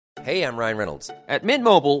Hey, I'm Ryan Reynolds. At Mint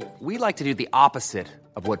Mobile, we like to do the opposite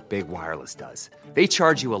of what Big Wireless does. They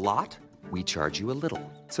charge you a lot, we charge you a little.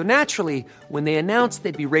 So naturally, when they announced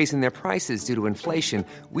they'd be raising their prices due to inflation,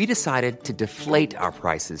 we decided to deflate our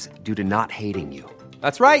prices due to not hating you.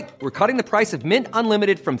 That's right. We're cutting the price of Mint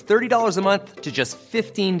Unlimited from $30 a month to just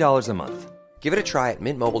 $15 a month. Give it a try at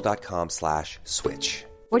mintmobile.com/switch.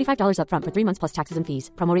 $45 up front for 3 months plus taxes and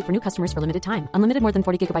fees. Promo rate for new customers for limited time. Unlimited more than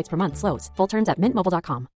 40 gigabytes per month. Slows full terms at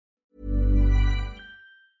mintmobile.com.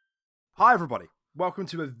 Hi, everybody. Welcome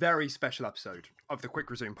to a very special episode of the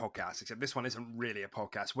Quick Resume podcast, except this one isn't really a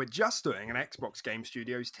podcast. We're just doing an Xbox Game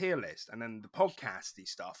Studios tier list, and then the podcasty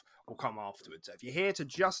stuff will come afterwards. So if you're here to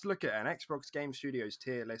just look at an Xbox Game Studios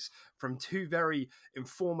tier list from two very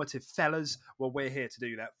informative fellas, well, we're here to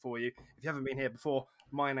do that for you. If you haven't been here before,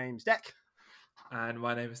 my name's Deck. And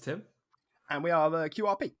my name is Tim. And we are the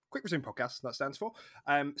QRP, Quick Resume Podcast, that stands for.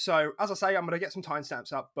 So, as I say, I'm going to get some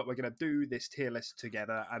timestamps up, but we're going to do this tier list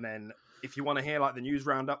together. And then if you want to hear like the news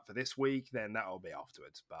roundup for this week, then that'll be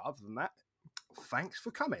afterwards. But other than that, thanks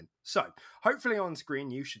for coming. So, hopefully on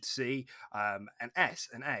screen, you should see an S,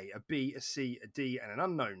 an A, a B, a C, a D, and an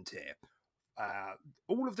unknown tier.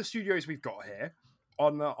 All of the studios we've got here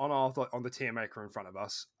on the tier maker in front of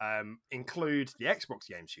us include the Xbox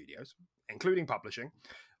Game Studios, including publishing,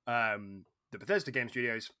 the Bethesda Game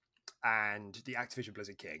Studios, and the Activision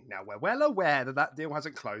Blizzard King. Now, we're well aware that deal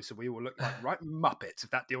hasn't closed, so we will look like right muppets if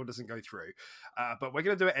that deal doesn't go through. But we're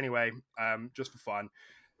going to do it anyway, just for fun,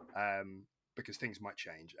 because things might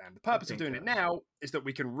change. And the purpose of doing it now is that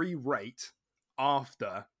we can re-rate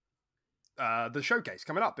after the showcase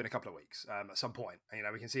coming up in a couple of weeks at some point. And,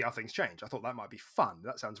 we can see how things change. I thought that might be fun.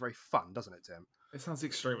 That sounds very fun, doesn't it, Tim? It sounds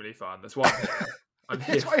extremely fun. That's why I'm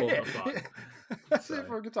here for the fun. That's it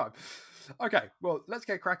for a good time. Okay, well, let's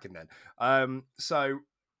get cracking then. So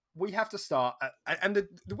we have to start, and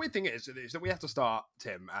the weird thing is that we have to start,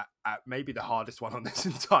 Tim, at maybe the hardest one on this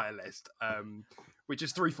entire list, which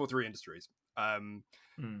is 343 Industries.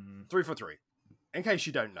 343. In case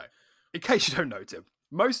you don't know, Tim,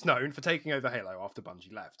 most known for taking over Halo after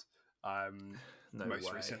Bungie left.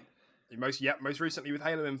 Most recently with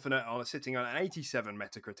Halo Infinite sitting on an 87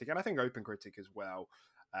 Metacritic, and I think OpenCritic as well.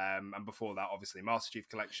 And before that, obviously, Master Chief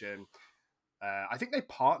Collection. I think they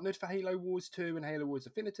partnered for Halo Wars 2 and Halo Wars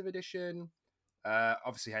Definitive Edition.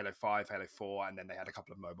 Obviously, Halo 5, Halo 4, and then they had a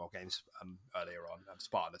couple of mobile games earlier on,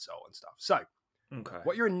 Spartan Assault and stuff. So,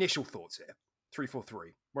 What are your initial thoughts here?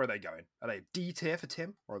 343, where are they going? Are they a D tier for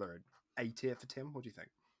Tim, or are they an A tier for Tim? What do you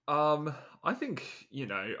think? I think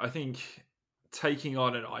taking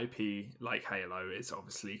on an IP like Halo is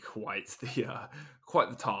obviously quite the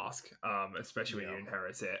task, especially when you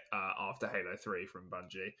inherit it after Halo 3 from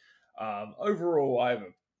Bungie. Overall, I have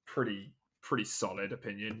a pretty solid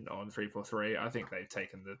opinion on 343. I think they've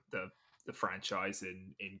taken the franchise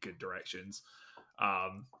in good directions.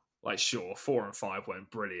 Sure, 4 and 5 went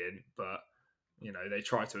brilliant, but they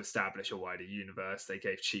tried to establish a wider universe. They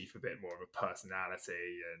gave Chief a bit more of a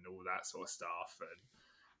personality and all that sort of stuff, and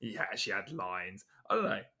he actually had lines. I don't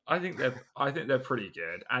know. I think they're pretty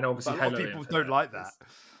good, and obviously but a lot of people don't like that.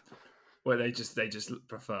 Well, they just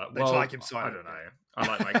prefer. They like him silent. I don't know. I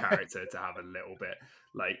like my character to have a little bit.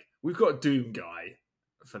 Like, we've got Doom Guy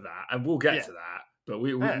for that, and we'll get to that. But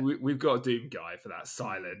we've got a Doom Guy for that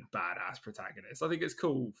silent, badass protagonist. I think it's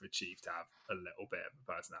cool for Chief to have a little bit of a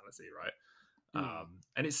personality, right?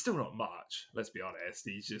 And it's still not much. Let's be honest.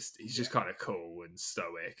 He's just kind of cool and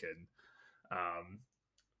stoic, and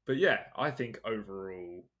but yeah, I think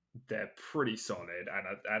overall they're pretty solid,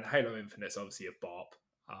 and Halo Infinite's obviously a bop.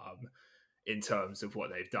 In terms of what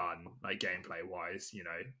they've done, like gameplay wise,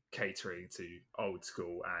 catering to old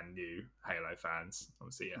school and new Halo fans.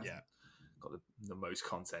 Obviously, got the most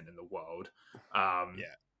content in the world.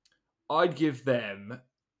 I'd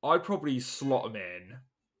probably slot them in.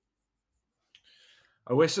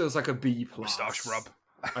 I wish there was like a B plus. Moustache rub.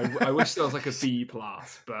 I wish there was like a B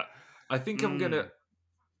plus, but I think I'm gonna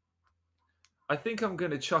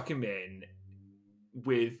chuck him in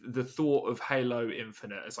with the thought of Halo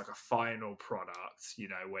Infinite as like a final product,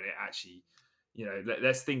 when it actually,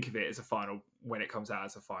 let's think of it as a final, when it comes out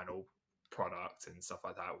as a final product and stuff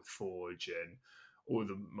like that with Forge and all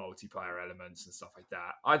the multiplayer elements and stuff like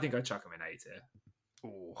that. I think I'd chuck him in A tier.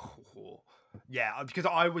 Yeah, because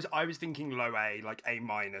I was thinking low A, like A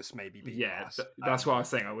minus, maybe B plus. That's what I was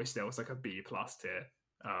saying. I wish there was like a B plus tier.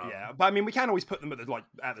 But I mean, we can always put them at the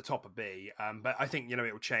top of B. But I think it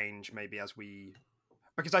will change maybe as we,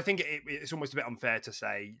 because I think it's almost a bit unfair to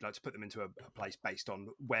say to put them into a place based on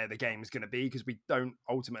where the game is going to be, because we don't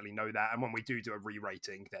ultimately know that. And when we do a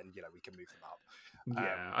re-rating, then we can move them up.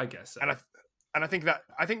 I guess so. And I think that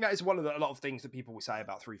is a lot of things that people will say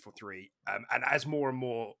about 343. And as more and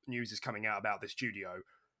more news is coming out about this studio,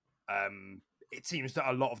 it seems that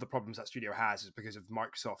a lot of the problems that studio has is because of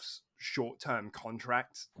Microsoft's short-term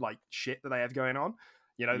contract like shit that they have going on.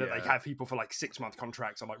 You know, that they have people for like 6-month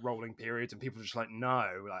contracts on like rolling periods, and people are just like, no,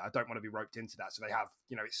 like, I don't want to be roped into that. So they have,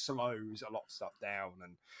 you know, it slows a lot of stuff down,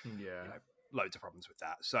 and you know, loads of problems with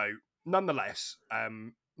that. So nonetheless,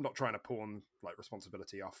 not trying to pawn like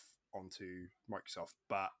responsibility off onto Microsoft,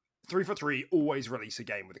 but 343 always release a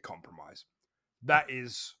game with a compromise. That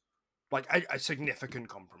is like a significant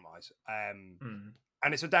compromise.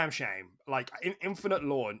 And it's a damn shame. Like Infinite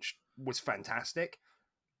Launch was fantastic,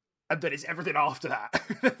 and then it's everything after that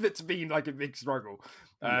that's been like a big struggle.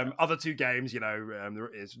 Other two games, you know,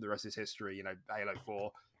 the rest is history. You know, Halo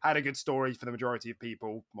 4 had a good story for the majority of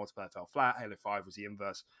people. Multiplayer fell flat. Halo 5 was the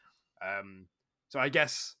inverse. So I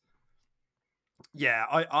guess, yeah,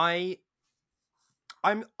 I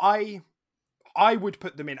would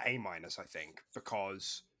put them in A-. I think,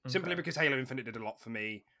 because simply because Halo Infinite did a lot for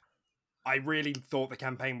me. I really thought the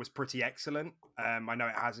campaign was pretty excellent. I know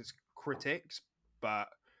it has its critics, but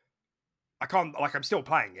I can't, like, I'm still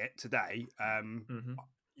playing it today.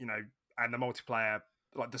 You know, and the multiplayer,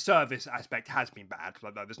 like the service aspect has been bad.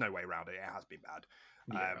 Like, there's no way around it. It has been bad.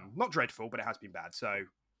 Not dreadful, but it has been bad. So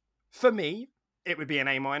for me, it would be an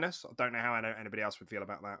A-. I don't know how anybody else would feel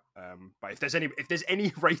about that. But if there's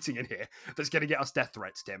any rating in here that's going to get us death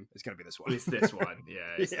threats, Tim, it's going to be this one. It's this one.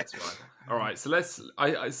 Yeah, it's this one. All right, so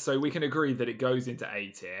so we can agree that it goes into A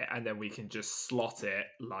tier, and then we can just slot it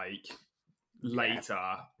like later,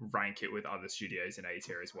 rank it with other studios in A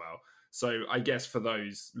tier as well. So I guess for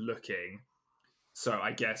those looking, so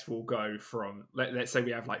I guess we'll go from, let's say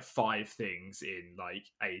we have like 5 things in like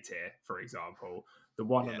A tier, for example. The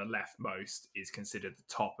one on the leftmost is considered the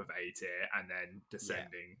top of A tier, and then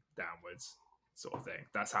descending downwards, sort of thing.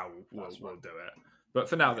 That's how we'll do it. But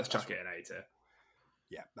for now, let's chuck it in A tier.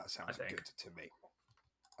 Yeah, that sounds good to me.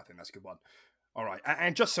 I think that's a good one. All right,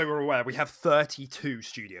 and just so we're aware, we have 32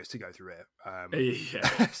 studios to go through here.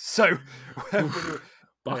 So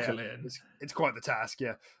buckle in. It's quite the task.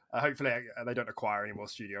 Yeah. Hopefully they don't acquire any more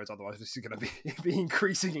studios. Otherwise, this is going to be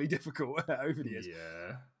increasingly difficult over the years.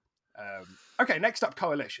 Yeah. Okay, next up,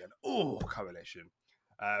 Coalition. Oh, Coalition.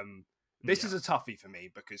 This is a toughie for me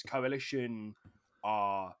because Coalition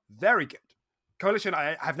are very good. Coalition,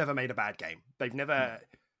 I have never made a bad game. They've never.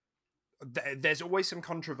 There's always some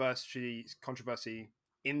controversy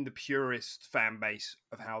in the purist fan base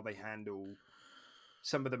of how they handle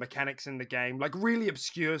some of the mechanics in the game, like really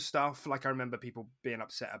obscure stuff. Like I remember people being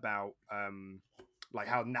upset about like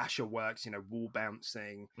how Nasher works, you know, wall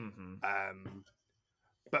bouncing.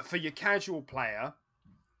 But for your casual player,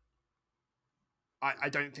 I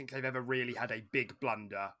don't think they've ever really had a big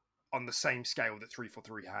blunder on the same scale that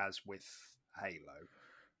 343 has with Halo.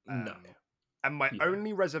 No. And my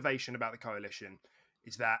only reservation about the Coalition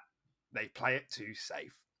is that they play it too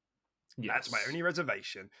safe. Yes. That's my only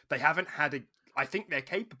reservation. They haven't had I think they're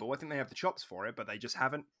capable. I think they have the chops for it, but they just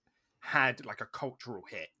haven't had like a cultural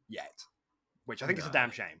hit yet, which I think is a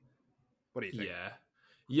damn shame. What do you think?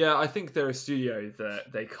 Yeah, I think they're a studio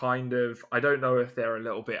that they kind of, I don't know if they're a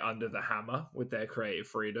little bit under the hammer with their creative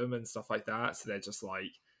freedom and stuff like that. So they're just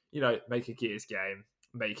like, you know, make a Gears game,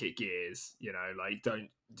 make it Gears, you know, like don't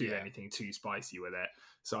do anything too spicy with it.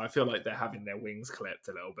 So I feel like they're having their wings clipped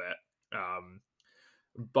a little bit.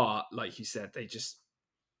 But like you said,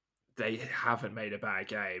 they haven't made a bad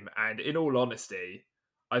game. And in all honesty,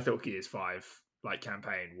 I thought Gears 5 like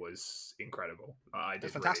campaign was incredible. I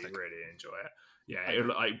did really enjoy it. Yeah,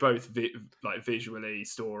 like both like visually,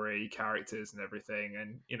 story, characters, and everything.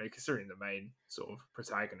 And you know, considering the main sort of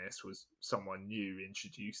protagonist was someone new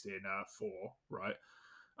introduced in 4, right?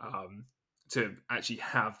 To actually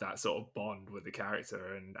have that sort of bond with the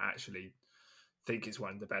character and actually think it's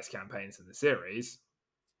one of the best campaigns in the series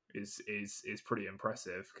is pretty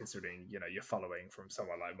impressive, considering you know you're following from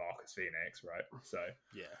someone like Marcus Phoenix, right? So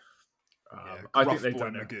I think they've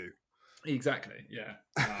done exactly,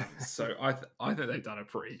 so I think they've done a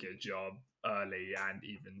pretty good job early and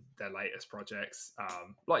even their latest projects.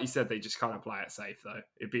 Like you said, they just kind of play it safe though.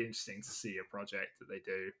 It'd be interesting to see a project that they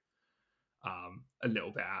do a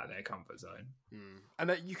little bit out of their comfort zone, and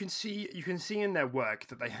that you can see in their work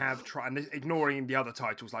that they have tried, and ignoring the other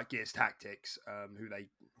titles like Gears Tactics, who they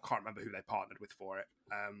can't remember who they partnered with for it,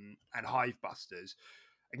 and Hivebusters.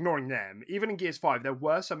 Ignoring them, even in Gears 5, there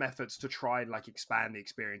were some efforts to try and like expand the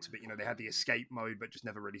experience a bit. You know, they had the escape mode, but just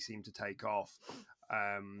never really seemed to take off.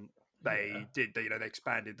 They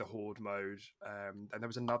expanded the Horde mode, and there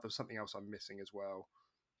was something else I'm missing as well.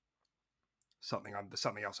 something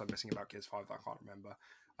else I'm missing about Gears 5 that I can't remember.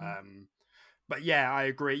 But yeah, I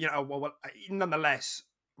agree. You know, well, nonetheless,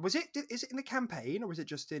 is it in the campaign or was it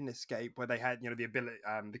just in Escape where they had, you know, the ability,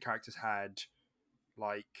 the characters had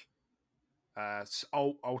like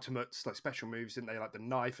ultimates, like special moves, didn't they? Like the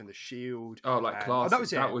knife and the shield. Oh, like classes. That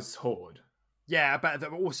was it. That was Horde. Yeah, but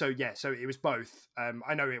also, yeah, so it was both.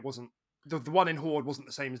 I know it wasn't the one in Horde wasn't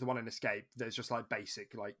the same as the one in Escape. There's just like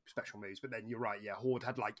basic like special moves, but then you're right. Yeah, Horde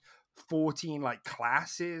had like 14 like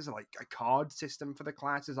classes, like a card system for the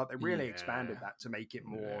classes. Like they really expanded that to make it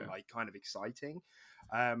more like kind of exciting.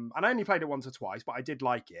 And I only played it once or twice, but I did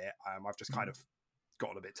like it. I've just kind of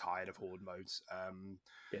gotten a bit tired of Horde modes.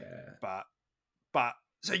 But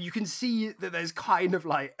so you can see that there's kind of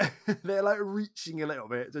like they're like reaching a little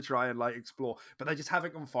bit to try and like explore, but they just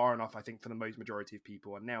haven't gone far enough, I think, for the most majority of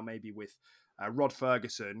people. And now maybe with Rod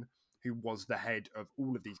Ferguson, who was the head of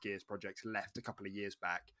all of these Gears projects, left a couple of years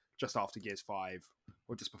back, just after Gears 5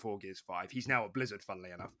 or just before Gears 5. He's now at Blizzard,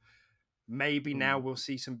 funnily enough. Maybe now we'll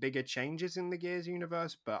see some bigger changes in the Gears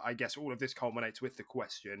universe, but I guess all of this culminates with the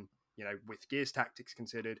question, you know, with Gears Tactics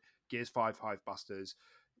considered, Gears 5 Hive Busters,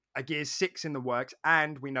 a Gears 6 in the works,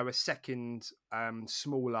 and we know a second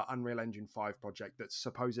smaller Unreal Engine 5 project that's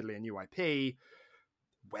supposedly a new IP.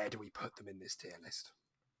 Where do we put them in this tier list?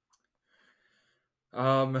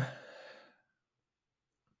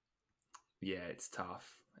 Yeah, it's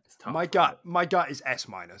tough. It's tough. My gut is S-.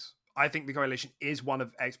 I think the Coalition is one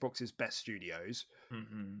of Xbox's best studios.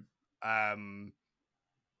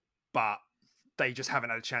 But they just haven't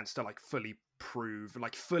had a chance to like fully prove,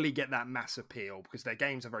 like fully get that mass appeal, because their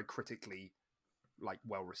games are very critically like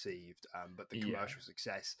well received, but the commercial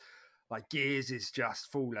success, like Gears, is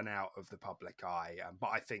just fallen out of the public eye.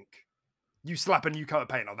 But I think you slap a new coat of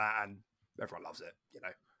paint on that and everyone loves it, you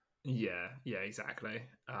know. Yeah, exactly.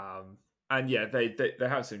 And yeah, they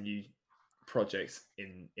have some new projects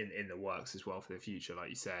in the works as well for the future, like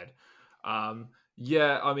you said.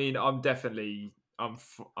 Yeah, I mean, I'm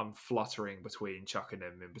fluttering between chucking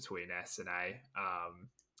them in between S and A.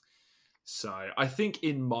 So I think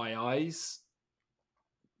in my eyes,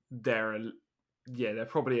 they're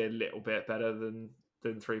probably a little bit better than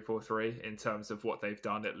 343 in terms of what they've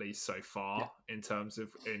done, at least so far, in terms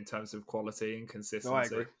of quality and consistency. No, I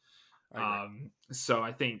agree. So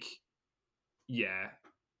I think,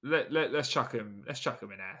 let's chuck them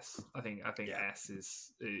in S. I think S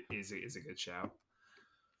is a good shout.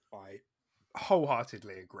 I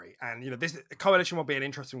wholeheartedly agree, and you know, this Coalition will be an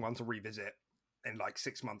interesting one to revisit in like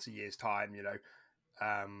 6 months, a year's time. You know,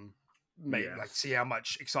 maybe like see how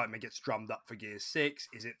much excitement gets drummed up for Gears 6.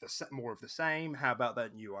 Is it more of the same? How about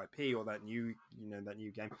that new IP or that new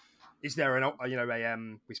game? Is there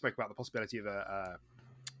we spoke about the possibility of a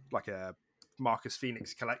Marcus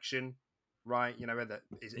Phoenix collection, right? You know,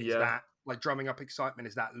 is that like drumming up excitement?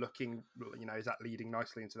 Is that looking, you know, is that leading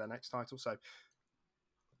nicely into their next title? So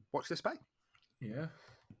watch this space. Yeah.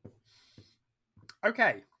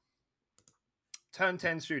 Okay. Turn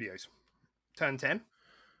 10 Studios. Turn 10,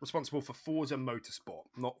 responsible for Forza Motorsport,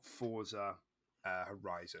 not Forza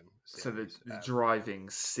Horizon series. So the driving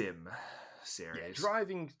sim series. Yeah,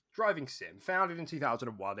 driving sim. Founded in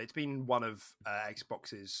 2001. It's been one of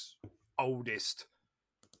Xbox's oldest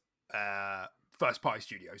first-party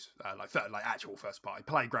studios, like actual first-party.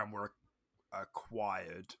 Playground were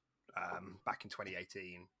acquired back in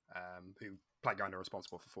 2018. Who Playground are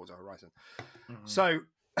responsible for Forza Horizon. So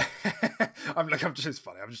it's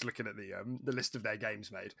funny. I'm just looking at the list of their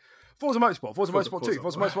games made. Forza Motorsport, Forza Motorsport 2,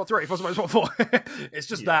 Forza Motorsport 3, Forza Motorsport 4. It's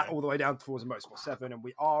just that all the way down to Forza Motorsport 7, and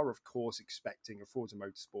we are of course expecting a Forza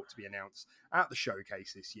Motorsport to be announced at the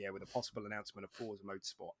showcase this year, with a possible announcement of Forza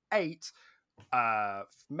Motorsport 8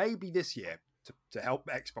 maybe this year to help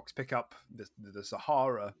Xbox pick up the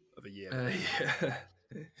Sahara of a year.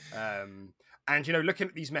 And, you know, looking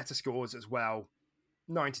at these meta scores as well,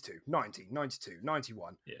 92, 90, 92,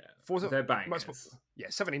 91. Yeah, Forza, they're bangers.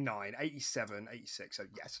 79, 87, 86. So,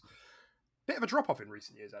 yes. Bit of a drop-off in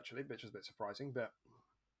recent years, actually, which is a bit surprising. But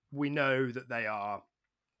we know that they are,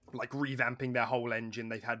 like, revamping their whole engine.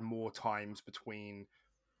 They've had more times between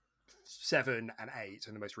 7 and 8,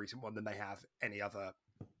 and the most recent one, than they have any other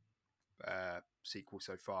sequel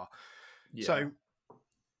so far. Yeah. So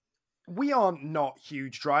we are not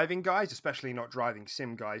huge driving guys, especially not driving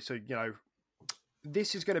sim guys. So, you know,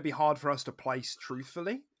 this is going to be hard for us to place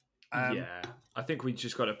truthfully. I think we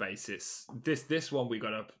just got to base this one we got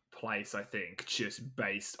to place, I think, just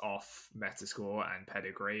based off Metascore and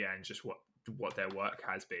pedigree and just what their work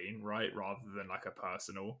has been, right? Rather than like a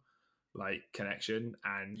personal like connection.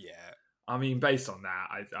 And I mean, based on that,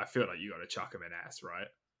 I feel like you got to chuck them in S, right?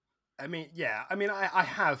 I mean, yeah. I mean, I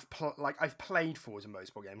have I've played Forza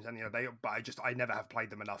Motorsport games, and I never have played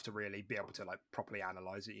them enough to really be able to like properly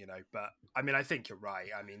analyze it. But I mean, I think you're right.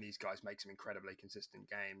 I mean, these guys make some incredibly consistent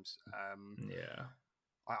games. Yeah.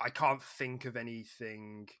 I can't think of any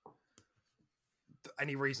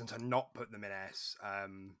reason to not put them in S.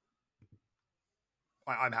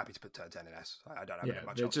 I'm happy to put Turn 10 in S. I don't have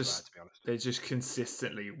much else to add, to be honest. They just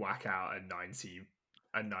consistently whack out a 90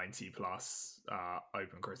 plus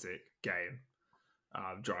OpenCritic game,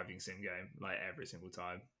 driving sim game, like every single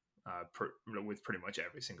time, with pretty much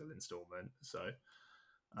every single installment. So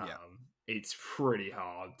it's pretty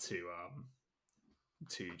hard to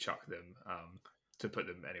chuck them, to put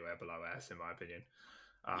them anywhere below S, in my opinion.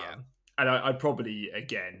 And I'd probably,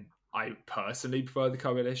 again, I personally prefer the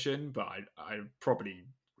Coalition, but I'd probably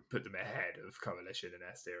put them ahead of Coalition and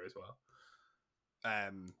S tier as well.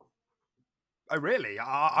 Oh, really?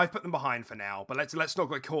 I've put them behind for now, but let's not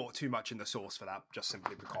get caught too much in the sauce for that, just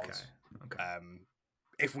simply because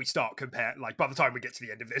if we start comparing, like, by the time we get to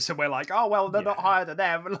the end of this and we're like, oh, well, they're not higher than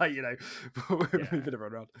them, like, we're moving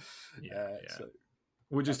everyone around. So,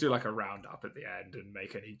 we'll just do like a roundup at the end and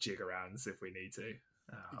make any jig-arounds if we need to.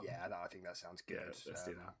 I think that sounds good. Yeah, let's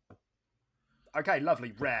do that. Okay,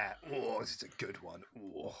 lovely. Rare. Oh, this is a good one.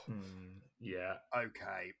 Oh. Yeah.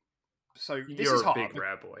 Okay. So You're this is hard. a big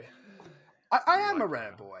rare boy. I am a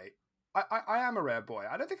rare boy. I am a rare boy.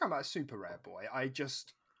 I don't think I'm a super rare boy. I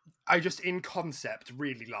just in concept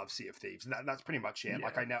really love Sea of Thieves. That's pretty much it. Yeah.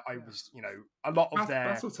 Like I was, a lot of their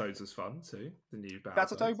Battletoads was fun too. The new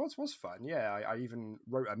Battletoads was fun. Yeah, I even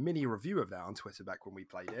wrote a mini review of that on Twitter back when we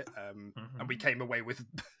played it, and we came away with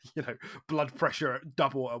blood pressure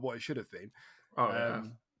double at what it should have been.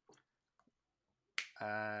 And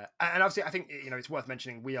obviously, I think it's worth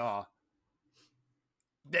mentioning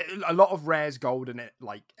a lot of Rare's golden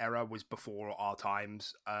era was before our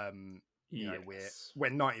times. We're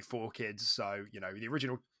 94 kids, so the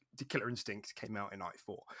original Killer Instinct came out in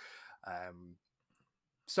 94.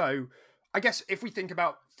 So I guess if we think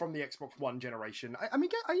about from the Xbox One generation, I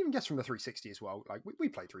even guess from the 360 as well. Like we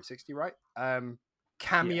played 360, right?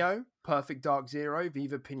 Cameo, Perfect Dark Zero,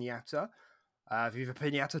 Viva Pinata,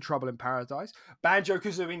 Trouble in Paradise,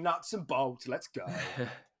 Banjo-Kazooie, Nuts and Bolts. Let's go.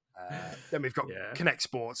 Then we've got Kinect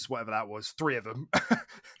Sports, whatever that was, 3 of them.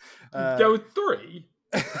 There were 3?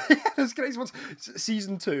 There's Kinect Sports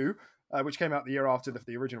Season 2, which came out the year after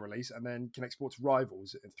the original release, and then Kinect Sports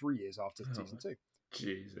Rivals 3 years after Season 2.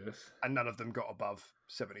 Jesus. And none of them got above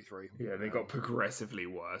 73. Yeah, they got progressively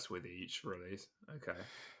worse with each release. Okay.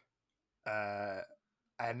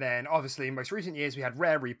 And then, obviously, in most recent years, we had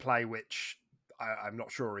Rare Replay, which I'm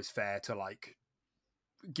not sure is fair to,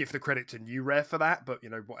 give the credit to New Rare for that, but,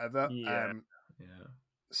 whatever. Yeah.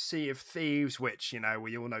 Sea of Thieves, which,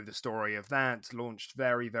 we all know the story of that, launched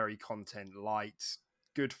very, very content light,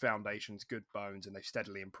 good foundations, good bones, and they've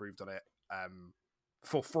steadily improved on it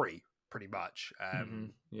for free, pretty much.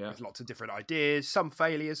 With lots of different ideas, some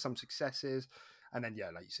failures, some successes, and then,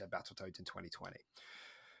 like you said, Battletoads in 2020.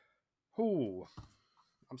 Ooh,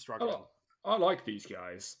 I'm struggling. I like these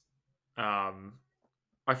guys.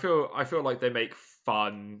 I feel like they make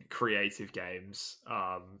fun, creative games.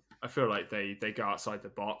 I feel like they go outside the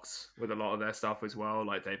box with a lot of their stuff as well.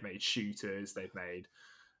 Like they've made shooters, they've made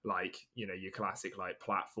your classic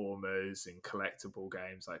platformers and collectible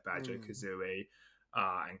games like Banjo-Kazooie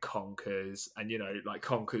and Conkers. And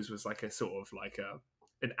Conkers was a sort of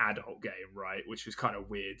an adult game, right? Which was kind of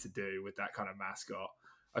weird to do with that kind of mascot.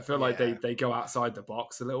 I feel like they go outside the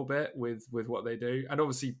box a little bit with what they do. And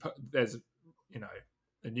obviously there's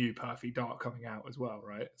a new Perfect Dark coming out as well,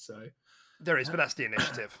 right? So there is, but that's the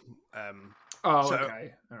initiative.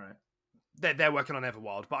 Okay, all right. They're working on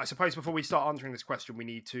Everwild, but I suppose before we start answering this question, we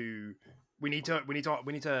need to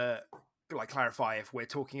clarify if we're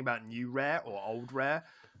talking about new Rare or old Rare.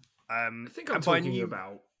 I think I'm talking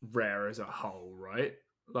about Rare as a whole, right?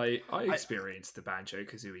 I experienced the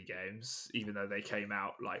Banjo-Kazooie games, even though they came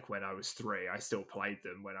out when I was 3. I still played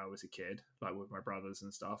them when I was a kid, with my brothers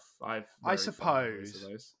and stuff. I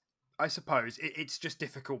suppose it's just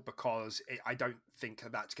difficult because I don't think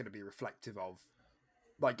that's going to be reflective of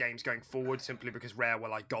games going forward, simply because Rare were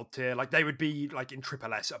god tier. They would be in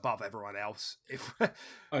Triple S above everyone else. But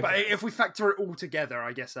if we factor it all together,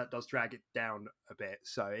 I guess that does drag it down a bit.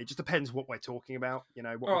 So it just depends what we're talking about.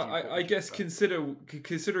 I guess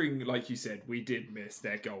considering, like you said, we did miss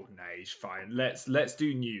their golden age. Fine, let's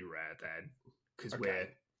do new Rare then, because we're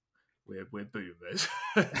boomers.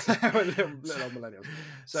 We're little millennials.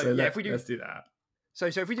 So if we do, let's do that. So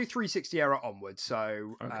if we do 360 era onwards,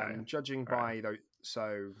 so judging by those,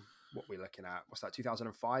 so what we're looking at. What's that,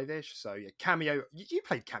 2005-ish? So yeah, cameo. You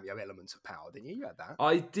played cameo elements of Power, didn't you? You had that.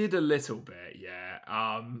 I did a little bit, yeah.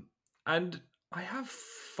 And I have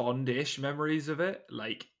fondish memories of it.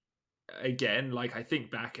 Like, again, like I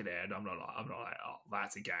think back at it, and I'm not like, oh,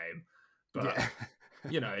 that's a game, but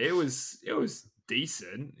Yeah. it was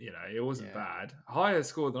decent. It wasn't bad. Higher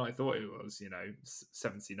score than I thought it was.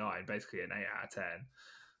 79, basically an 8 out of 10.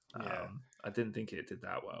 Yeah. I didn't think it did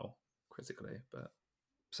that well critically, but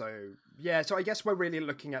so I guess we're really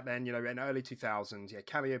looking at then, in early 2000s,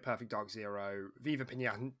 Cameo, Perfect Dark Zero, Viva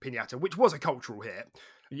Pinata, which was a cultural hit.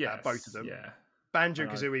 Yeah, both of them. Yeah,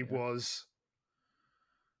 Banjo-Kazooie was,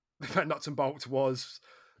 Nuts and Bolts was.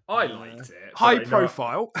 I liked it. High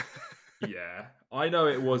profile. Yeah, I know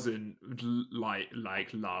it wasn't like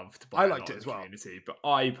loved by I liked a lot it of as the well. community, but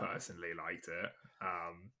I personally liked it.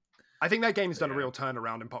 I think that game's done a real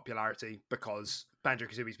turnaround in popularity because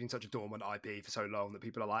Banjo-Kazooie's been such a dormant IP for so long that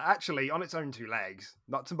people are like, actually, on its own two legs,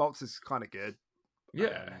 Nuts and Bolts is kind of good.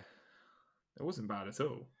 Yeah, it wasn't bad at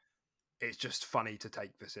all. It's just funny to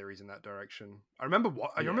take the series in that direction. I remember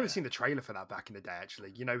seeing the trailer for that back in the day.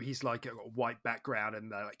 Actually, he's like a white background,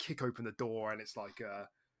 and they like kick open the door, and it's like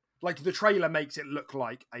the trailer makes it look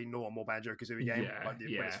like a normal Banjo-Kazooie game, when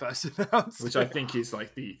it's first announced. Which I think is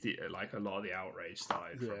like the like a lot of the outrage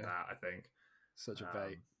started from that. I think such a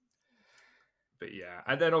bait. But yeah,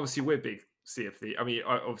 and then obviously we're big Sea of Thieves. I mean,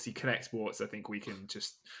 obviously Connect Sports. I think we can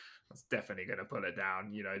just. That's definitely going to pull it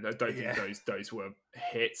down. I don't think those were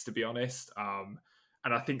hits, to be honest. And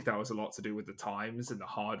I think that was a lot to do with the times and the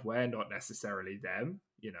hardware, not necessarily them.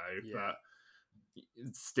 But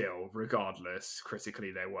still, regardless,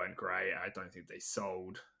 critically they weren't great. I don't think they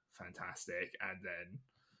sold fantastic. And then,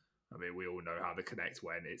 I mean, we all know how the Connect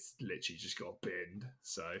went. It's literally just got binned.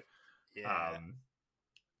 So, Rare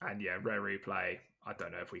Replay. I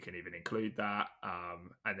don't know if we can even include that.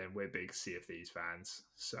 And then we're big Sea of Thieves fans,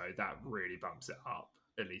 so that really bumps it up,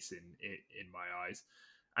 at least in my eyes.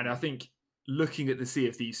 And I think looking at the Sea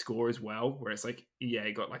of Thieves score as well, where it's like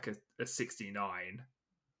EA got like a 69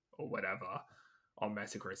 or whatever on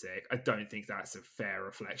Metacritic, I don't think that's a fair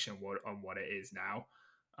reflection on what it is now.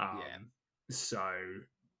 So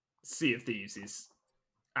Sea of Thieves is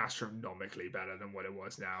astronomically better than what it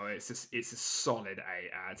was now. It's a solid 8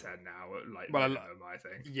 out of 10 now, like minimum, I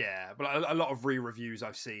think. Yeah, but a lot of re-reviews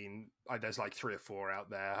I've seen, there's like 3 or 4 out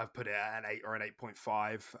there, have put it at an 8 or an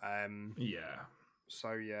 8.5.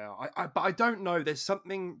 So yeah, but I don't know. There's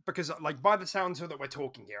something, because like by the sounds of that we're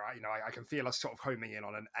talking here, I can feel us sort of homing in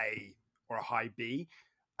on an A or a high B,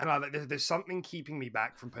 and there's something keeping me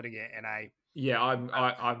back from putting it in A. Yeah,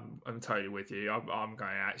 I'm totally with you. I'm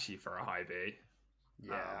going actually for a high B.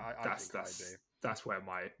 Yeah, I think that's where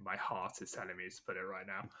my heart is telling me to put it right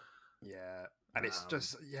now. Yeah, and it's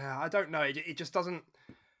just I don't know. It just doesn't,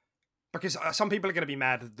 because some people are going to be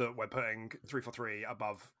mad that we're putting 343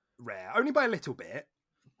 above Rare, only by a little bit.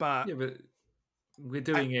 But we're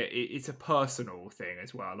doing it. It's a personal thing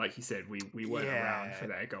as well. Like you said, we weren't around for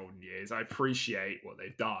their golden years. I appreciate what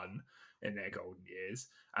they've done in their golden years,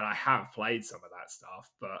 and I have played some of that stuff,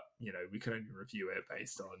 but we can only review it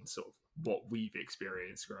based on sort of what we've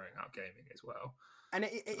experienced growing up gaming as well. And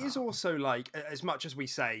it is also like, as much as we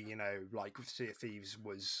say, like Sea of Thieves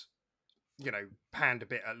was panned a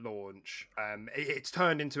bit at launch, it's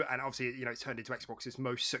turned into, and obviously it's turned into Xbox's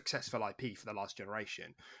most successful IP for the last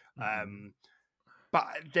generation. But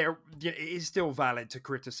it is still valid to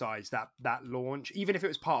criticize that launch, even if it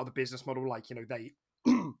was part of the business model. Like they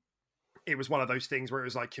it was one of those things where it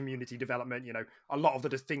was like community development. A lot of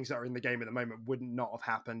the things that are in the game at the moment would not have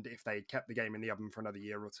happened if they kept the game in the oven for another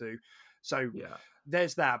year or two. So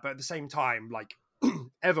there's that. But at the same time, like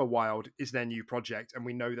Everwild is their new project, and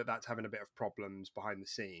we know that that's having a bit of problems behind the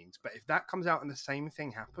scenes. But if that comes out and the same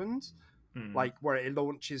thing happens, like where it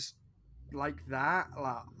launches like that,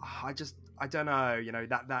 like, I don't know,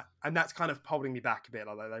 that and that's kind of holding me back a bit.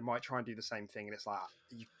 Like they might try and do the same thing, and it's like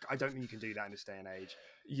I don't think you can do that in this day and age.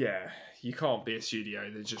 Yeah, you can't be a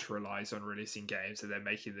studio that just relies on releasing games and then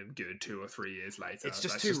making them good 2 or 3 years later. It's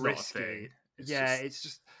just too risky. It's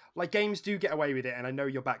just like games do get away with it, and I know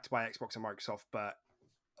you're backed by Xbox and Microsoft, but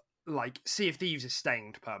like Sea of Thieves is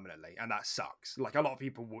stained permanently, and that sucks. Like a lot of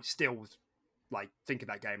people will still like think of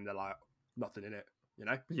that game, and they're like, nothing in it,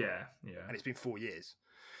 Yeah. And it's been 4 years,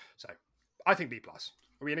 so I think B+. Are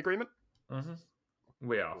we in agreement? Mm-hmm.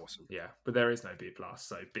 We are. Awesome. Yeah, but there is no B+,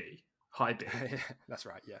 so B. High B. That's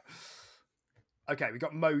right, yeah. Okay, we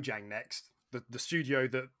got Mojang next. the studio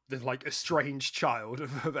that the like estranged child of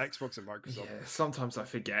Xbox and Microsoft. Yeah, sometimes I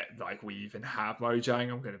forget like we even have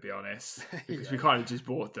Mojang. I'm going to be honest, because Yeah. we kind of just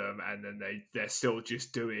bought them, and then they're still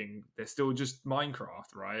just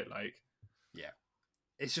Minecraft, right? Like, yeah,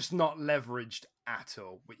 it's just not leveraged at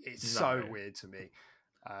all. It's so weird to me.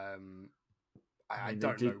 I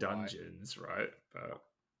don't they know did Dungeons, right? But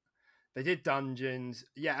they did Dungeons,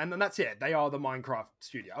 yeah, and then that's it. They are the Minecraft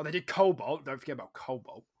studio. Oh, they did Cobalt. Don't forget about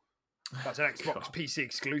Cobalt. That's an Xbox PC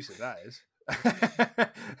exclusive. That is.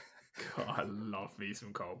 God, I love me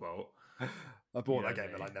some Cobalt. I bought that game,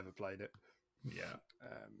 but I never played it. Yeah.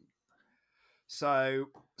 So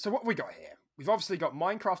what have we got here? We've obviously got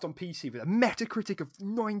Minecraft on PC with a Metacritic of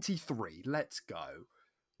 93. Let's go.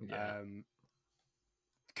 Yeah.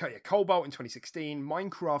 Cobalt in 2016,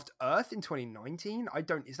 Minecraft Earth in 2019.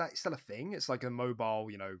 Is that still a thing? It's like a mobile,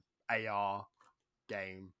 AR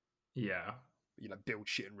game. Yeah. Build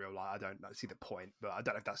shit in real life. I don't see the point, but I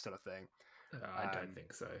don't know if that's still a thing. I don't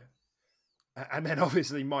think so. And then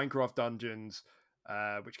obviously Minecraft Dungeons,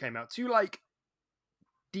 which came out to like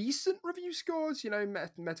decent review scores.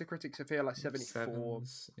 Metacritic's I feel like 74.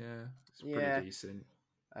 Yeah, it's pretty decent.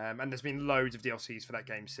 And there's been loads of DLCs for that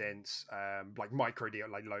game since, like micro deal,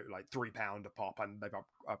 like £3 a pop, and they've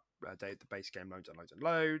updated the base game loads and loads and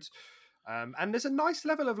loads. And there's a nice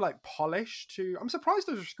level of like polish to. I'm surprised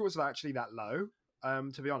those scores are actually that low,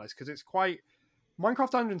 to be honest, because it's quite.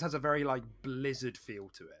 Minecraft Dungeons has a very like Blizzard feel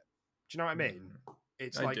to it. Do you know what I mean?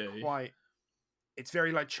 It's quite. It's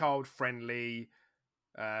very like child friendly,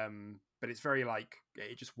 but it's very like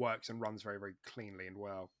it just works and runs very very cleanly and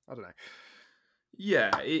well. I don't know.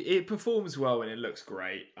 Yeah, it performs well and it looks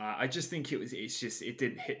great. I just think it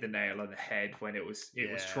didn't hit the nail on the head when it was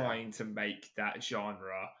trying to make that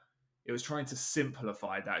genre. It was trying to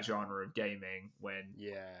simplify that genre of gaming when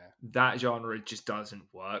that genre just doesn't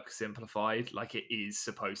work simplified. Like it is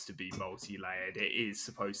supposed to be multi-layered. It is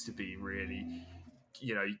supposed to be really,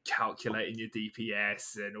 calculating your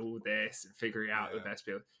DPS and all this and figuring out the best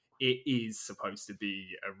build. It is supposed to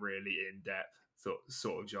be a really in-depth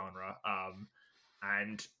sort of genre.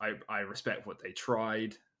 And I respect what they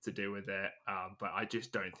tried to do with it, but I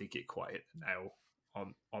just don't think it quite hit the nail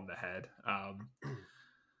on the head.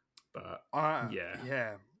 But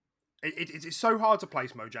yeah, it's so hard to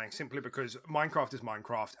place Mojang simply because Minecraft is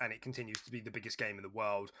Minecraft and it continues to be the biggest game in the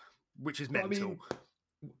world, which is mental.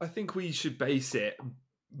 I think we should base it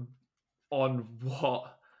on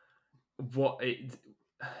what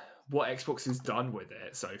Xbox has done with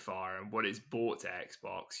it so far and what it's brought to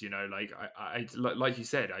Xbox. I like you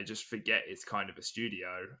said, I just forget it's kind of a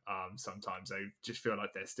studio. Sometimes I just feel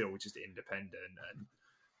like they're still just independent and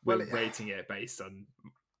we're rating it based on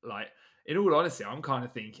like. In all honesty, I'm kind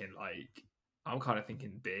of thinking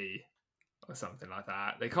B or something like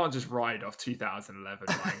that. They can't just ride off 2011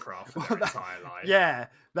 Minecraft for their entire life. Yeah,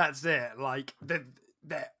 that's it. Like they're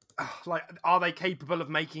like, are they capable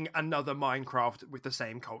of making another Minecraft with the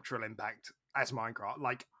same cultural impact as Minecraft?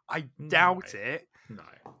 Like, I doubt it. No.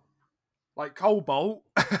 Like Cobalt,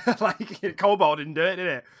 Cobalt didn't do it, did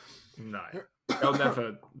it? No. They'll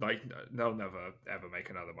never ever make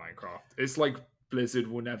another Minecraft. It's like Blizzard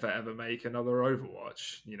will never ever make another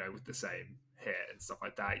Overwatch, with the same hit and stuff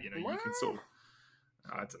like that. You can sort of,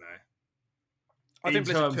 I don't know. I think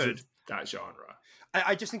Blizzard could. Of that genre.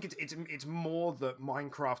 I just think it's more that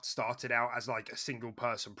Minecraft started out as like a single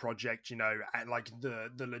person project, and like the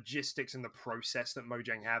logistics and the process that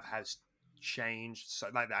Mojang has changed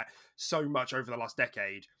so much over the last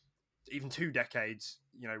decade, even 2 decades,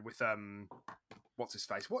 with what's his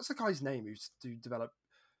face? What's the guy's name who developed?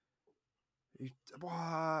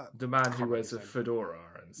 The man who wears a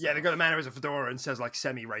fedora. And stuff. Yeah, they got the man who wears a fedora and says like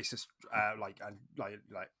semi-racist, like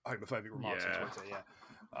homophobic remarks on Twitter. Yeah.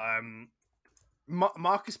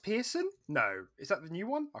 Marcus Pearson? No. Is that the new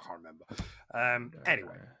one? I can't remember.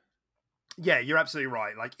 Anyway. Yeah, you're absolutely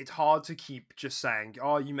right. Like, it's hard to keep just saying,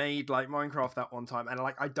 oh, you made, like, Minecraft that one time. And,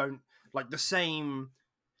 like, I don't... Like, the same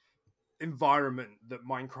environment that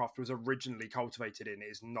Minecraft was originally cultivated in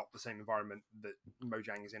is not the same environment that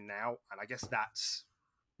Mojang is in now. And I guess that's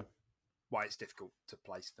why it's difficult to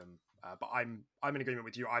place them. But I'm in agreement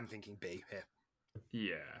with you. I'm thinking B here.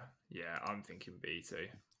 Yeah, I'm thinking B too.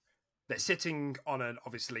 They're sitting on an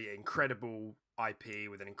obviously incredible IP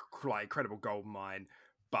with an incredible gold mine,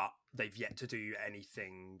 but they've yet to do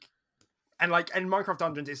anything. And Minecraft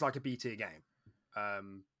Dungeons is like a B tier game.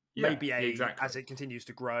 Maybe exactly. As it continues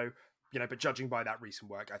to grow, but judging by that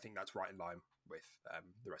recent work, I think that's right in line with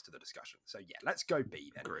the rest of the discussion. So yeah, let's go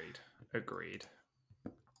B then. Agreed.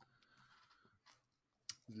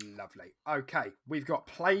 Lovely. Okay, we've got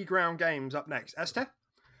Playground Games up next. Esther?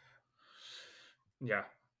 Yeah.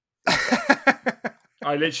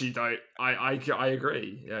 I literally don't. I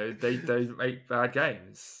agree. They don't make bad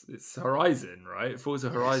games. It's Horizon, right? Forza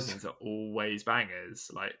Horizons are always bangers.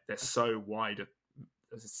 Like they're so wide,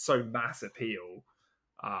 so mass appeal,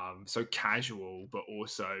 so casual, but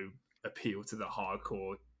also appeal to the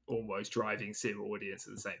hardcore, almost driving sim audience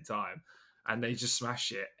at the same time. And they just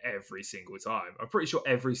smash it every single time. I'm pretty sure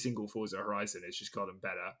every single Forza Horizon has just gotten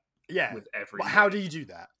better. Yeah. With every but how do you do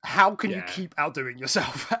that? How can you keep outdoing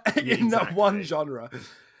yourself in that one genre?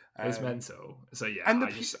 It's mental. So yeah, and I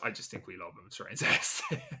just think we love them straight into this.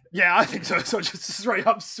 Yeah, I think so. So just straight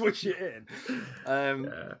up swish it in.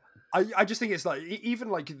 I just think it's like, even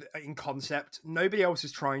like in concept, nobody else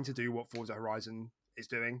is trying to do what Forza Horizon is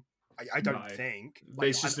doing. I don't think. Like,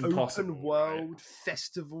 it's just impossible. Open world,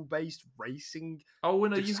 festival-based racing. Oh,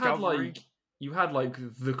 no, you had like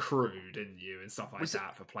The Crew, didn't you, and stuff like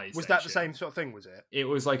that for PlayStation. Was that the same sort of thing? Was it? It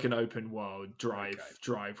was like an open world drive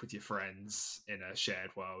with your friends in a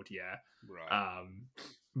shared world. Yeah, right.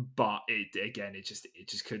 But it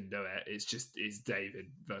just couldn't do it. It's David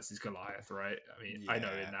versus Goliath, right? I mean, I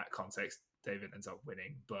know in that context David ends up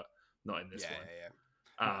winning, but not in this one.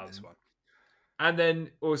 Yeah. Not in this one. And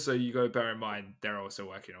then also you got to bear in mind they're also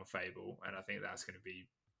working on Fable, and I think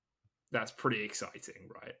that's pretty exciting,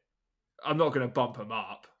 right? I'm not going to bump them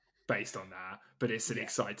up based on that, but it's an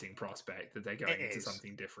exciting prospect that they're going into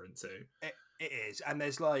something different too. It is, and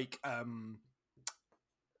there's like,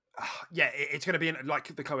 it's going to be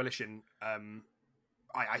like the Coalition.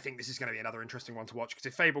 I think this is going to be another interesting one to watch, because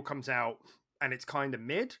if Fable comes out and it's kind of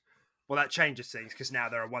mid, well, that changes things, because now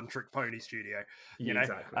they're a one-trick pony studio, you know,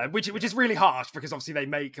 exactly. which is really harsh, because obviously they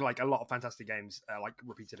make like a lot of fantastic games like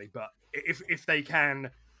repeatedly. But if they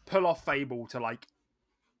can pull off Fable to like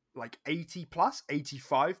 80 plus,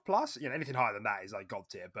 85 plus, you know, anything higher than that is like god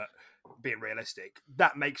tier. But being realistic,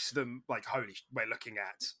 that makes them like, holy, we're looking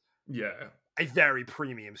at a very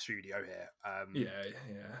premium studio here.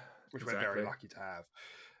 Which we're very lucky to have.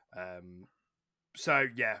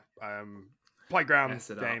 Playground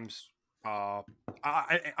games are.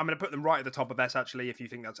 I'm going to put them right at the top of this. Actually, if you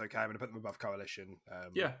think that's okay, I'm going to put them above Coalition.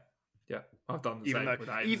 I've done the same.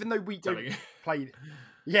 Even though we don't play.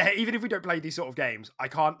 Yeah, even if we don't play these sort of games, I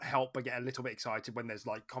can't help but get a little bit excited when there's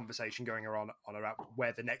like conversation going on about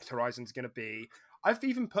where the next Horizon's going to be. I've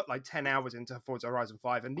even put like 10 hours into Forza Horizon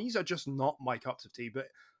 5, and these are just not my cups of tea, but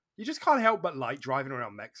you just can't help but like driving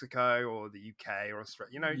around Mexico or the UK or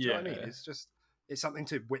Australia. You know what I mean? It's something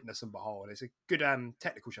to witness and behold. It's a good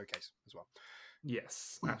technical showcase as well.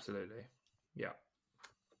 Yes, absolutely. Yeah.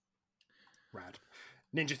 Rad.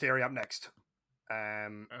 Ninja Theory up next.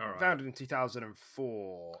 Founded in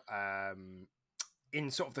 2004,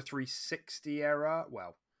 in sort of the 360 era.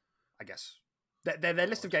 Well, I guess their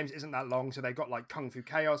list of games isn't that long, so they've got like Kung Fu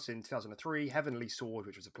Chaos in 2003, Heavenly Sword,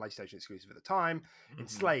 which was a PlayStation exclusive at the time,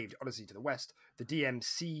 Enslaved, Odyssey to the West, the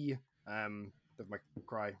DMC, the My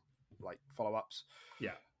Cry like follow-ups,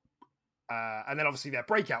 and then obviously their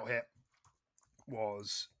breakout hit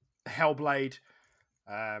was Hellblade,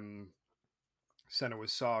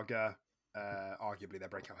 Senua's Saga. Arguably their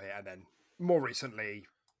breakout hit, and then more recently,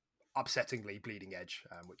 upsettingly, Bleeding Edge,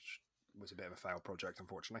 which was a bit of a failed project,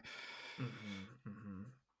 unfortunately.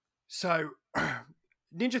 So,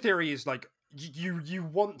 Ninja Theory is like, you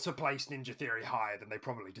want to place Ninja Theory higher than they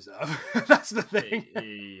probably deserve. That's the thing.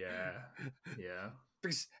 Yeah.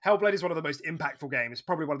 Because Hellblade is one of the most impactful games,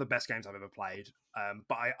 probably one of the best games I've ever played.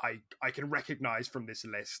 But I can recognize from this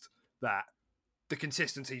list that the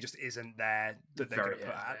consistency just isn't there, that they're going to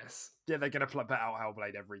put out. Yeah, they're going to put out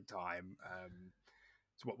Hellblade every time.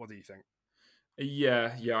 So what do you think?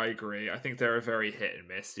 Yeah, I agree. I think they're a very hit and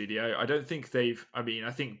miss studio. I don't think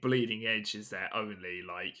I think Bleeding Edge is their only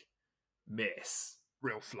like miss.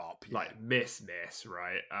 Real flop. Yeah. Like miss,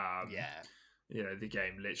 right? Yeah. You know, the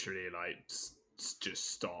game literally like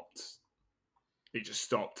just stopped. It just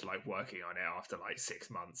stopped like working on it after like 6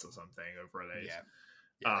 months or something of release. Yeah.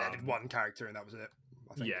 They added one character and that was it,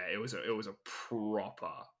 I think. Yeah, it was a proper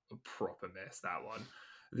miss, that one.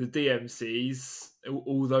 The DMCs,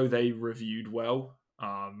 although they reviewed well,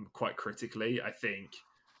 quite critically, I think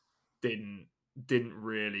didn't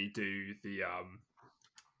really do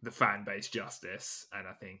the fan base justice, and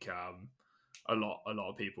I think a lot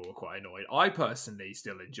of people were quite annoyed. I personally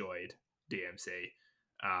still enjoyed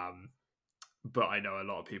DMC. But I know a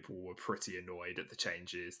lot of people were pretty annoyed at the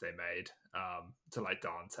changes they made to like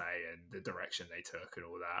Dante and the direction they took and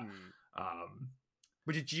all that.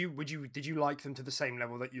 But did you like them to the same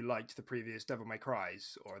level that you liked the previous Devil May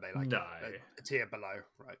Cries, or are they like a tier below?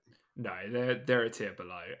 Right? No, they're a tier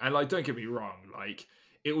below. And like, don't get me wrong, like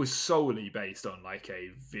it was solely based on like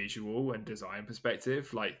a visual and design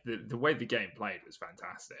perspective. Like the way the game played was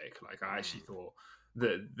fantastic. Like I actually thought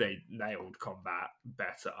that they nailed combat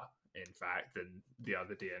better, in fact, than the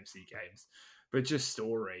other DMC games. But just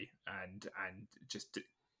story and just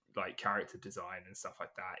like character design and stuff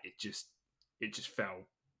like that, it just fell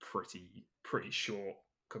pretty short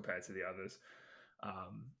compared to the others.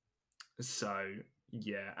 So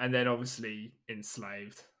yeah, and then obviously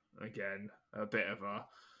Enslaved again, a bit of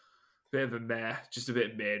a meh, just a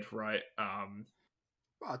bit mid, right?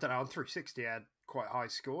 Well, I don't know. On 360, it had quite high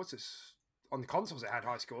scores. On the consoles, it had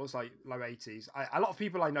high scores, like low 80s. A lot of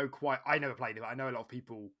people I know I never played it, but I know a lot of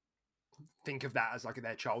people think of that as like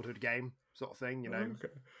their childhood game sort of thing, you know? Okay.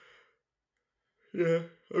 Yeah,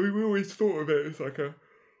 I mean, we always thought of it as like a...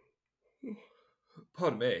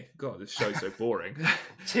 Pardon me. God, this show's so boring.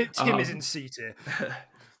 Tim is in C tier.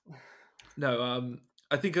 No,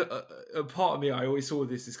 I think a part of me, I always saw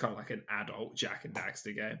this as kind of like an adult Jak and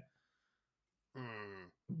Daxter game.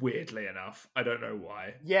 Weirdly enough, I don't know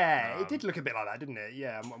why. Yeah, it did look a bit like that, didn't it?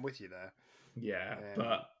 Yeah, I'm with you there. Yeah,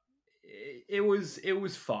 but it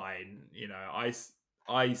was fine. You know,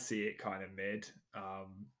 I see it kind of mid.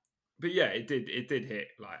 But yeah, it did hit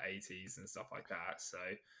like 80s and stuff like that. So,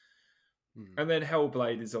 and then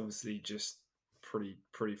Hellblade is obviously just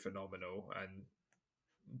pretty phenomenal and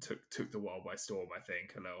took the world by storm. I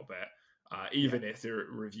think a little bit, even if the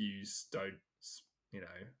reviews don't, you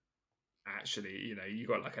know. Actually, you know, you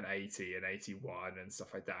got like an 80 and 81 and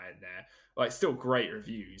stuff like that in there. Like, still great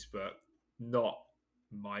reviews, but not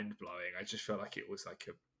mind-blowing. I just feel like it was like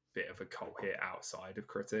a bit of a cult hit outside of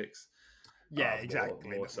critics. Yeah,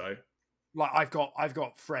 exactly. More so. Like, I've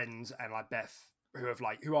got friends and like Beth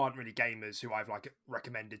who aren't really gamers who I've like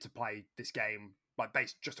recommended to play this game like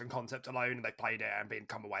based just on concept alone, and they've played it and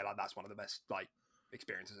come away like that's one of the best like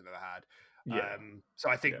experiences I've ever had. Yeah. So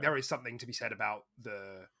I think there is something to be said about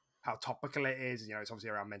how topical it is. You know, it's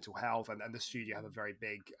obviously around mental health, and the studio have a very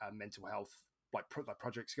big mental health like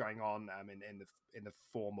projects going on in the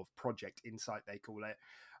form of Project Insight, they call it.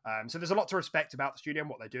 So there's a lot to respect about the studio and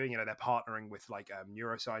what they're doing. You know, they're partnering with like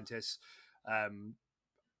neuroscientists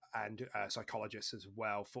and psychologists as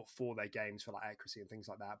well for their games for like accuracy and things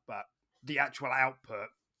like that. But the actual output,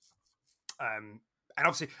 and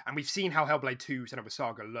obviously, and we've seen how Hellblade 2: Senua's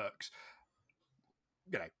Saga looks.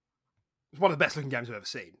 You know, it's one of the best looking games I've ever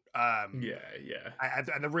seen. Yeah.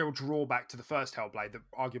 And the real drawback to the first Hellblade that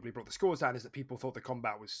arguably brought the scores down is that people thought the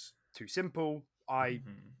combat was too simple. I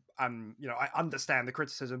understand the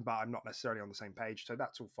criticism, but I'm not necessarily on the same page, so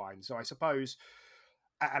that's all fine. So I suppose,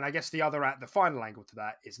 and I guess the final angle to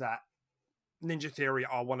that is that Ninja Theory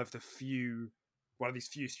are one of these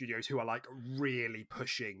few studios who are like really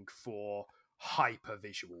pushing for hyper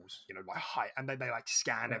visuals, you know, like and they like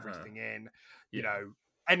scan everything in, you know.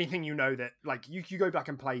 Anything that like you go back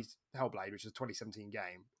and play Hellblade, which is a 2017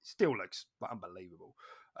 game, it still looks like unbelievable.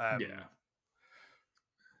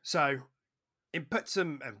 So it puts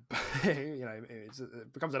them, you know,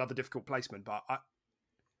 it becomes another difficult placement. But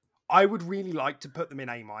I would really like to put them in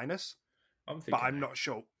A-, but I'm not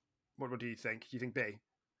sure. What do you think? Do you think B?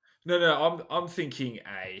 No, I'm thinking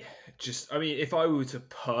A. Just, I mean, if I were to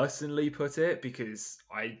personally put it, because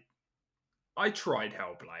I tried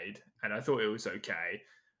Hellblade and I thought it was okay.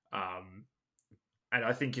 And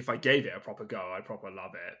I think if I gave it a proper go, I'd probably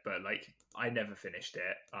love it. But like, I never finished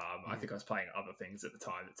it. I think I was playing other things at the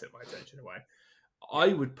time that took my attention away.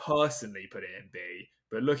 I would personally put it in B,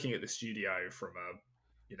 but looking at the studio from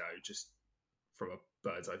just from a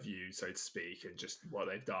bird's eye view, so to speak, and just what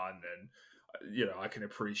they've done, and you know, I can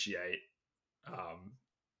appreciate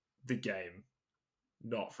the game.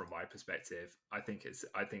 Not from my perspective. I think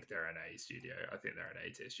they're an A studio. I think they're an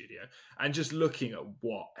A-tier studio. And just looking at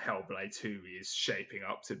what Hellblade 2 is shaping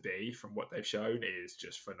up to be from what they've shown is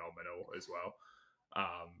just phenomenal as well.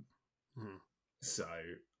 So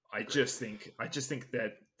I just think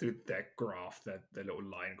that their graph, their little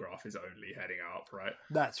line graph, is only heading up, right?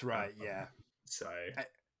 That's right. Yeah. So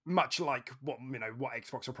much like what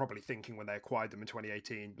Xbox were probably thinking when they acquired them in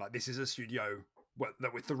 2018, like this is a studio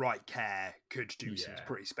that with the right care could do some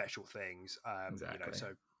pretty special things. Exactly. You know, so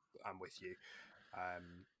I'm with you.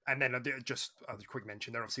 And then just a quick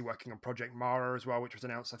mention, they're obviously working on Project Mara as well, which was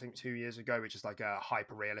announced I think 2 years ago, which is like a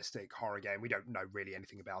hyper realistic horror game. We don't know really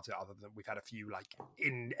anything about it other than we've had a few like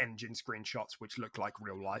in-engine screenshots which look like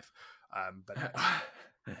real life.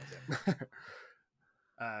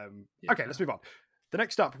 Okay, let's move on. The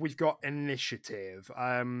next up, we've got Initiative.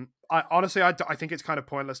 I think it's kind of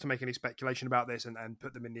pointless to make any speculation about this and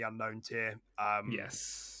put them in the unknown tier.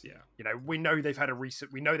 Yes, yeah. You know, we know they've had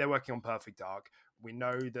we know they're working on Perfect Dark. We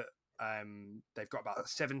know that They've got about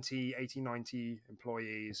 70, 80, 90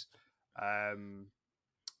 employees. And,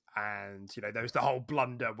 there was the whole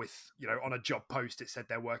blunder with, on a job post, it said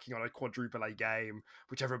they're working on a quadruple A game,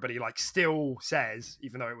 which everybody still says,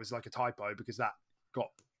 even though it was a typo because that got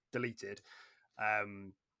deleted.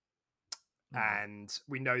 And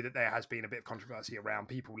we know that there has been a bit of controversy around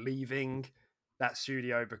people leaving that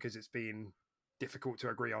studio because it's been difficult to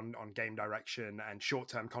agree on game direction and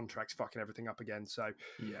short-term contracts fucking everything up again. So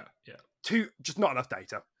just not enough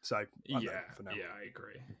data. So for now. I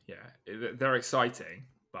agree. Yeah, they're exciting,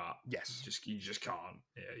 but yes, you just can't.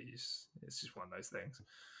 Yeah, it's just one of those things.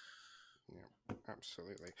 Yeah,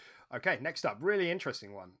 absolutely. Okay, next up, really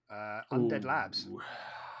interesting one. Undead Labs.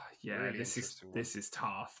 Yeah, really this is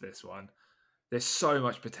tough. This one. There's so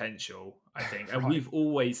much potential, I think, and right. we've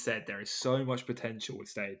always said there is so much potential with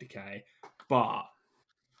State of Decay, but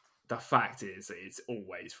the fact is, it's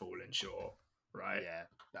always fallen short, right? Yeah,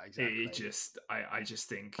 exactly. I just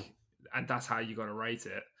think, and that's how you got to rate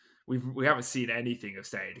it. We haven't seen anything of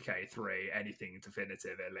State of Decay 3, anything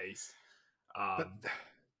definitive at least. But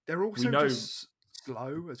they're also just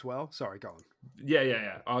slow as well. Sorry, go on.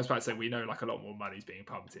 Yeah. I was about to say, we know a lot more money's being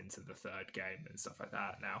pumped into the third game and stuff like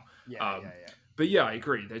that now. Yeah. But yeah, I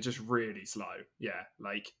agree. They're just really slow. Yeah,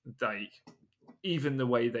 even the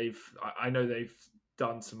way I know they've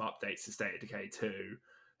done some updates to State of Decay 2.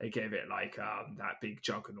 They gave it that big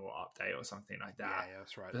Juggernaut update or something like that. Yeah,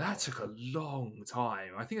 that's right. But that took a long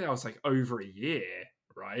time. I think that was over a year,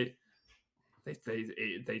 right?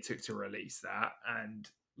 They took to release that, and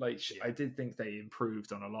I did think they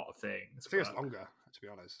improved on a lot of things. I think it's longer, to be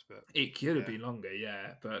honest, but it could have been longer,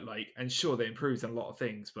 yeah. But and sure, they improved on a lot of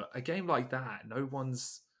things. But a game like that, no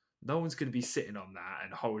one's going to be sitting on that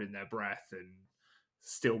and holding their breath and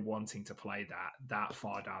still wanting to play that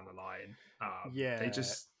far down the line. They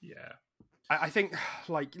just I think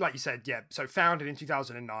like you said, so founded in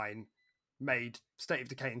 2009, made State of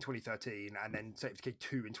Decay in 2013, and then State of Decay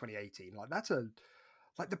 2 in 2018. That's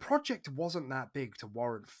the project wasn't that big to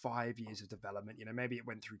warrant 5 years of development. Maybe it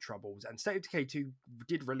went through troubles, and State of Decay 2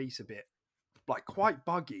 did release a bit quite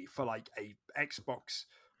buggy for a Xbox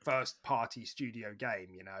first party studio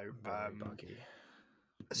game. Very buggy.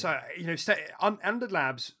 So Undead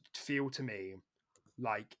Labs feel to me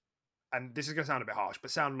and this is going to sound a bit harsh,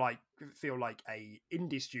 but feel like a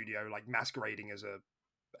indie studio masquerading as a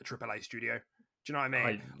AAA studio. Do you know what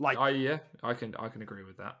I mean? I can agree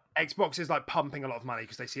with that. Xbox is pumping a lot of money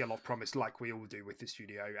because they see a lot of promise, like we all do with this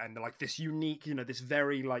studio, and they're this unique, this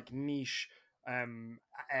very niche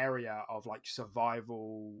area of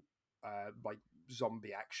survival,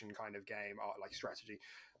 zombie action kind of game, or strategy.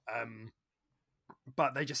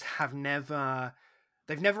 But they just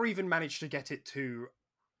they've never even managed to get it to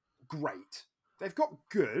great. They've got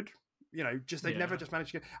good. They've never just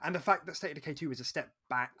managed to get... And the fact that State of Decay 2 is a step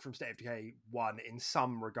back from State of Decay 1 in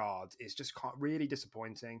some regards is just really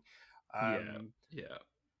disappointing.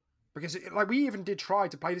 Because we even did try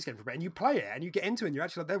to play this game for a bit, and you play it and you get into it and you're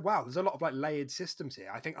actually wow, there's a lot of layered systems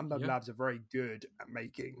here. I think Undead Labs are very good at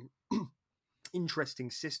making interesting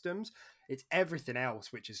systems. It's everything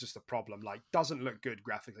else which is just a problem. Doesn't look good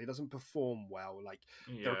graphically, doesn't perform well.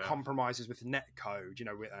 There are compromises with netcode, you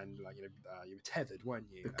were tethered, weren't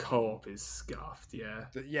you? The co-op is scuffed.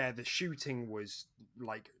 The shooting was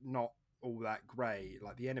not all that great.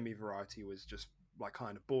 The enemy variety was just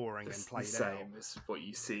kind of boring and played the same out. as what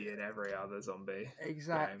you see in every other zombie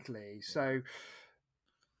exactly game. So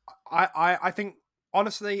I think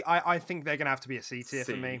honestly I think they're gonna have to be a C tier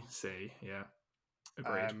for me.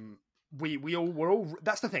 Agreed. We're all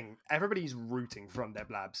that's the thing. Everybody's rooting for Undead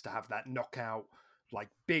Labs to have that knockout,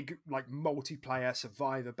 big, multiplayer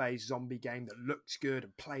survivor based zombie game that looks good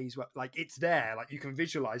and plays well. It's there, you can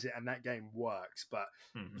visualize it, and that game works. But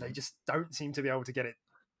they just don't seem to be able to get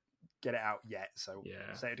it out yet. So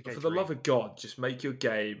for the love of God, just make your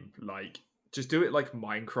game just do it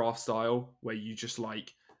Minecraft style, where you just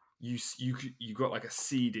you got a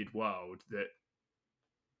seeded world that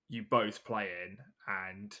you both play in,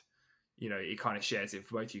 and it kind of shares it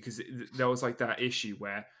for both of you, because there was that issue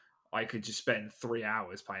where I could just spend 3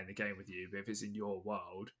 hours playing the game with you, but if it's in your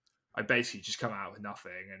world, I basically just come out with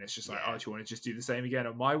nothing, and it's just oh, do you want to just do the same again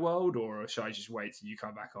on my world, or should I just wait till you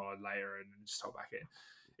come back on later and just hop back in?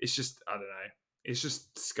 It's just, I don't know, it's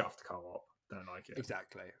just scuffed co-op. Don't like it.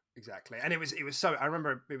 Exactly. And it was so, I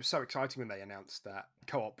remember it was so exciting when they announced that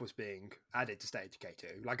co-op was being added to State of Decay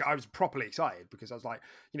 2. I was properly excited, because I was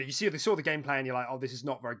you saw the gameplay and you're oh, this is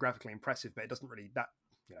not very graphically impressive, but it doesn't really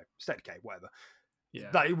State of Decay, whatever.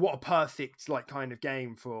 What a perfect kind of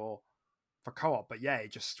game for for co-op, but yeah,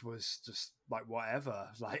 it just was just like whatever.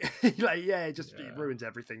 Like, it ruins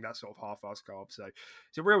everything. That sort of half-assed co-op. So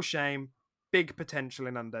it's a real shame. Big potential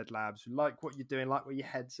in Undead Labs. Like what you're doing, like where your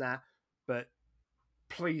head's at, but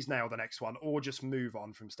please nail the next one, or just move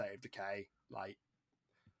on from State of Decay. Like,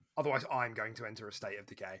 otherwise, I'm going to enter a State of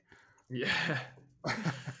Decay. Yeah.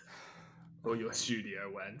 Or your studio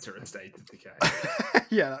will enter a State of Decay.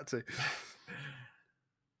 Yeah, that too.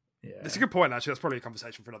 Yeah, it's a good point. Actually, that's probably a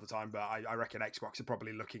conversation for another time. But I reckon Xbox are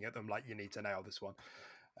probably looking at them like, you need to nail this one.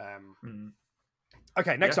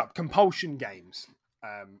 Okay, next up, Compulsion Games.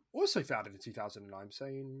 Also founded in 2009.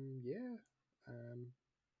 Saying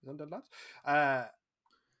Undead Labs.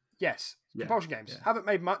 Yes, Compulsion Games haven't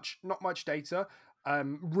made much, not much data.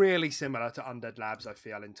 Really similar to Undead Labs, I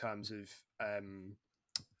feel, in terms of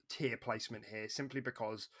tier placement here, simply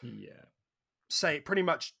because say pretty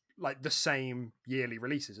much like the same yearly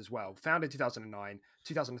releases as well. Founded in 2009,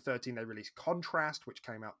 2013 they released Contrast, which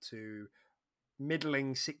came out to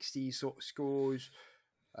middling 60s sort of scores,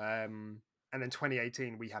 and then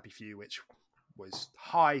 2018 We Happy Few, which was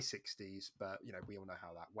high 60s, but we all know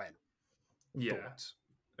how that went. Thoughts?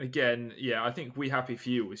 Again, I think We Happy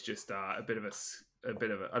Few was just a bit of a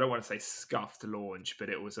I don't want to say scuffed launch, but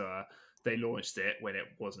it was they launched it when it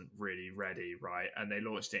wasn't really ready, right? And they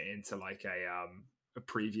launched it into like a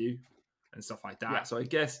preview and stuff like that. So I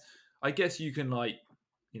guess you can, like,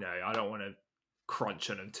 I don't want to crunch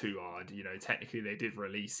on them too hard. Technically they did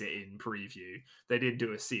release it in preview. They didn't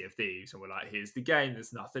do a Sea of Thieves and we're like, here's the game,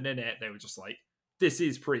 there's nothing in it. They were just like, this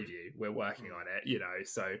is preview, we're working on it,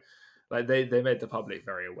 so like they made the public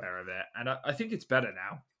very aware of it, and I think it's better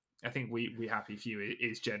now. I think We Happy Few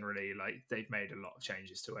is generally, like, they've made a lot of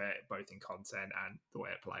changes to it, both in content and the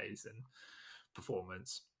way it plays and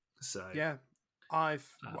performance. So yeah, I've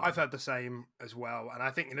heard the same as well, and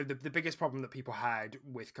I think the biggest problem that people had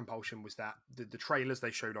with Compulsion was that the trailers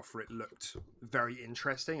they showed off for it looked very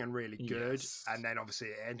interesting and really good, and then obviously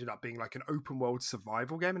it ended up being like an open world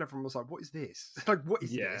survival game, and everyone was like, "What is this? Like, what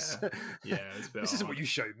is this? Yeah, it's a bit this isn't what you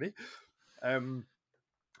showed me."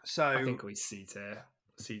 So I think we C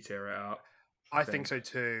tier it up. I think so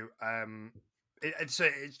too. It's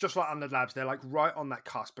just like Undead Labs. They're like right on that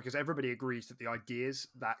cusp, because everybody agrees that the ideas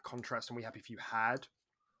that Contrast and We Happy Few had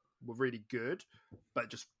were really good, but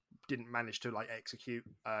just didn't manage to like execute.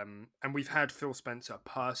 And we've had Phil Spencer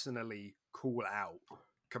personally call out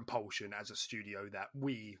Compulsion as a studio that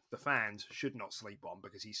we, the fans, should not sleep on,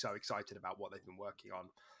 because he's so excited about what they've been working on.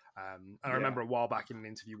 And I remember a while back in an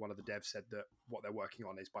interview, one of the devs said that what they're working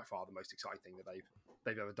on is by far the most exciting thing that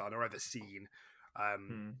they've ever done or ever seen.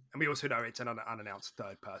 And we also know it's an unannounced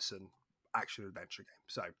third-person action-adventure game.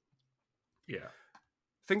 So,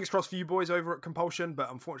 fingers crossed for you boys over at Compulsion,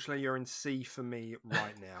 but unfortunately you're in C for me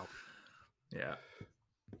right now.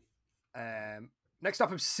 Next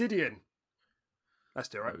up, Obsidian. Let's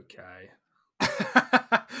do it. Okay.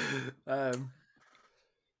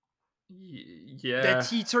 They're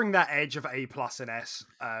teetering that edge of A+ and S.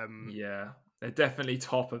 They're definitely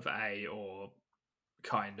top of A or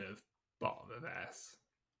kind of bottom of S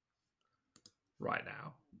right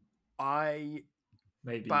now.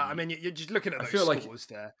 But I mean, you're just looking at those scores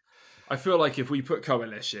there. I feel like if we put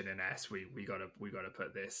Coalition in S, we gotta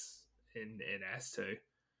put this in S too.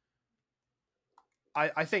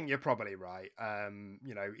 I think you're probably right.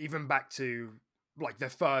 Even back to like their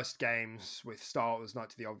first games with Star Wars: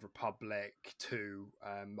 Knights of the Old Republic 2,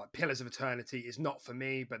 like Pillars of Eternity is not for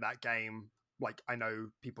me, but that game, like, I know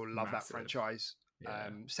people love that franchise.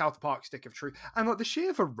 South Park: Stick of Truth, and like the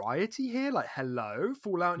sheer variety here, like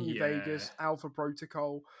Fallout New Vegas, Alpha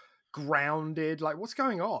Protocol, Grounded, like what's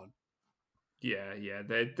going on?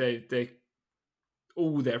 They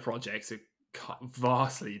all their projects are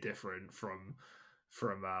vastly different from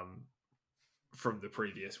the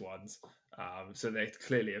previous ones. So they're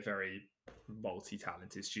clearly a very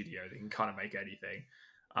multi-talented studio that can kind of make anything,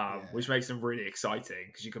 which makes them really exciting,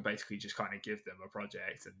 because you can basically just kind of give them a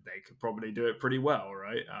project and they could probably do it pretty well,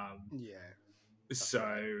 right?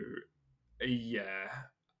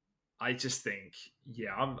 I just think,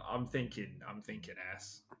 I'm thinking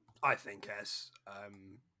S. I think S.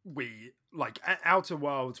 We like Outer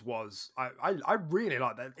Worlds was I really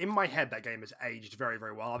like that. In my head, that game has aged very,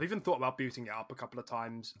 very well. I've even thought about booting it up a couple of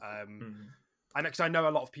times. And because I know a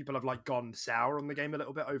lot of people have like gone sour on the game a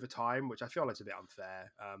little bit over time, which I feel is a bit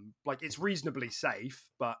unfair. Like, it's reasonably safe,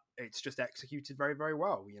 but it's just executed very, very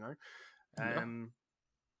well. In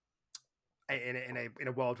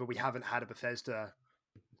a world where we haven't had a Bethesda,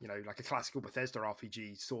 like a classical Bethesda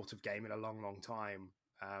RPG sort of game in a long, long time.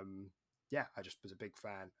 I just was a big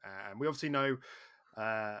fan. And we obviously know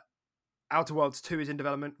Outer Worlds 2 is in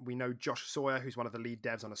development. We know Josh Sawyer, who's one of the lead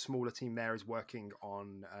devs on a smaller team there, is working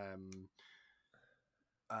on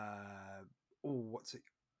what's it?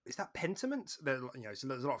 Is that Pentiment? So there's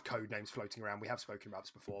a lot of code names floating around. We have spoken about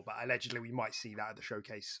this before, but allegedly we might see that at the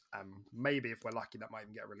showcase. Maybe if we're lucky, that might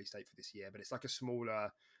even get a release date for this year. But it's like a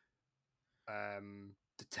smaller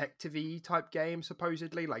detective-y type game,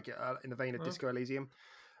 supposedly, like in the vein of Disco Elysium.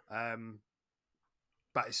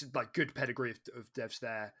 But it's like good pedigree of devs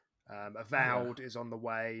there. Avowed is on the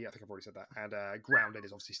way. I think I've already said that. And Grounded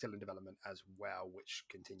is obviously still in development as well, which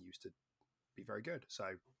continues to be very good. So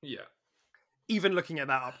yeah, even looking at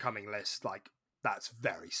that upcoming list, like that's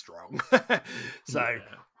very strong. So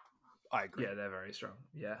I agree. Yeah, they're very strong.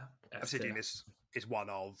 Yeah, Obsidian is one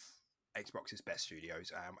of Xbox's best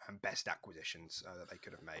studios and best acquisitions that they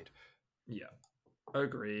could have made. Yeah,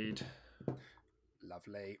 agreed.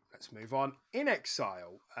 Lovely. Let's move on. In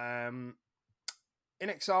Exile. In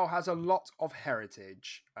Exile has a lot of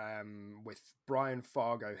heritage. With Brian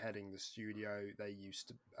Fargo heading the studio, they used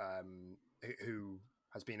to, who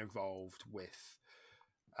has been involved with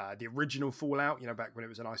the original Fallout. Back when it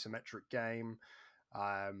was an isometric game.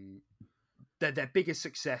 Their biggest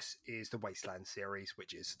success is the Wasteland series,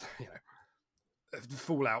 which is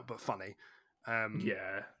Fallout but funny. And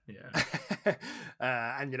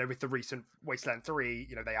with the recent Wasteland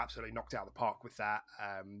 3, they absolutely knocked it out of the park with that.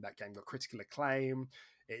 That game got critical acclaim.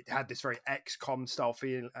 It had this very XCOM style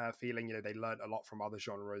feeling. They learned a lot from other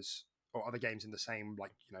genres or other games in the same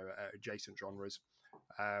adjacent genres.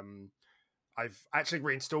 I've actually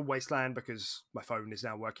reinstalled Wasteland because my phone is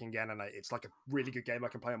now working again, and it's like a really good game I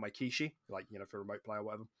can play on my Kishi, for remote play or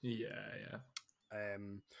whatever.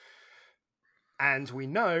 And we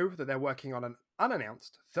know that they're working on an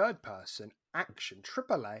unannounced third-person action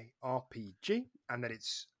AAA RPG, and that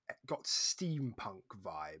it's got steampunk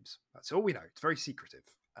vibes. That's all we know. It's very secretive.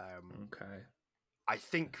 Okay. I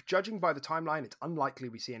think, judging by the timeline, it's unlikely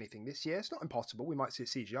we see anything this year. It's not impossible. We might see a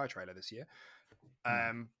CGI trailer this year.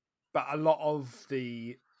 But a lot of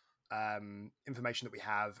the information that we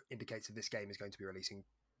have indicates that this game is going to be releasing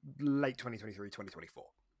late 2023, 2024.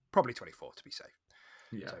 Probably 24 to be safe.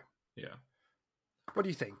 Yeah. So, yeah. What do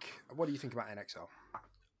you think? What do you think about NXL?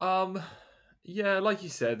 Yeah, like you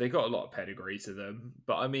said, they got a lot of pedigree to them.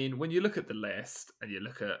 But I mean, when you look at the list and you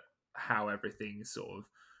look at how everything's sort of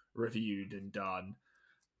reviewed and done,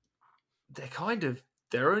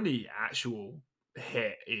 their only actual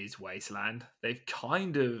hit is Wasteland. They've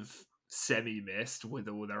kind of semi-missed with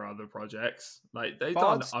all their other projects. Like, they've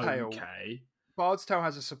done okay. Bard's Tale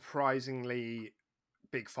has a surprisingly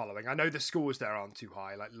big following. I know the scores there aren't too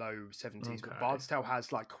high, like low 70s, but Bard's Tale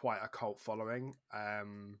has like quite a cult following.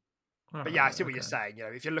 But yeah, I see what you're saying.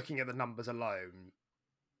 If you're looking at the numbers alone,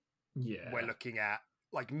 we're looking at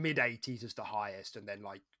like mid 80s as the highest, and then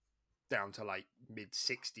like down to like mid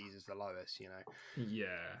 60s as the lowest.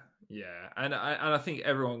 Yeah, and I think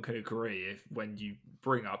everyone can agree if when you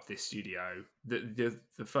bring up this studio, the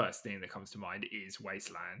first thing that comes to mind is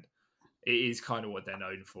Wasteland. It is kind of what they're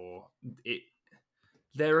known for.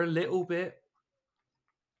 They're a little bit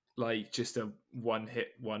like just a one-hit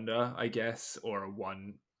wonder, I guess, or a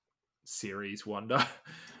one-series wonder.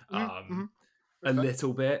 A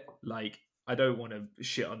little bit. Like, I don't want to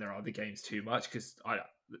shit on their other games too much because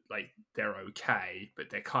they're okay, but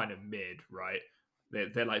they're kind of mid, right?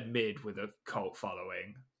 They're like mid with a cult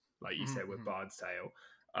following, like you said with Bard's Tale.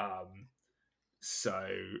 So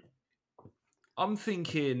I'm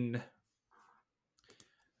thinking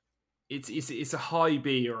it's a high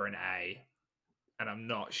B or an A, and I'm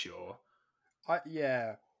not sure.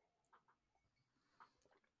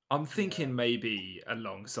 I'm thinking maybe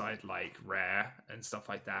alongside like Rare and stuff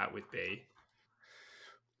like that with B.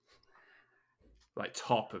 Like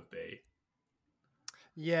top of B.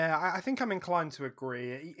 Yeah, I think I'm inclined to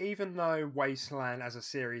agree. Even though Wasteland as a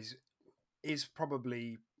series is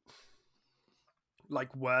probably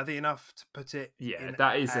like worthy enough to put it in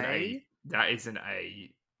that is an A. That is an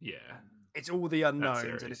A. Yeah. It's all the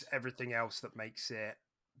unknowns and it's everything else that makes it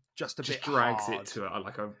just a bit drags hard. It to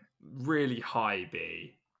a really high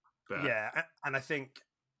B. But... Yeah, and I think,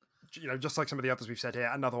 just like some of the others we've said here,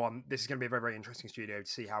 another one, this is going to be a very, very interesting studio to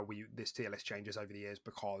see how this tier list changes over the years,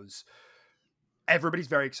 because everybody's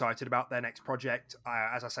very excited about their next project.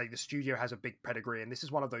 As I say, the studio has a big pedigree, and this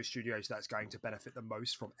is one of those studios that's going to benefit the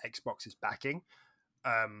most from Xbox's backing.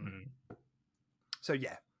 So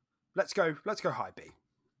yeah, let's go high B.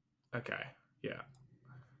 Okay, yeah.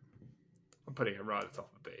 I'm putting it right at the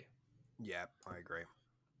top of B. Yeah, I agree.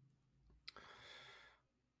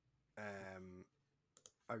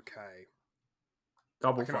 Okay.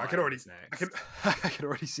 Double I can already next. I can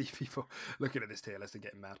already see people looking at this tier list and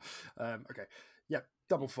getting mad. Okay, yeah,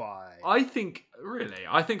 Double Fine. I think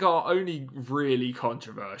our only really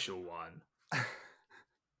controversial one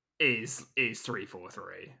is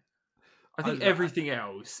 343. I think everything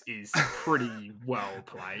else is pretty well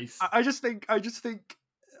placed. I just think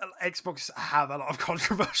Xbox have a lot of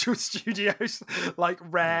controversial studios, like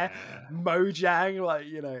Rare, Mojang. Like,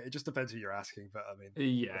 you know, it just depends who you're asking. But I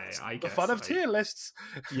mean, I guess the fun of tier lists.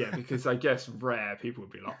 Yeah, because I guess Rare people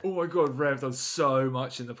would be like, "Oh my god, Rare have done so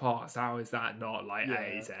much in the past. How is that not like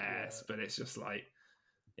A to S?" But it's just like,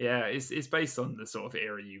 yeah, it's based on the sort of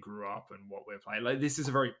era you grew up and what we're playing. Like, this is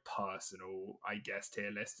a very personal, I guess, tier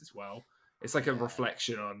list as well. It's like a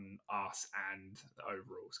reflection on us and the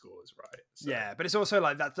overall scores, right? So, yeah, but it's also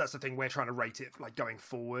like that's the thing, we're trying to rate it like going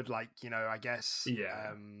forward, like, you know, I guess.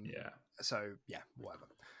 Yeah. So yeah, whatever.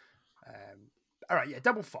 All right, yeah,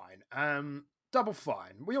 Double Fine. Double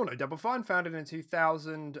Fine. We all know Double Fine, founded in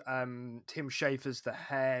 2000. Tim Schafer's the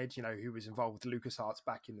head, you know, who was involved with LucasArts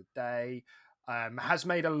back in the day. Has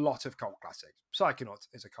made a lot of cult classics. Psychonauts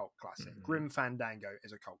is a cult classic. Grim Fandango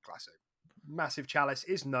is a cult classic. Massive Chalice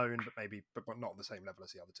is known, but not on the same level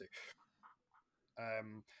as the other two.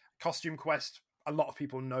 Costume Quest, a lot of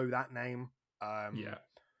people know that name.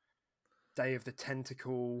 Day of the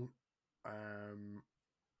Tentacle.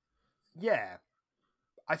 Yeah,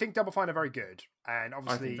 I think Double Fine are very good, and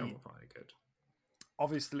obviously,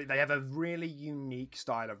 obviously they have a really unique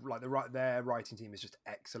style of like their writing team is just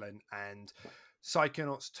excellent, and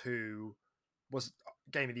Psychonauts 2 was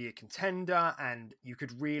Game of the Year contender, and you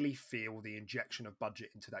could really feel the injection of budget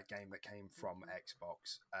into that game that came from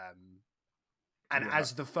Xbox.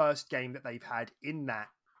 As the first game that they've had in that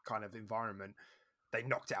kind of environment, they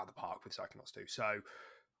knocked it out of the park with Psychonauts 2. So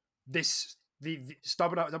the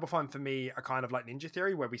Double Fine for me are kind of like Ninja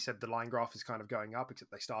Theory, where we said the line graph is kind of going up,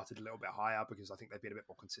 except they started a little bit higher because I think they've been a bit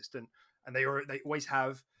more consistent, and they always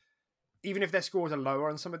have. Even if their scores are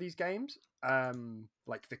lower on some of these games,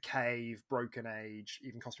 like The Cave, Broken Age,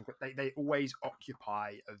 even Costume Quest, they always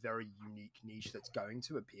occupy a very unique niche that's going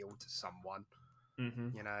to appeal to someone.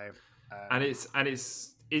 You know, and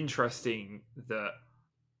it's interesting that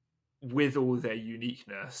with all their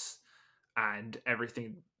uniqueness and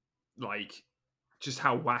everything, like just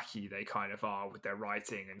how wacky they kind of are with their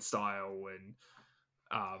writing and style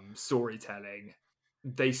and storytelling,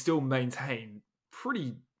 they still maintain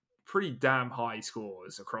pretty damn high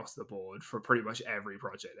scores across the board for pretty much every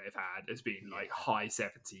project they've had. It's been like high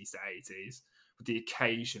 70s to 80s, with the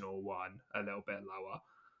occasional one a little bit lower.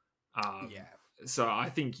 So I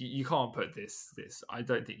think you can't put this. I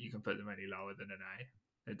don't think you can put them any lower than an A.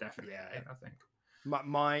 They're definitely an A, I think.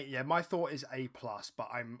 My thought is A+, but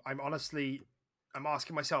I'm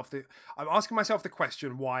asking myself the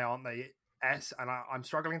question, why aren't they S? And I'm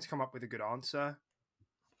struggling to come up with a good answer.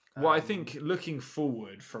 Well, I think looking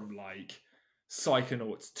forward from like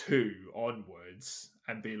Psychonauts 2 onwards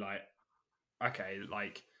and be like, okay,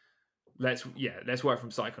 like let's work from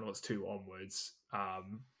Psychonauts 2 onwards,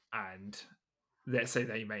 and let's say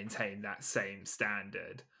they maintain that same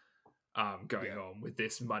standard going on with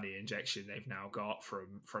this money injection they've now got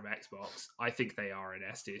from Xbox. I think they are an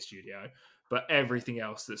S tier studio, but everything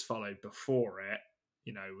else that's followed before it,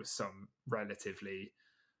 you know, with some relatively,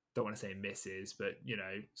 don't want to say misses, but you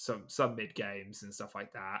know, some mid games and stuff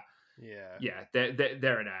like that.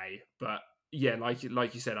 They're an A. But yeah, like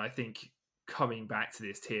you said, I think coming back to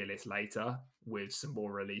this tier list later with some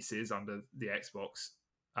more releases under the Xbox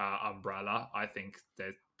umbrella, I think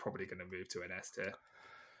they're probably going to move to an S tier.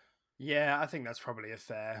 Yeah, I think that's probably a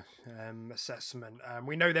fair assessment.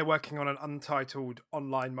 We know they're working on an untitled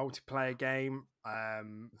online multiplayer game,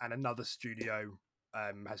 and another studio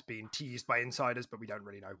has been teased by insiders, but we don't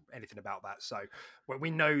really know anything about that. So we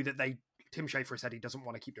know that Tim Schafer said he doesn't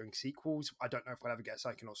want to keep doing sequels. I don't know if we'll ever get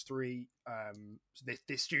Psychonauts 3.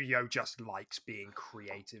 This studio just likes being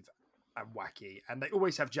creative and wacky, and they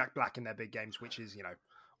always have Jack Black in their big games, which is, you know,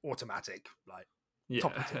 automatic, like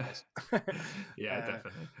top of the list.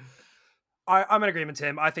 Definitely. I'm in agreement,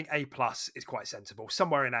 Tim. I think A+ is quite sensible.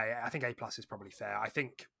 Somewhere in A. I think A+ is probably fair. I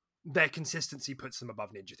think their consistency puts them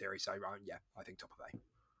above Ninja Theory. So I think top of A.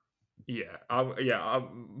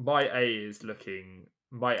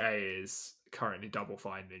 My A is currently Double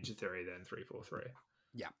Fine, Ninja Theory, then 343.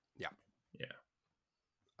 Yeah.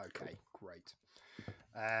 Okay, cool. Great.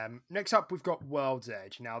 Next up, we've got World's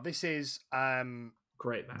Edge. Now, this is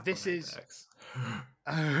great map. This is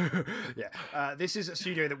this is a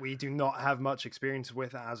studio that we do not have much experience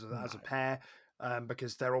with as a pair,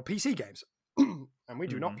 because they're all PC games. and we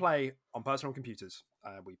do not play on personal computers.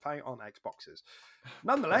 We play on Xboxes.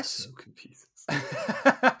 Nonetheless,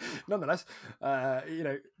 nonetheless,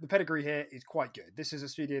 the pedigree here is quite good. This is a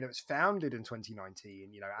studio that was founded in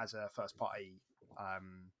 2019, as a first party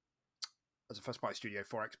studio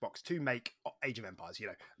for Xbox to make Age of Empires.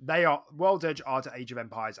 They are World's Edge are to Age of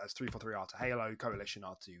Empires as 343 are to Halo, Coalition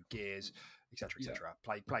are to Gears, etc., etc.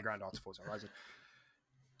 Playground are to Forza Horizon.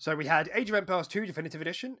 So we had Age of Empires 2 Definitive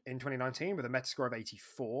Edition in 2019 with a Metascore of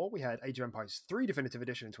 84. We had Age of Empires 3 Definitive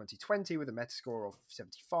Edition in 2020 with a Metascore of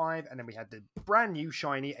 75. And then we had the brand new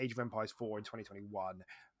shiny Age of Empires 4 in 2021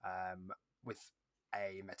 with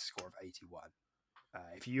a Metascore of 81.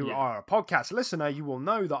 If you are a podcast listener, you will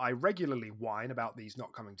know that I regularly whine about these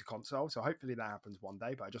not coming to console. So hopefully that happens one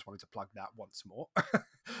day, but I just wanted to plug that once more.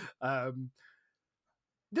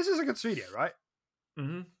 This is a good studio, right?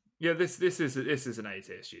 Mm-hmm. Yeah, this is an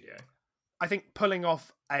A-tier studio. I think pulling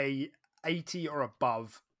off a 80 or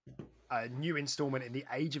above new installment in the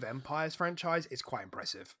Age of Empires franchise is quite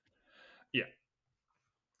impressive. Yeah,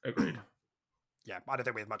 agreed. Yeah, I don't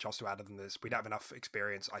think we have much else to add other than this. We don't have enough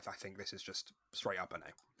experience. I think this is just straight up an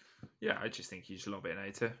A. Yeah, I just think you should lob it in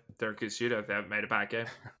A-tier. They're a good studio. They haven't made a bad game.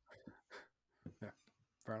 Yeah,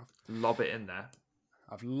 fair enough. Lob it in there.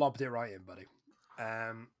 I've lobbed it right in, buddy.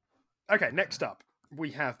 Okay, next up.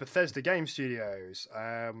 We have Bethesda Game Studios.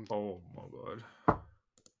 Oh my god!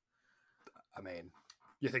 I mean,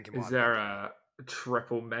 you're thinking, is there a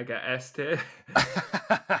triple mega S tier?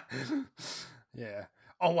 Yeah.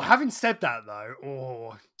 Oh, well, having said that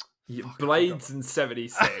though, Blades and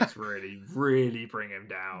 76 really, really bring him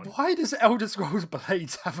down. Why does Elder Scrolls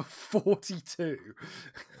Blades have a 42?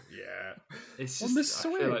 Yeah, it's just on the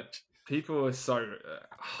Switch. I feel like people are so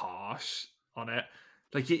harsh on it.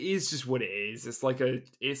 Like, it is just what it is. It's like a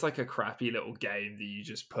crappy little game that you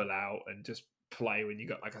just pull out and just play when you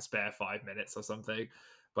got like a spare 5 minutes or something.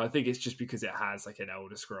 But I think it's just because it has like an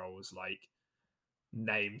Elder Scrolls like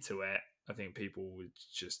name to it. I think people would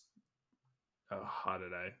just, I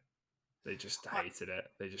don't know. They just hated it.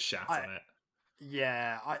 They just shat on it.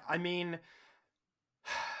 Yeah, I mean,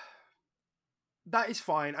 that is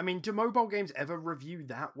fine. I mean, do mobile games ever review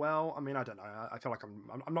that well? I mean, I don't know. I feel like I'm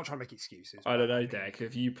not trying to make excuses. I don't know, Dec.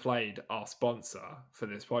 Have you played our sponsor for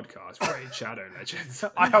this podcast, Raid Shadow Legends?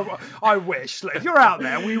 I wish. If you're out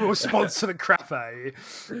there, we will sponsor the crap out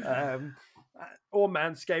of you. Or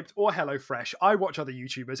Manscaped, or HelloFresh. I watch other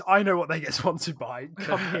YouTubers. I know what they get sponsored by.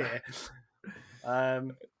 Come here.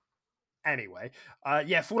 Anyway,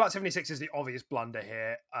 Fallout 76 is the obvious blunder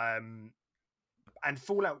here. And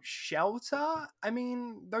Fallout Shelter, I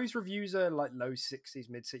mean, those reviews are like low 60s,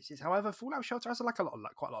 mid 60s. However, Fallout Shelter has quite a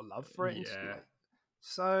lot of love for it. Yeah.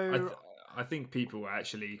 So I think people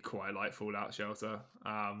actually quite like Fallout Shelter.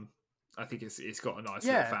 I think it's got a nice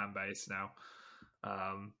little fan base now.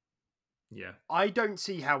 Yeah. I don't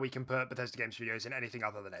see how we can put Bethesda Game Studios in anything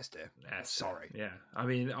other than S tier. Sorry. Yeah. I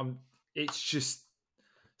mean, it's just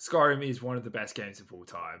Skyrim is one of the best games of all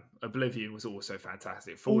time. Oblivion was also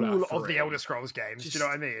fantastic. Fallout all 3, of the Elder Scrolls games. Do you know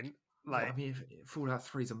what I mean? Like, I mean, Fallout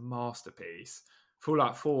 3 is a masterpiece.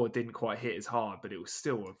 Fallout 4 didn't quite hit as hard, but it was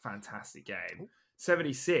still a fantastic game.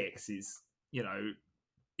 76 is, it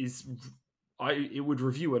would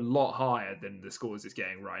review a lot higher than the scores it's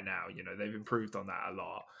getting right now. They've improved on that a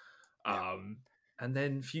lot. Yeah. And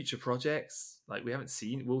then future projects, like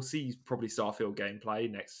we'll see probably Starfield gameplay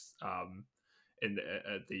next at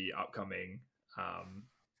the upcoming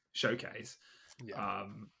showcase. Yeah.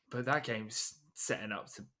 But that game's setting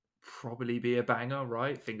up to probably be a banger,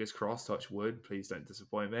 right? Fingers crossed, touch wood, please don't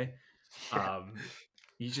disappoint me.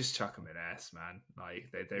 You just chuck them in S, man.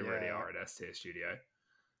 Like they really are an S tier studio.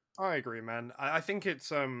 I agree, man. I think it's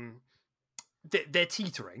they're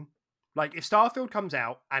teetering. Like, if Starfield comes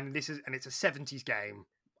out and it's a 70s game,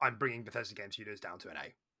 I'm bringing Bethesda Game Studios down to an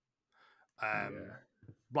A.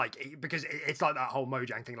 Like, because it's like that whole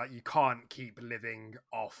Mojang thing. Like, you can't keep living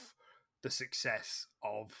off the success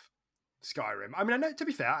of Skyrim. I mean, to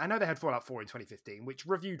be fair, I know they had Fallout 4 in 2015, which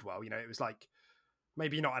reviewed well. It was like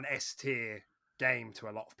maybe not an S tier game to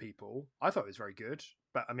a lot of people. I thought it was very good,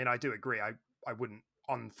 but I mean, I do agree. I wouldn't,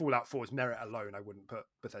 on Fallout 4's merit alone, I wouldn't put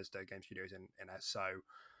Bethesda Game Studios in S. So.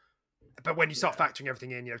 But when you start factoring everything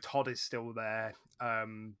in, Todd is still there.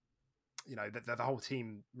 The whole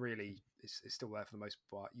team really is still there for the most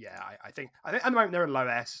part. Yeah, I think at the moment they're a low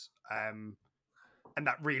S, and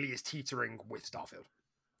that really is teetering with Starfield.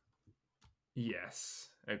 Yes,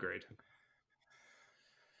 agreed.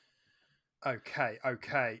 Okay.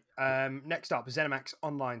 Next up, ZeniMax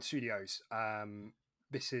Online Studios.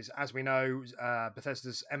 this is, as we know,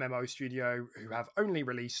 Bethesda's MMO studio, who have only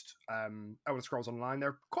released Elder Scrolls Online.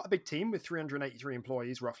 They're quite a big team with 383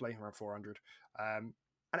 employees, roughly, around 400. And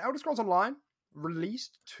Elder Scrolls Online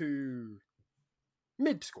released to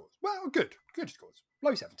mid scores. Well, good scores.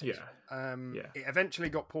 Low 70s. It eventually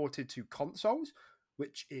got ported to consoles,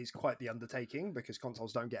 which is quite the undertaking because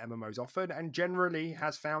consoles don't get MMOs often, and generally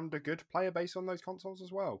has found a good player base on those consoles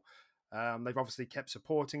as well. They've obviously kept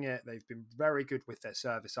supporting it. They've been very good with their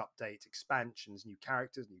service updates, expansions, new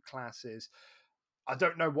characters, new classes. I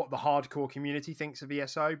don't know what the hardcore community thinks of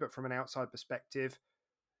ESO, but from an outside perspective,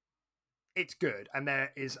 it's good. And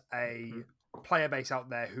there is a player base out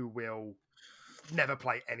there who will never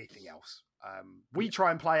play anything else. We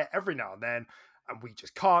try and play it every now and then, and we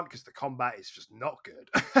just can't because the combat is just not good.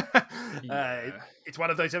 It's one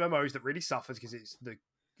of those MMOs that really suffers because it's the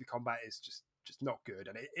combat is just not good,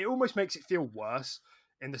 and it almost makes it feel worse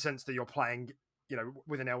in the sense that you're playing, you know,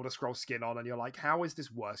 with an Elder Scrolls skin on, and you're like, how is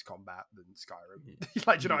this worse combat than Skyrim?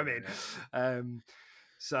 Like, do you know what I mean?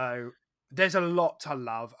 So there's a lot to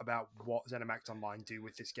love about what ZeniMax Online do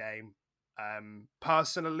with this game.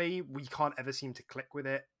 Personally, we can't ever seem to click with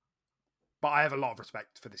it, but I have a lot of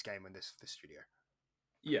respect for this game and this studio.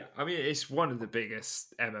 Yeah, I mean, it's one of the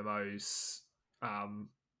biggest MMOs on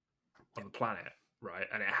the planet, right?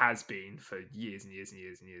 And it has been for years and years and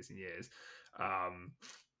years and years and years.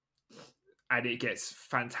 And it gets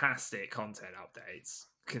fantastic content updates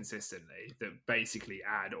consistently that basically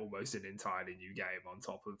add almost an entirely new game on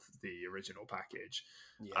top of the original package.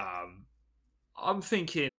 I'm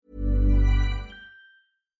thinking...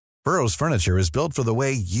 Burrow's furniture is built for the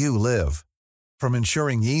way you live. From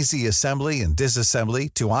ensuring easy assembly and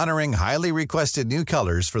disassembly to honoring highly requested new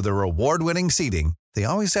colors for their award-winning seating, they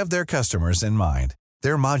always have their customers in mind.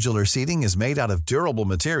 Their modular seating is made out of durable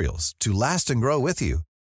materials to last and grow with you.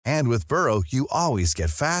 And with Burrow, you always get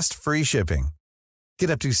fast, free shipping. Get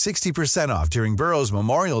up to 60% off during Burrow's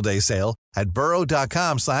Memorial Day sale at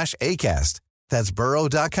burrow.com/ACAST. That's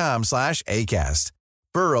burrow.com/ACAST.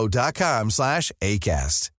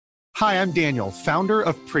 burrow.com/ACAST. Hi, I'm Daniel, founder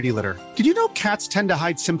of Pretty Litter. Did you know cats tend to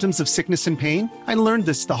hide symptoms of sickness and pain? I learned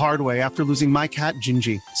this the hard way after losing my cat,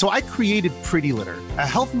 Gingy. So I created Pretty Litter, a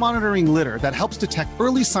health monitoring litter that helps detect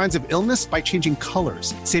early signs of illness by changing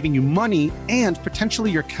colors, saving you money and potentially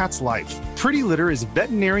your cat's life. Pretty Litter is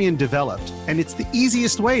veterinarian developed, and it's the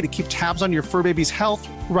easiest way to keep tabs on your fur baby's health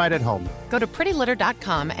right at home. Go to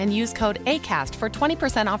prettylitter.com and use code ACAST for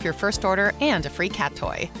 20% off your first order and a free cat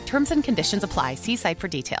toy. Terms and conditions apply. See site for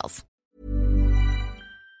details.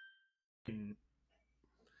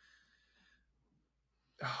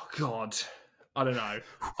 Oh God, I don't know.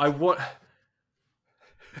 I want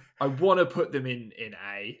to put them in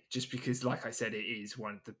A just because, like I said, it is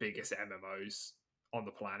one of the biggest MMOs on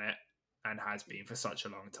the planet and has been for such a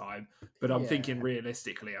long time. But I'm thinking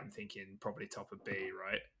realistically, I'm thinking probably top of B,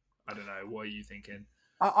 right? I don't know. What are you thinking?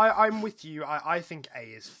 I'm with you. I think A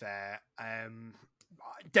is fair.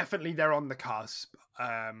 Definitely they're on the cusp.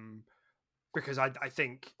 Because I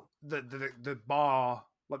think the bar,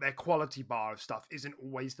 like their quality bar of stuff, isn't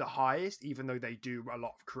always the highest, even though they do a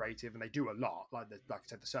lot of creative and they do a lot. Like I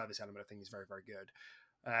said, the service element of things is very, very good.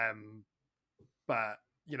 But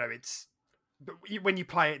you know, when you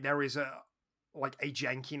play it, there is a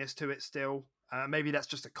jankiness to it still. Maybe that's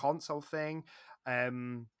just a console thing.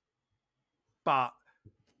 But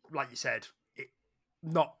like you said,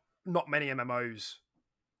 not many MMOs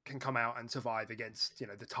can come out and survive against, you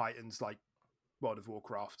know, the titans like World of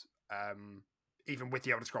Warcraft, even with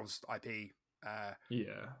the Elder Scrolls IP. I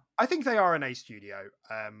think they are an A studio.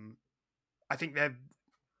 I think they're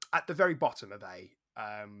at the very bottom of A.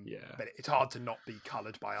 But it's hard to not be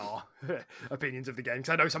coloured by our opinions of the game. Because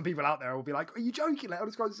I know some people out there will be like, "Are you joking? Like,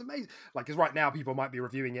 Elder Scrolls is amazing." Like, because right now people might be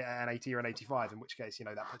reviewing it at an 80 or an 85, in which case, you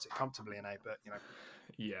know, that puts it comfortably in A. But you know,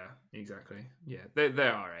 yeah, exactly. Yeah, they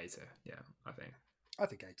are A tier. Yeah, I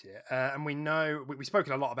think A tier. And we know we've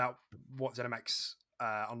spoken a lot about what ZeniMax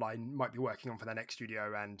Online might be working on for their next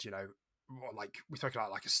studio, and you know, like we spoke about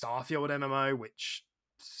like a Starfield MMO, which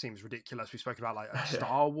seems ridiculous. We spoke about like a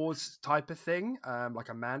Star Wars type of thing, like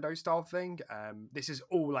a Mando style thing. This is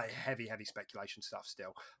all like heavy speculation stuff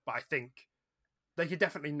still, but I think they could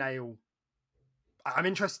definitely nail. I'm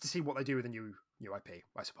interested to see what they do with a new IP,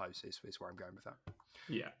 I suppose, is where I'm going with that.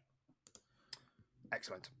 Yeah.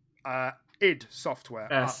 Excellent. id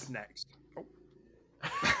Software up next. Oh.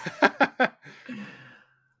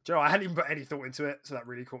 Joe, I hadn't even put any thought into it, so that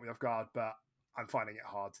really caught me off guard, but I'm finding it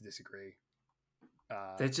hard to disagree.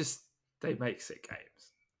 They make sick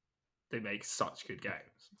games. They make such good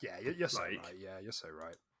games. Yeah, you're so right. Yeah, you're so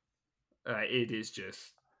right. It is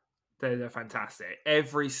just They're fantastic.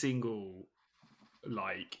 Every single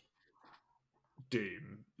like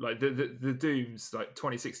Doom, like the Dooms, like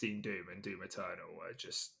 2016 Doom and Doom Eternal were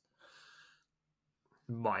just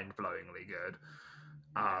mind-blowingly good.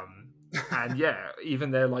 And yeah, even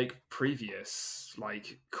their like previous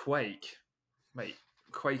like Quake, mate,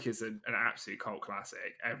 Quake is an absolute cult classic.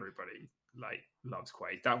 Everybody like loves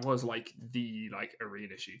Quake. That was like the like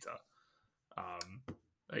arena shooter,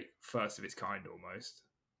 like first of its kind almost.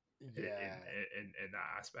 In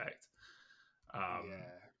that aspect.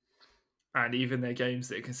 And even their games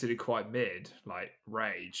that are considered quite mid, like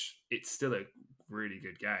Rage, it's still a really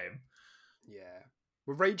good game. Yeah.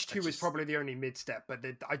 Well, Rage 2 was probably the only mid step, but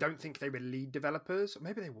I don't think they were lead developers. Or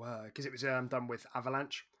maybe they were, because it was done with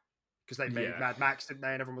Avalanche. Because they made Mad Max, didn't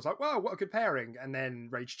they? And everyone was like, wow, what a good pairing. And then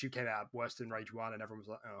Rage 2 came out worse than Rage 1, and everyone was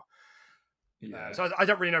like, oh. Yeah. So I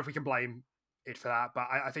don't really know if we can blame it for that, but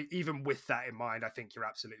I think even with that in mind, I think you're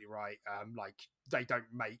absolutely right. Like, they don't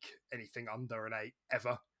make anything under an 8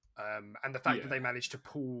 ever. And the fact that they managed to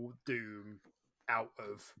pull Doom out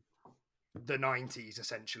of the 90s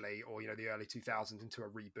essentially, or the early 2000s, into a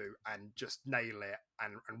reboot and just nail it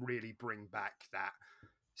and really bring back that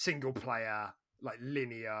single player, like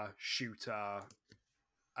linear shooter.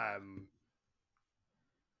 I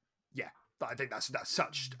think that's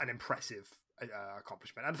such an impressive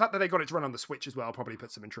accomplishment, and the fact that they got it to run on the Switch as well probably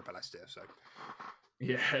puts them in triple S tier. So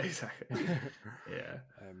yeah, exactly.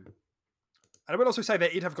 And I will also say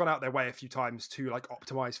they have gone out their way a few times to like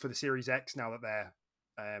optimize for the Series X now that they're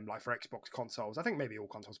like for Xbox consoles. I think maybe all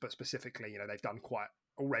consoles, but specifically, they've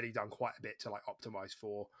already done quite a bit to like optimize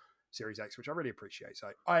for Series X, which I really appreciate.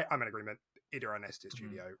 So I'm in agreement. id are an S tier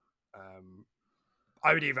studio.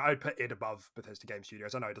 I would put id above Bethesda Game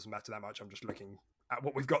Studios. I know it doesn't matter that much. I'm just looking at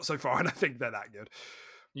what we've got so far, and I think they're that good.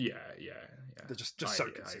 Yeah. They're just so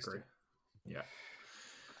consistent. I agree.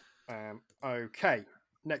 Yeah. Okay.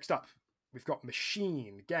 Next up, we've got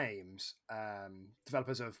Machine Games,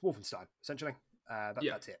 developers of Wolfenstein, essentially.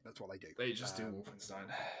 That's it. That's what they do. They just do Wolfenstein.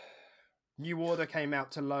 New Order came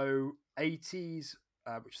out to low 80s,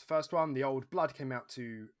 which is the first one. The Old Blood came out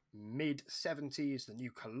to mid 70s. The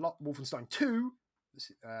new Wolfenstein 2,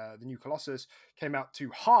 the new Colossus, came out to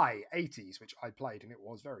high 80s, which I played, and it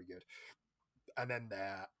was very good. And then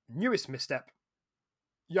their newest misstep,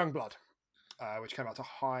 Youngblood, which came out to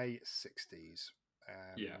high 60s.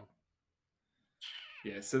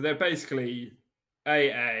 So they're basically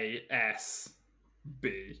AA, S,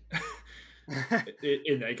 B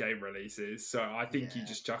in their game releases. So I think you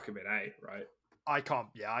just chuck them in A, right? I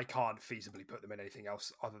can't feasibly put them in anything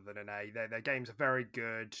else other than an A. Their games are very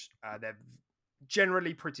good. They're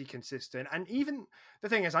generally pretty consistent. And even the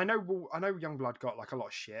thing is, I know Youngblood got like a lot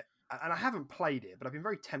of shit, and I haven't played it, but I've been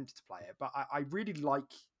very tempted to play it. But I really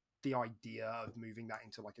like the idea of moving that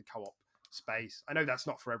into like a co-op space. I know that's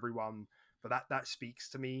not for everyone, but that speaks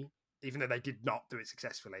to me, even though they did not do it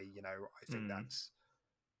successfully. I think that's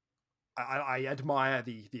I admire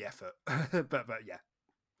the effort. but yeah,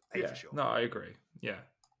 for sure. No, I agree. Yeah,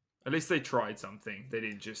 at least they tried something. They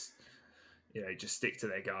didn't just just stick to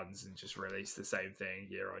their guns and just release the same thing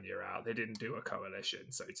year on year out. They didn't do a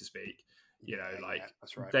coalition, so to speak.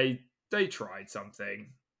 That's right. They tried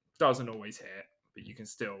something. Doesn't always hit, but you can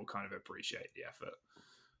still kind of appreciate the effort.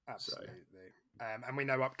 Absolutely. And we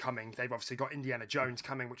know upcoming, they've obviously got Indiana Jones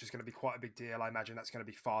coming, which is going to be quite a big deal. I imagine that's going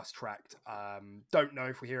to be fast tracked. Don't know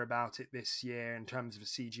if we hear about it this year in terms of a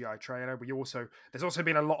CGI trailer. There's also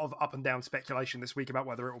been a lot of up and down speculation this week about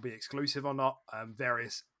whether it will be exclusive or not.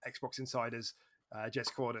 Various Xbox insiders,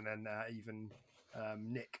 Jez Corden and even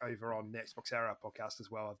Nick over on the Xbox Era podcast as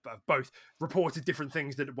well, have both reported different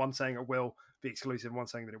things, that one saying it will be exclusive, one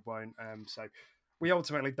saying that it won't. So we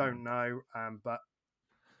ultimately don't know, but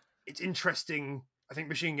it's interesting. I think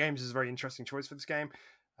Machine Games is a very interesting choice for this game.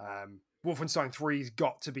 Wolfenstein 3's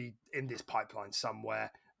got to be in this pipeline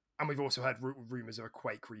somewhere. And we've also heard rumours of a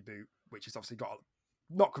Quake reboot, which has obviously got,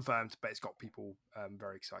 not confirmed, but it's got people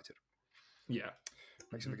very excited. Yeah.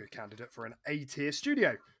 Makes him a good candidate for an A-tier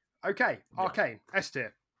studio. Okay, Arcane,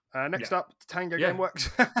 S-tier. Next up, Tango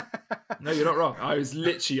Gameworks. No, you're not wrong. I was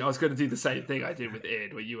going to do the same thing I did with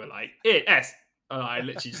id, where you were like, id, S. And I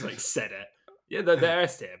literally just said it. Yeah, they're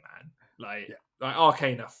S tier, man. Like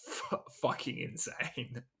Arcane are fucking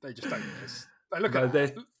insane. They just don't exist. Look at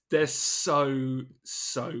they're so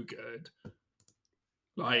good.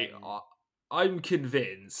 Like I'm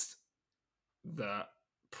convinced that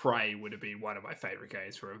Prey would have been one of my favorite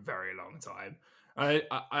games for a very long time.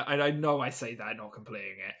 I know I say that not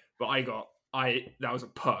completing it, but that was a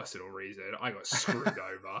personal reason. I got screwed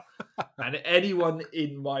over, and anyone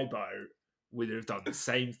in my boat would have done the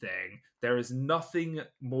same thing. There is nothing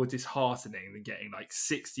more disheartening than getting like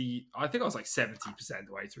 60, I think I was like 70%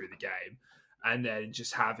 the way through the game, and then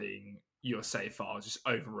just having your save file just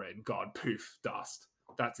overwritten, gone, poof, dust.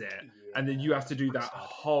 That's it. Yeah, and then you have to do that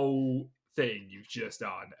whole thing you've just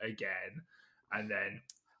done again. And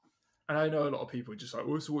I know a lot of people are just like,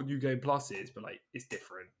 well, so what New Game Plus is, but like, it's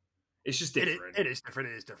different. It's just different. It is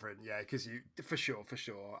different. Yeah, because you for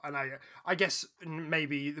sure. And I guess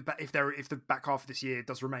maybe if the back half of this year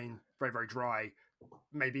does remain very, very dry,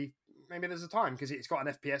 maybe there's a time, because it's got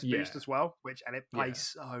an FPS boost as well, and it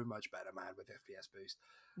plays so much better, man, with FPS boost.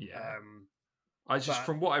 Yeah.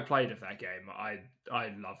 From what I played of that game, I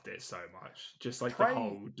loved it so much. Just like the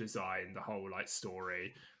whole design, the whole like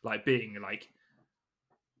story, like being like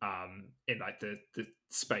in like the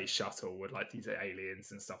space shuttle with like these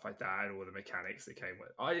aliens and stuff like that, and all the mechanics that came with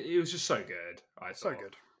it was just so good. So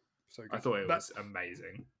good. I thought it was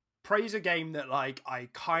amazing. Prey's a game that like I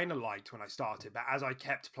kind of liked when I started, but as I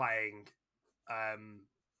kept playing,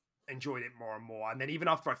 enjoyed it more and more. And then even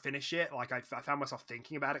after I finish it, like I found myself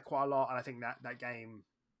thinking about it quite a lot, and I think that game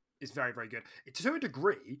is very, very good. To a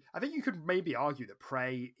degree, I think you could maybe argue that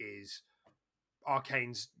Prey is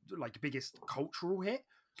Arcane's like biggest cultural hit,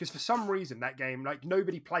 because for some reason that game, like,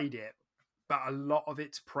 nobody played it, but a lot of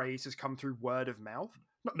its praise has come through word of mouth.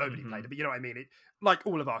 Not nobody played it, but you know what I mean. It, like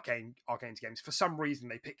all of Arcane's games, for some reason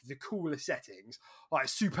they picked the coolest settings, like a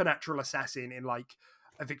supernatural assassin in like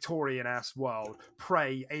a Victorian ass world,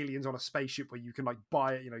 Prey, aliens on a spaceship where you can like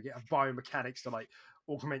buy it, get biomechanics to like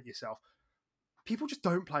augment yourself. People just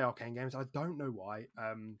don't play Arcane games. I don't know why.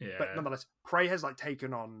 But nonetheless, Prey has like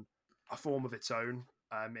taken on a form of its own,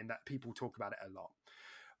 in that people talk about it a lot.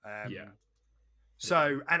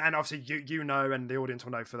 So, and obviously you know, and the audience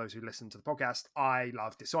will know, for those who listen to the podcast, I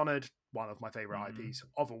love Dishonored, one of my favorite IPs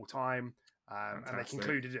of all time. And they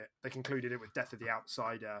concluded it with Death of the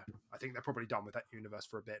Outsider. I think they're probably done with that universe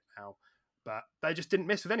for a bit now, but they just didn't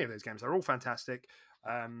miss with any of those games. They're all fantastic.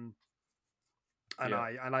 I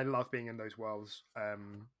love being in those worlds.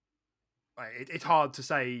 It's hard to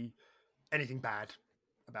say anything bad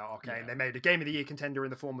about Arcane. They made a Game of the Year contender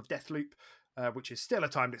in the form of Deathloop, which is still a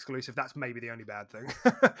timed exclusive. That's maybe the only bad thing.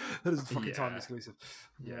 That is a fucking timed exclusive.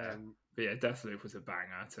 But Deathloop was a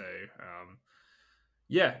banger too.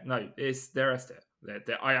 They're S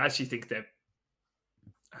tier. I actually think they're.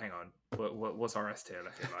 Hang on, what's our S tier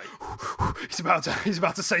looking like? He's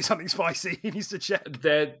about to say something spicy. He needs to check.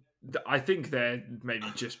 I think they're maybe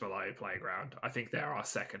just below Playground. I think they're our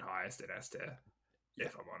second highest in S tier.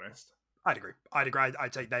 If I'm honest, I'd agree.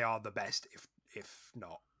 I'd say they are the best, if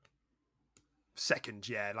not second.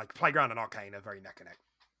 Yeah, like Playground and Arcane are very neck and neck.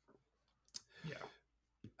 Yeah.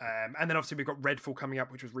 And then obviously we've got Redfall coming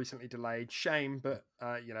up, which was recently delayed. Shame, but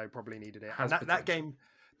probably needed it. And that game's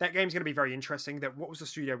going to be very interesting. What was the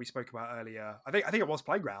studio we spoke about earlier? I think it was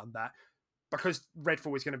Playground, that because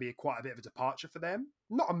Redfall is going to be quite a bit of a departure for them.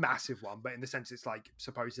 Not a massive one, but in the sense it's like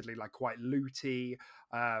supposedly like quite looty.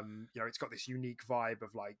 It's got this unique vibe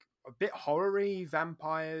of like a bit horror-y,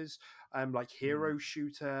 vampires, like hero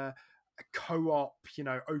shooter, a co-op,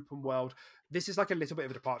 open world. This is like a little bit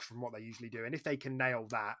of a departure from what they usually do. And if they can nail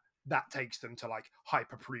that, that takes them to like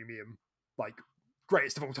hyper premium, like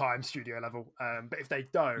greatest of all time studio level. But if they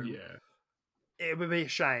don't, it would be a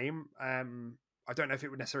shame. I don't know if it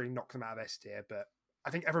would necessarily knock them out of S tier, but I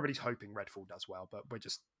think everybody's hoping Redfall does well, but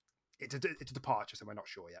it's a departure, so we're not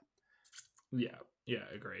sure yet. Yeah,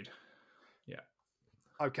 agreed. Yeah.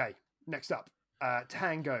 Okay, next up.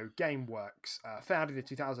 Tango Gameworks, founded in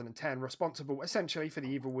 2010, responsible essentially for The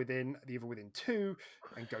Evil Within 2,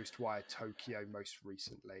 and Ghostwire Tokyo most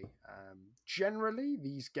recently. Generally,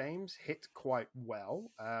 these games hit quite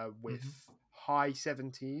well, with high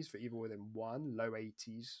 70s for Evil Within 1, low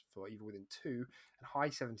 80s for Evil Within 2, and high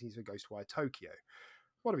 70s for Ghostwire Tokyo.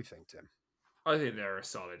 What do we think, Tim? I think they're a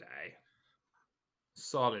solid A.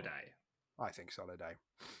 Solid A. I think solid A.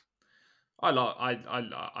 I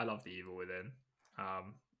love The Evil Within.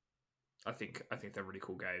 I think they're really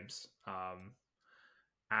cool games.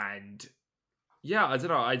 And yeah, I don't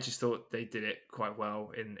know. I just thought they did it quite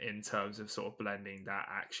well in terms of sort of blending that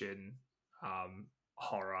action,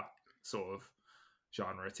 horror sort of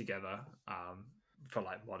genre together, for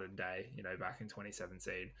like modern day, back in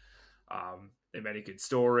 2017. They made a good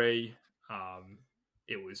story.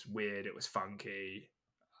 It was weird. It was funky.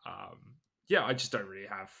 I just don't really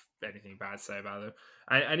have anything bad to say about them.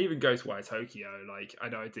 And even Ghostwire Tokyo, like, I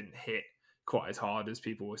know it didn't hit quite as hard as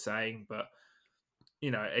people were saying, but,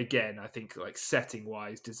 again, I think like setting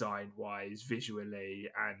wise, design wise, visually,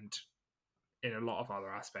 and in a lot of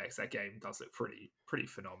other aspects, that game does look pretty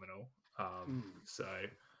phenomenal. So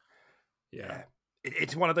Yeah.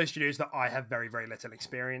 It's one of those studios that I have very, very little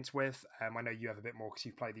experience with. I know you have a bit more because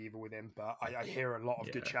you've played the Evil Within, but I hear a lot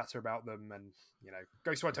of good chatter about them. And,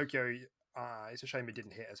 Ghostwire Tokyo, it's a shame it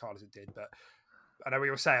didn't hit as hard as it did, but I know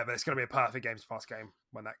we all say it, but it's going to be a perfect Games Pass game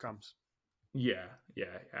when that comes. Yeah,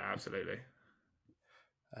 absolutely.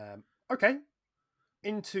 Okay.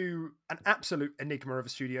 Into an absolute enigma of a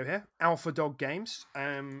studio here, Alpha Dog Games,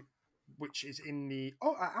 which is in the...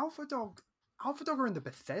 Alpha Dog are in the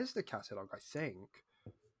Bethesda catalog, I think.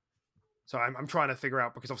 So I'm trying to figure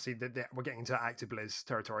out, because obviously we're getting into ActiBliz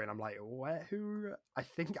territory, and I'm like, who? I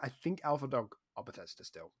think Alpha Dog are Bethesda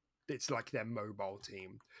still. It's like their mobile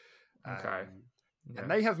team. Okay.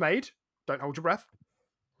 And they have made, don't hold your breath,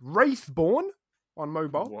 Wraithborn on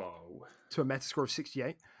mobile. Whoa. To a Metascore of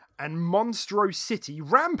 68. And Monstro City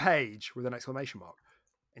Rampage with an exclamation mark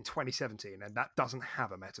in 2017. And that doesn't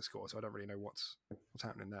have a Metascore, so I don't really know what's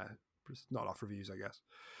happening there. There's not enough reviews, I guess.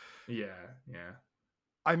 Yeah.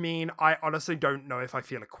 I mean, I honestly don't know if I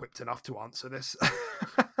feel equipped enough to answer this.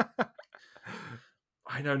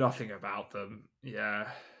 I know nothing about them. Yeah.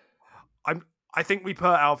 I think we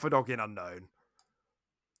put Alpha Dog in unknown.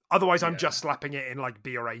 Otherwise, I'm just slapping it in like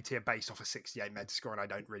B or A tier based off a 68 Metascore, and I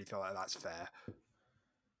don't really feel like that's fair.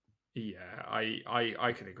 Yeah,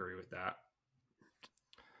 I can agree with that.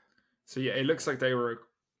 So yeah, it looks like they were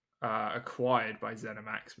acquired by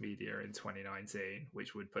ZeniMax Media in 2019,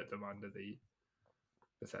 which would put them under the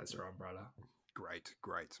Bethesda umbrella. Great.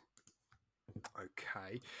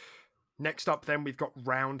 Okay. Next up, then, we've got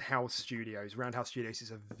Roundhouse Studios. Roundhouse Studios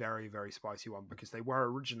is a very, very spicy one because they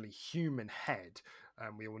were originally Human Head.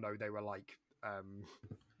 We all know they were like...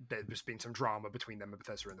 there's been some drama between them and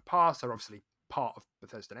Bethesda in the past. They're obviously part of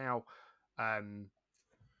Bethesda now.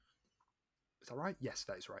 Is that right? Yes,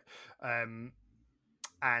 that is right.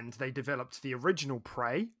 And they developed the original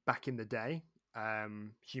Prey back in the day.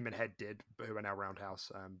 Human Head did, who are now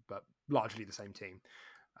Roundhouse, but largely the same team.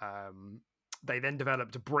 They then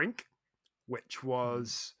developed Brink, which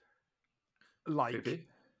was like... Maybe.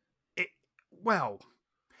 It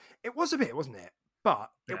was a bit, wasn't it?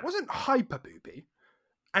 But it wasn't hyper poopy.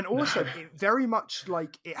 And also, it very much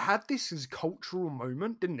like it had this as cultural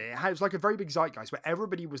moment, didn't it? It was like a very big zeitgeist where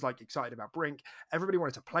everybody was like excited about Brink, everybody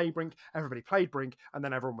wanted to play Brink, everybody played Brink, and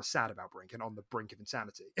then everyone was sad about Brink and on the brink of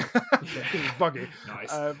insanity. It was buggy.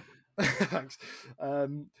 Nice. Thanks.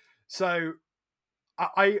 So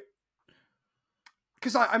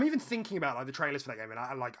because I'm even thinking about like the trailers for that game, and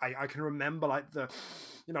I can remember like I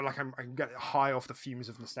can get high off the fumes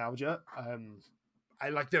of nostalgia. I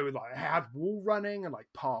like they were like had wall running and like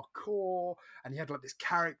parkour, and he had like this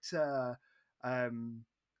character. It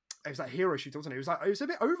was like hero shooter, wasn't it? It was a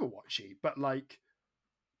bit Overwatchy, but like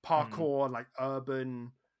parkour and like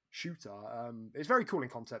urban shooter. It's very cool in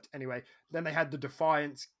concept. Anyway, then they had the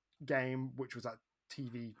Defiance game, which was that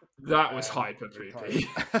TV. That was hyper poopy.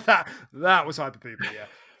 that was hyper poopy. Yeah.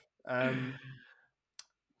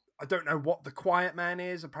 I don't know what The Quiet Man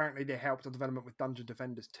is. Apparently, they helped on development with Dungeon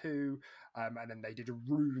Defenders 2, and then they did a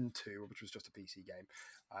Rune 2, which was just a PC game.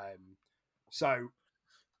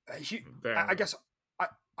 I guess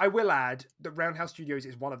I will add that Roundhouse Studios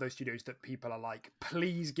is one of those studios that people are like,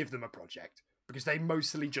 please give them a project, because they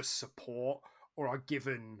mostly just support or are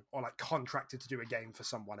given or like contracted to do a game for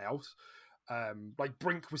someone else. Like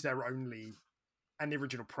Brink was their only, and the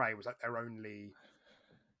original Prey was like their only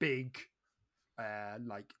big...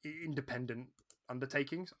 like independent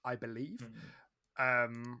undertakings, I believe.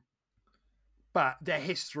 But their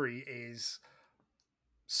history is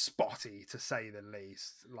spotty, to say the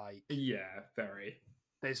least. Like, yeah, very.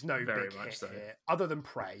 There's no very big much hit so. here, other than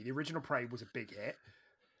Prey. The original Prey was a big hit.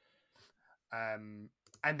 And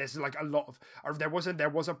there's like a lot of there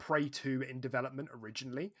was a Prey 2 in development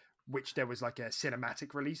originally, which there was like a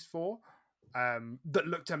cinematic release for. That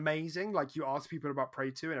looked amazing. Like you asked people about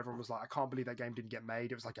Prey 2 and everyone was like, I can't believe that game didn't get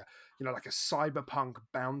made. It was like a cyberpunk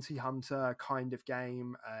bounty hunter kind of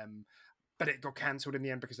game. But it got cancelled in the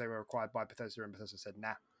end because they were acquired by Bethesda, and Bethesda said,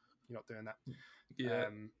 nah, you're not doing that. Yeah.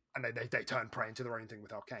 And they turned Prey into their own thing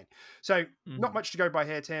with Arcane. So not much to go by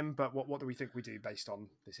here, Tim, but what do we think we do based on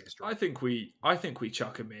this history? I think we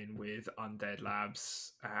chuck them in with Undead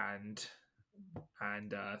Labs and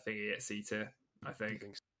Thingy at Ceta, I think.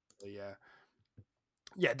 Yeah.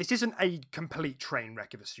 Yeah, this isn't a complete train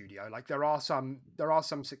wreck of a studio. Like there are some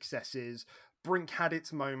successes. Brink had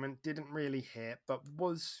its moment, didn't really hit, but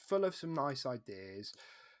was full of some nice ideas.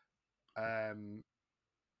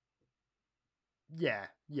 Yeah.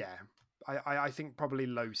 I think probably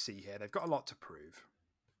low C here. They've got a lot to prove.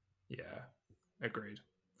 Yeah, agreed.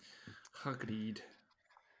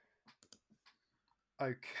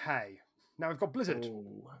 Okay. Now we've got Blizzard.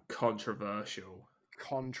 Ooh, controversial.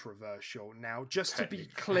 Now, just to be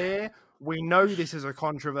clear, we know this is a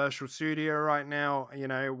controversial studio right now. You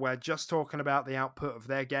know, we're just talking about the output of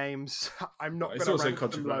their games. I'm not. It's also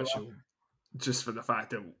controversial just for the fact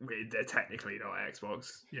that they're technically not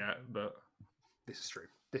Xbox yet, but this is true.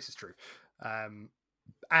 And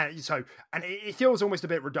it feels almost a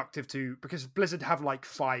bit reductive to, because Blizzard have like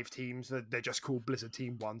 5 teams that they're just called Blizzard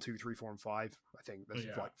Team 1, 2, 3, 4, and 5. I think there's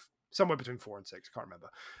like somewhere between 4 and 6. Can't remember.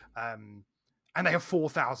 And they have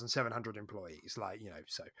 4,700 employees. Like, you know,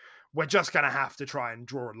 so we're just going to have to try and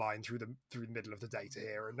draw a line through the middle of the data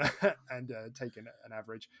here and take an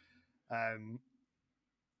average.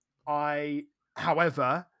 I,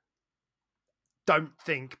 however, don't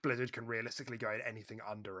think Blizzard can realistically go at anything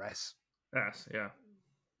under S. Yes, yeah.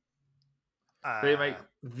 They make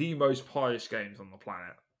the most polished games on the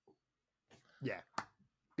planet. Yeah.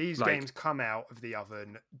 These games come out of the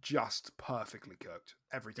oven just perfectly cooked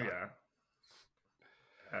every time.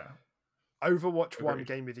 Yeah. Overwatch won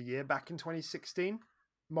Game of the Year back in 2016.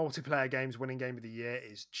 Multiplayer games winning Game of the Year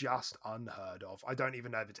is just unheard of. I don't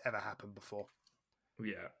even know if it's ever happened before.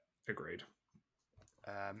 Yeah, agreed.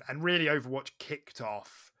 And really, Overwatch kicked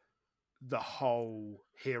off the whole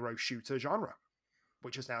hero shooter genre,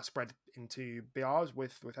 which has now spread into BRs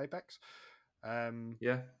with Apex.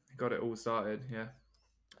 Yeah, got it all started, yeah.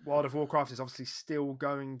 World of Warcraft is obviously still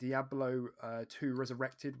going. Diablo 2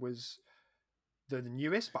 Resurrected was the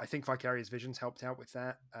newest, but I think Vicarious Visions helped out with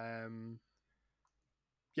that.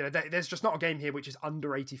 You know, there's just not a game here which is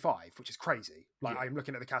under 85, which is crazy. Like, I'm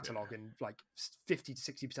looking at the catalogue and like 50 to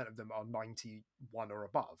 60% of them are 91 or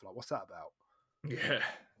above. Like, what's that about?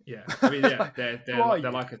 Yeah. I mean, yeah,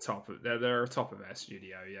 they're like a top. They're a top of their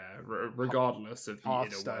studio. Yeah, regardless of the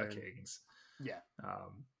inner workings. Yeah.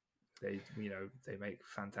 They make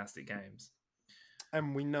fantastic games.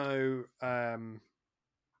 And we know that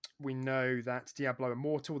Diablo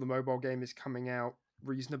Immortal, the mobile game, is coming out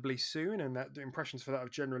reasonably soon, and that the impressions for that have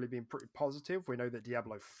generally been pretty positive. We know that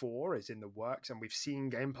Diablo 4 is in the works, and we've seen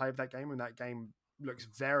gameplay of that game, and that game looks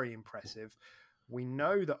very impressive. We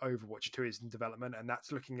know that Overwatch 2 is in development, and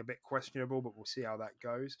that's looking a bit questionable, but we'll see how that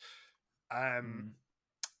goes. And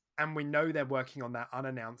we know they're working on that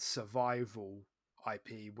unannounced survival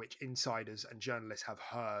IP, which insiders and journalists have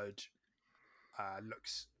heard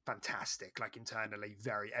looks fantastic. Like, internally,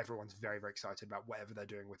 everyone's very, very excited about whatever they're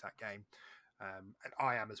doing with that game. And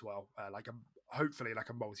I am as well. Hopefully like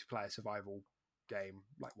a multiplayer survival game,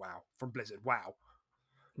 like WoW from Blizzard. WoW,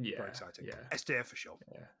 very exciting. Yeah, S tier for sure.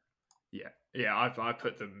 Yeah. I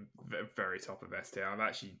put them very top of S tier. I've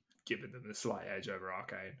actually given them the slight edge over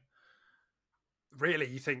Arcane. Really,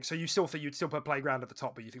 you think? So you still think you'd still put Playground at the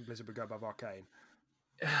top, but you think Blizzard would go above Arcane?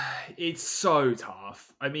 It's so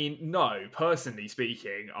tough. I mean, no. Personally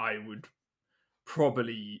speaking, I would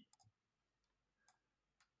probably.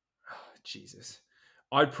 Jesus,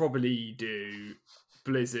 I'd probably do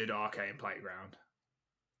Blizzard, Arcane, Playground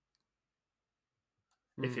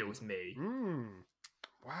if it was me.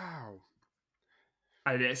 Wow,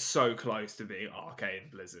 and it's so close to being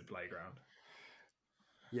Arcane, Blizzard, Playground.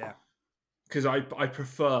 Yeah, because I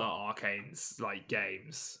prefer Arcane's like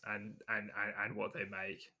games and what they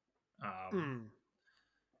make,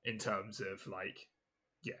 in terms of like.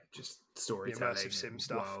 Yeah, just storytelling, immersive sim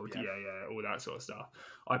stuff, all that sort of stuff.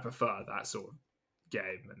 I prefer that sort of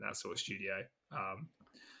game and that sort of studio.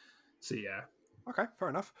 So yeah, okay, fair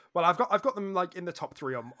enough. Well, I've got them like in the top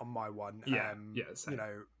 3 on my one. Same. You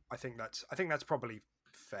know, I think that's probably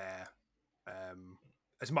fair.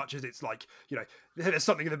 As much as it's like, you know, there's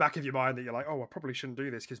something in the back of your mind that you're like, oh, I probably shouldn't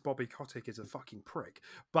do this because Bobby Kotick is a fucking prick.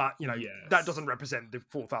 But, you know, that doesn't represent the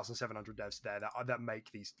 4,700 devs there that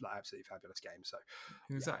make these like, absolutely fabulous games. So,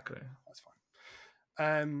 exactly. That's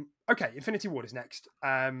fine. Okay, Infinity Ward is next.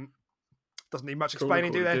 Doesn't need much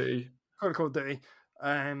explaining, do they? Call of Duty.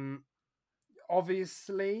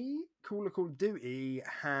 Obviously, Call of Duty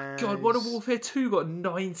has... God, Modern Warfare 2 got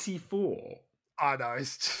 94. I know,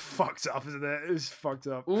 it's fucked up, isn't it? It's fucked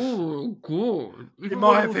up. Oh, God. In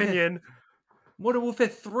my opinion. Modern Warfare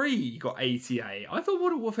 3 got 88. I thought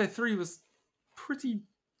Modern Warfare 3 was pretty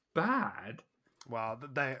bad. Well,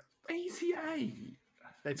 they... 88?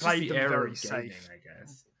 They played them very safe. I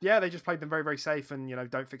guess. Yeah, they just played them very, very safe and, you know,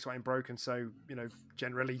 don't fix what ain't broken. So, you know,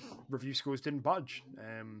 generally, review scores didn't budge.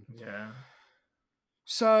 Yeah.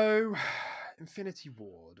 So, Infinity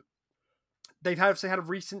Ward... They've had a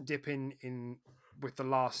recent dip in with the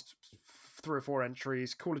last 3 or 4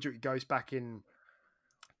 entries. Call of Duty Ghosts back in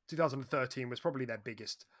 2013 was probably their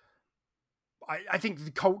biggest. I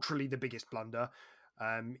think culturally the biggest blunder.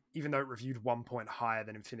 Even though it reviewed 1 point higher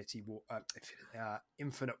than Infinite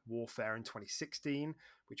Warfare in 2016,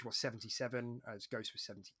 which was 77, as Ghost was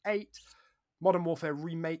 78. Modern Warfare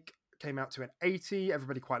Remake came out to an 80.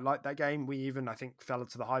 Everybody quite liked that game. We even, I think, fell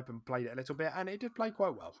into the hype and played it a little bit, and it did play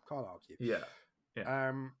quite well. Can't argue. Yeah.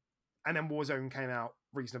 And then Warzone came out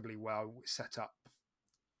reasonably well, set up,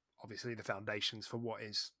 obviously, the foundations for what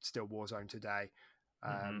is still Warzone today.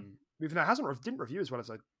 Even though it didn't review as well as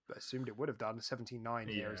I assumed it would have done. 79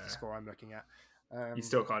 here is the score I'm looking at. You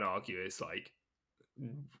still can't argue it's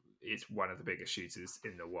one of the biggest shooters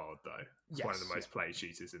in the world, though. It's one of the most played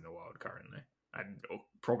shooters in the world currently, and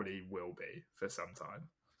probably will be for some time.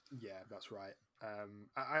 Yeah, that's right.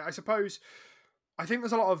 I suppose I think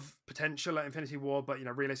there's a lot of potential at Infinity Ward, but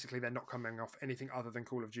realistically, they're not coming off anything other than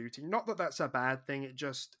Call of Duty. Not that that's a bad thing.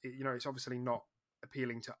 It's obviously not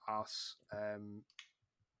appealing to us.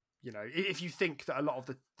 If you think that a lot of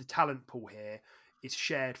the talent pool here is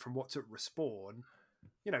shared from what's at Respawn,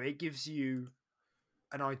 it gives you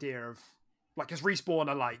an idea of because Respawn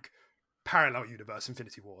are parallel universe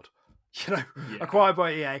Infinity Ward. Acquired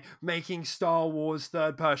by EA, making Star Wars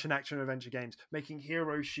third-person action adventure games, making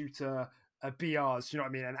hero shooter BRs, you know what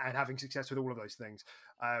I mean, and having success with all of those things.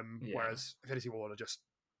 Whereas Infinity Ward are just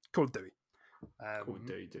Call of Duty. Call of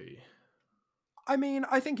Duty. I mean,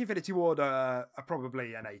 I think Infinity Ward are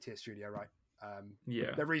probably an A-tier studio, right?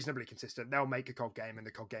 They're reasonably consistent. They'll make a COD game, and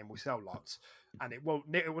the COD game will sell lots, and it will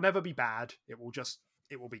never be bad. It will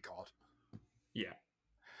be COD. Yeah,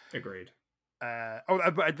 agreed.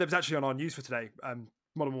 But there was actually on our news for today.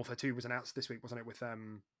 Modern Warfare 2 was announced this week, wasn't it? With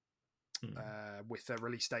a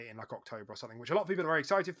release date in October or something, which a lot of people are very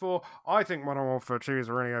excited for. I think Modern Warfare 2 is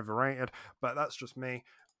really overrated, but that's just me.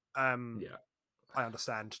 I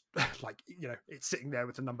understand. It's sitting there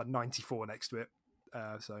with the number 94 next to it.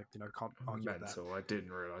 So can't argue with that. I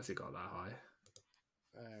didn't realise it got that high.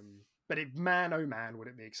 But man, oh man, would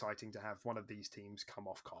it be exciting to have one of these teams come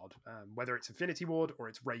off COD, whether it's Infinity Ward or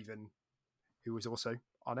it's Raven, who is also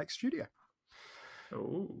our next studio.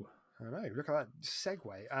 Oh, I know. Look at that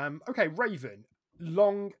segue. Okay, Raven.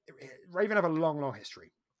 Raven have a long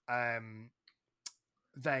history.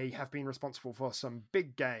 They have been responsible for some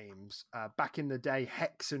big games. Back in the day,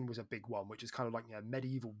 Hexen was a big one, which is kind of like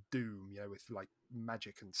medieval Doom, with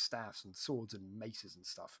magic and staffs and swords and maces and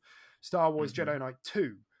stuff. Star Wars Jedi Knight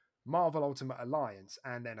 2, Marvel Ultimate Alliance,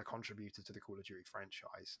 and then a contributor to the Call of Duty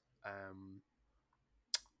franchise.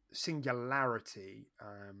 Singularity,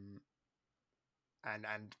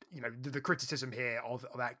 and the criticism here of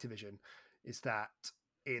Activision is that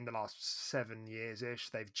in the last 7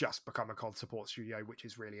 years-ish, they've just become a COD support studio, which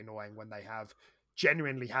is really annoying when they have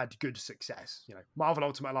genuinely had good success. Marvel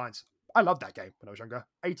Ultimate Alliance, I loved that game when I was younger.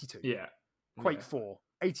 82. Yeah. Quake 4,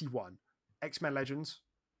 81. X-Men Legends,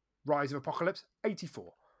 Rise of Apocalypse,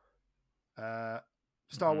 84.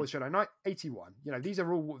 Star Wars Jedi Knight, 81. These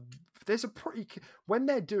are all... When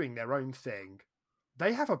they're doing their own thing,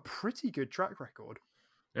 they have a pretty good track record.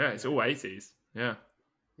 Yeah, it's all 80s. Yeah.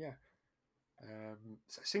 Yeah.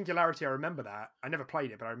 So Singularity, I remember that. I never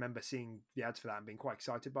played it, but I remember seeing the ads for that and being quite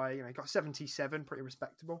excited by it. It got 77, pretty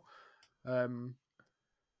respectable.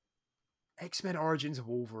 X-Men Origins of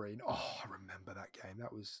Wolverine. Oh, I remember that game.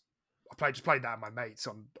 That was... I just played that with my mates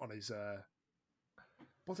on his...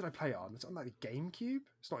 What did I play it on? It's on the GameCube?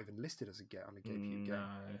 It's not even listed as a GameCube game.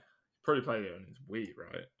 No. Probably played it on his Wii,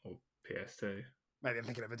 right? Or PS2. Maybe I'm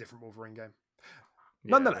thinking of a different Wolverine game.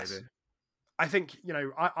 Yeah, Nonetheless, maybe. I think,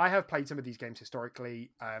 I have played some of these games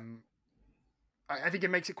historically. I think it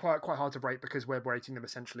makes it quite hard to rate because we're rating them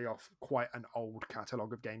essentially off quite an old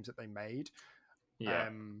catalogue of games that they made. Yeah.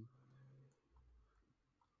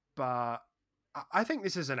 But I think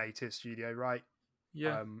this is an A-tier studio, right?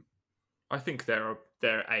 Yeah. I think they're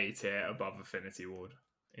A tier above Infinity Ward,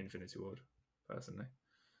 personally.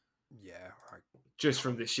 Yeah, right. Just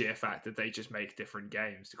from the sheer fact that they just make different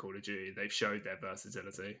games to Call of Duty, they've showed their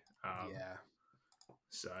versatility.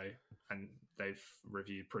 So, and they've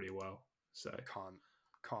reviewed pretty well. So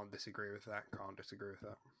can't disagree with that.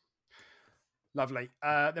 Lovely.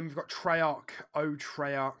 Then we've got Treyarch.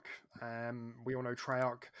 We all know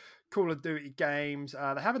Treyarch. Call of Duty games.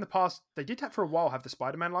 They have in the past. They did have for a while have the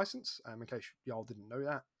Spider-Man license. In case y'all didn't know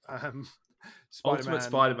that. Ultimate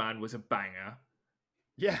Spider-Man was a banger.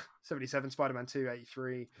 Yeah, 77. Spider-Man 2,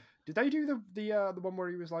 83. Did they do the one where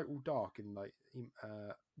he was all dark and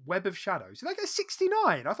Web of Shadows? Did they get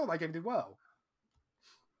 69? I thought that game did well.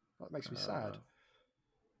 That makes me sad.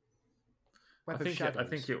 I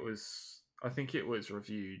think it was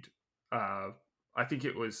reviewed. I think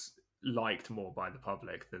it was liked more by the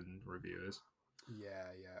public than reviewers.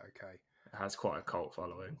 Yeah, okay. It has quite a cult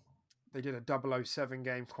following. They did a 007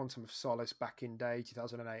 game, Quantum of Solace, back in day,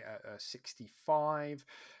 2008 at 65.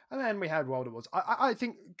 And then we had World of Wars. I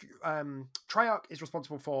think Treyarch is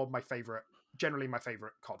responsible for generally my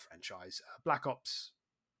favorite COD franchise. Black Ops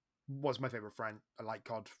was my favorite I like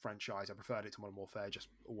COD franchise. I preferred it to Modern Warfare, just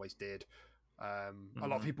always did. A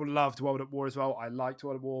lot of people loved World at War as well. I liked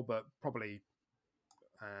World at War, but probably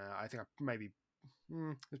I think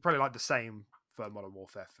it's probably like the same for Modern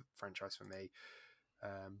Warfare franchise for me.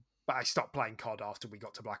 But I stopped playing COD after we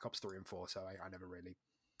got to Black Ops 3 and 4, so I never really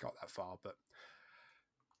got that far. But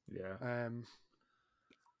yeah,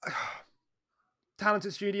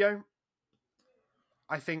 talented studio.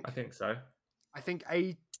 I think so. I think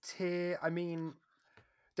A tier. I mean,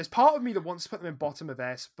 there's part of me that wants to put them in bottom of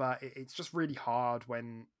S, but it's just really hard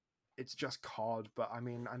when it's just COD. But I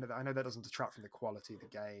mean, I know that doesn't detract from the quality of the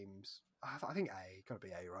games. I think A. Gotta be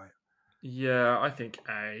A, right? Yeah, I think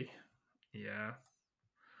A. Yeah.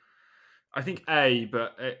 I think A,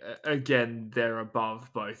 but again, they're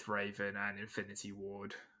above both Raven and Infinity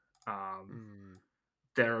Ward.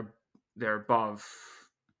 They're above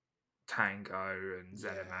Tango and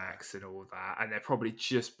ZeniMax and all that, and they're probably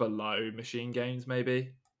just below Machine Games,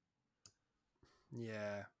 maybe.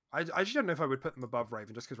 Yeah, I just don't know if I would put them above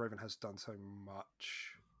Raven, just because Raven has done so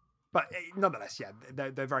much. But nonetheless, yeah,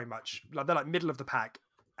 they're very much they're like middle of the pack.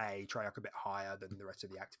 A Treyarch a bit higher than the rest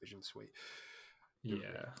of the Activision suite.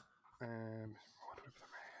 Yeah.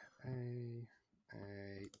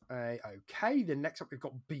 Okay, then next up we've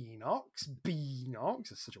got Beenox.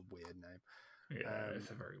 Beenox is such a weird name. Yeah, it's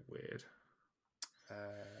a very weird.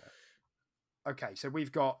 Okay, so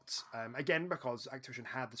we've got, again, because Activision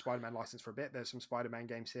had the Spider-Man license for a bit, there's some Spider-Man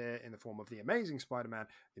games here in the form of The Amazing Spider-Man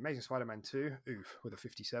 2, with a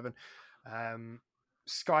 57.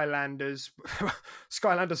 Skylanders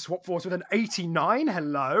Swap Force with an 89.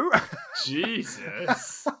 Hello.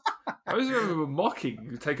 Jesus. I always remember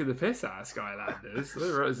mocking, taking the piss out of Skylanders. I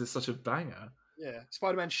didn't realize it's such a banger. Yeah,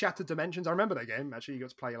 Spider-Man Shattered Dimensions. I remember that game. Actually, you got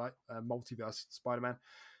to play like multiverse Spider-Man.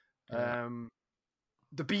 Yeah.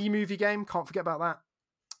 The B-movie game. Can't forget about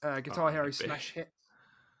that. Guitar Hero Smash Hit.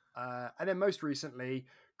 And then most recently,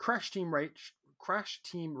 Crash Team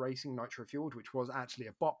Racing Nitro Fueled, which was actually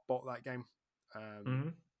a bot that game.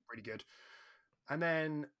 Pretty good. And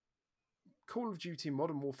then Call of Duty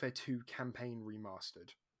Modern Warfare 2 Campaign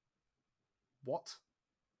Remastered. What?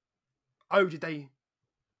 Oh, did they?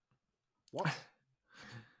 What?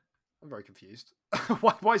 I'm very confused.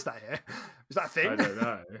 Why is that here? Is that a thing? I don't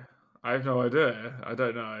know. I have no idea. I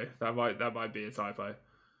don't know. That might be a typo.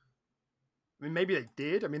 I mean, maybe they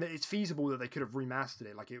did. I mean, it's feasible that they could have remastered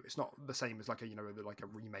it. Like, it's not the same as like a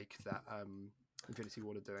remake that Infinity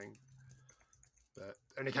Ward are doing. But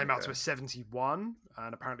only came out to a 71,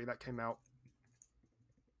 and apparently that came out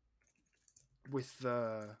with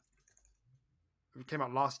the. It came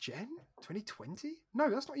out last gen, 2020. No,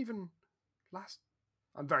 that's not even last.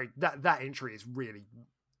 I'm very that entry is really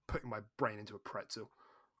putting my brain into a pretzel.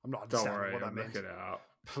 I'm not understanding what that means. Looking it up.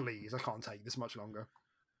 Please, I can't take this much longer.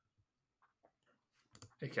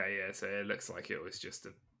 Okay, yeah, so it looks like it was just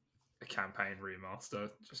a campaign remaster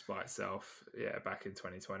just by itself. Yeah, back in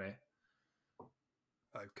 2020.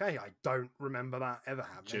 Okay, I don't remember that ever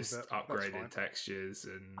happening. Just upgraded textures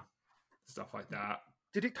and stuff like that.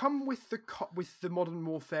 Did it come with the Modern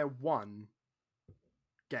Warfare 1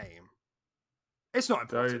 game? It's not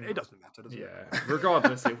important. It doesn't matter, does it? Yeah,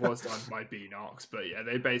 regardless, it was done by Beenox, but yeah,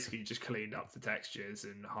 they basically just cleaned up the textures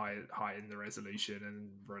and heightened the resolution and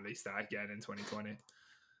released that again in 2020.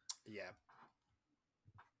 Yeah.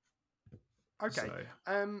 Okay.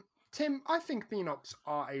 So. Tim, I think Beenox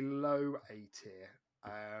are a low A tier.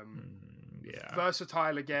 Yeah.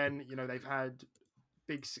 Versatile again. You know, they've had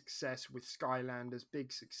big success with Skylanders,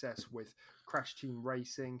 big success with Crash Team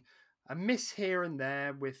Racing, a miss here and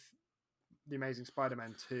there with The Amazing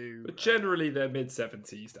Spider-Man 2. But generally, they're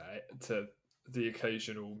mid-70s to the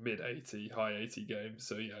occasional mid-80, high 80 games.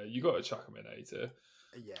 So yeah, you got to chuck them in A tier.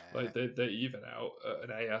 Yeah. Like they even out at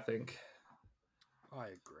an A, I think. I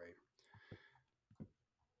agree.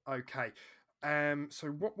 Okay. So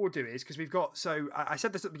what we'll do is, because we've got, so I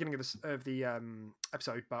said this at the beginning of the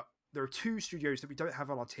episode, but there are two studios that we don't have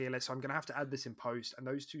on our tier list, so I'm going to have to add this in post, and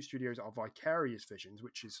those two studios are Vicarious Visions,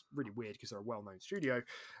 which is really weird because they're a well-known studio,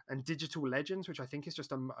 and Digital Legends, which I think is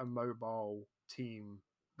just a mobile team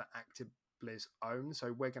that ActiBliz owns.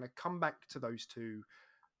 So we're going to come back to those two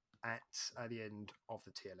at the end of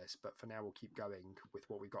the tier list, but for now we'll keep going with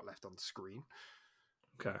what we've got left on the screen.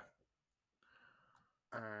 Okay.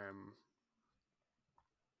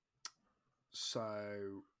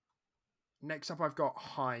 So next up, I've got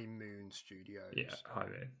High Moon Studios. Yeah, High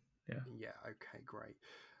Moon. Yeah. Yeah. Okay. Great.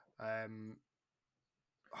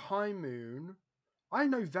 High Moon. I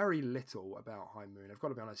know very little about High Moon. I've got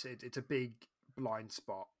to be honest. It's a big blind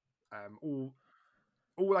spot.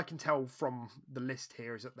 All I can tell from the list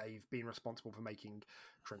here is that they've been responsible for making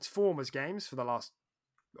Transformers games for the last,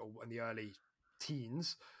 in the early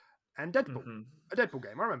teens, and Deadpool, a Deadpool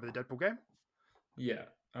game. I remember the Deadpool game. Yeah,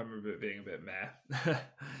 I remember it being a bit meh. I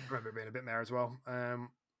remember it being a bit meh as well.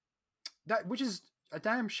 Which is a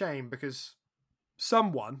damn shame because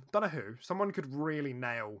someone, don't know who, someone could really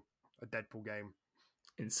nail a Deadpool game.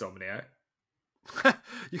 Insomniac.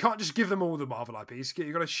 You can't just give them all the Marvel IPs.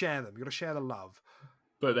 You've got to share them. You've got to share the love.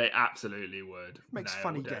 But they absolutely would. Makes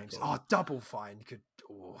funny games. Oh, Double Fine could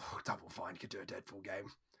do a Deadpool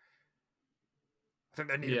game. I think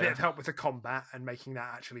they need a bit of help with the combat and making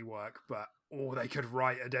that actually work, but they could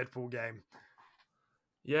write a Deadpool game.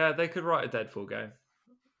 Yeah, they could write a Deadpool game.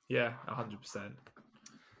 Yeah, 100%.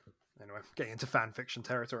 Anyway, getting into fan fiction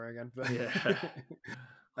territory again. But yeah.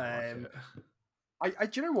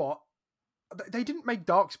 Do you know what? They didn't make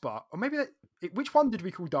Darkspark, or maybe which one did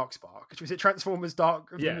we call Darkspark? Was it Transformers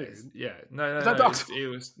Dark of the Moon? Yeah, no. It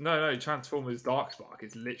was Transformers Darkspark.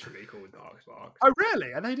 It's literally called Darkspark. Oh,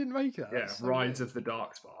 really? And they didn't make that? Yeah, Rise of the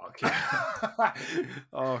Darkspark. Yeah.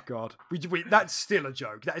 Oh God, we that's still a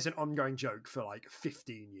joke. That is an ongoing joke for like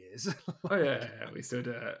 15 years. Oh yeah, we still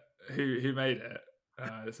do it. Who made it?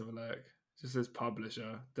 Let's have a look. Just says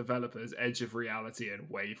publisher, developers, Edge of Reality, and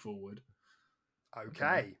Way Forward.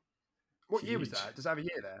 Okay. What year was that? Does it have a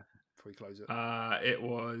year there before we close it? It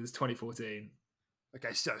was 2014.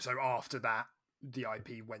 Okay, so after that, the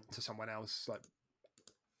IP went to someone else. Like,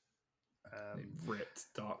 they ripped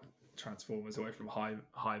Dark Transformers away from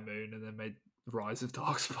High Moon and then made Rise of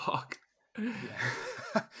Darkspark.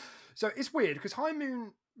 Yeah. So it's weird because High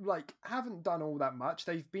Moon haven't done all that much.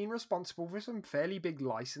 They've been responsible for some fairly big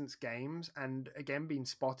licensed games, and again been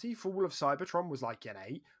spotty. Fall of Cybertron was like an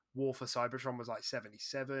 8. War for Cybertron was like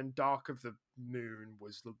 77. Dark of the Moon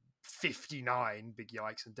was 59. Big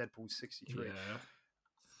yikes. And Deadpool's 63. Yeah.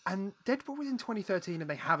 And Deadpool was in 2013 and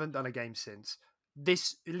they haven't done a game since.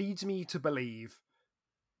 This leads me to believe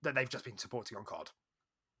that they've just been supporting on COD.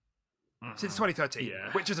 Since 2013,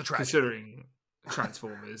 which is a tragedy. Considering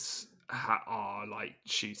Transformers are like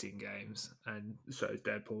shooting games and so is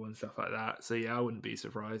Deadpool and stuff like that. So yeah, I wouldn't be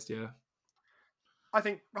surprised, yeah. I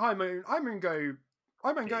think High Moon go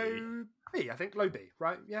B, I think low B,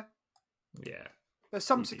 right? Yeah. Yeah. There's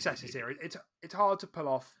some successes here. It's hard to pull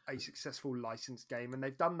off a successful licensed game, and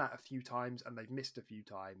they've done that a few times, and they've missed a few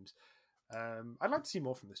times. I'd like to see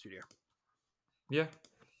more from the studio. Yeah,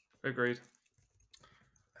 agreed.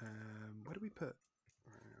 Where do we put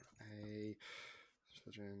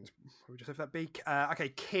we just have that B? Okay,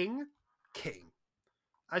 King.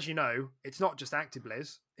 As you know, it's not just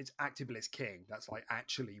ActiBliz, it's ActiBliz King. That's like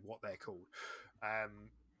actually what they're called.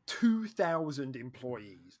 2,000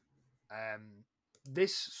 employees.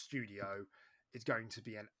 This studio is going to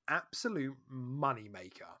be an absolute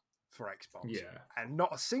moneymaker for Xbox. Yeah. And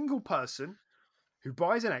not a single person who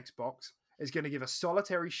buys an Xbox is going to give a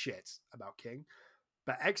solitary shit about King.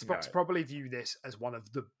 But Xbox probably view this as one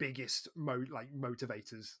of the biggest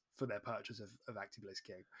motivators for their purchase of ActiBliz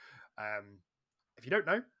King. If you don't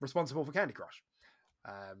know, responsible for Candy Crush.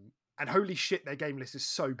 And holy shit, their game list is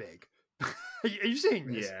so big. Are you seeing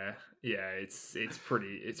this? Yeah, it's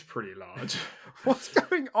pretty large. What's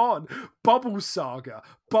going on? Bubble Saga,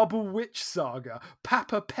 Bubble Witch Saga,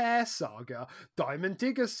 Papa Pear Saga, Diamond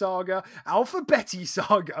Digger Saga, Alpha Betty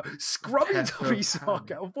Saga, Scrubby Dubby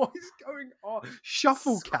Saga. What is going on?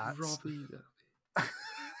 Shuffle Cats.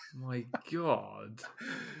 My God.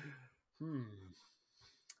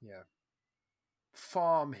 Yeah.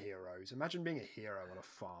 Farm heroes. Imagine being a hero on a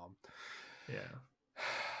farm. Yeah.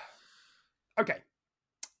 Okay.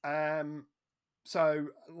 So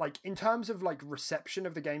in terms of reception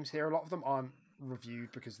of the games here, a lot of them aren't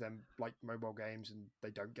reviewed because they're mobile games and they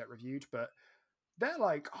don't get reviewed, but they're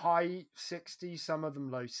high 60s, some of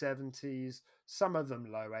them low 70s, some of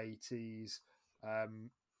them low 80s.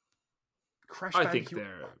 Crash Bandicoot, I think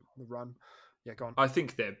they're the run. Yeah, go on. I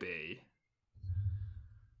think they're B.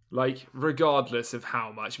 Regardless of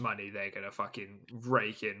how much money they're gonna fucking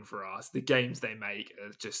rake in for us, the games they make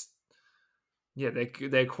are just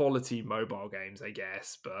they're quality mobile games, I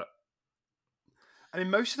guess. But I mean,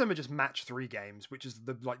 most of them are just match 3 games, which is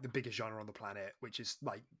the biggest genre on the planet, which is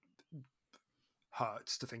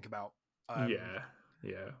hurts to think about.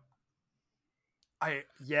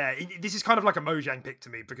 This is kind of like a Mojang pick to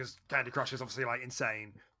me because Candy Crush is obviously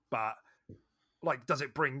insane, but does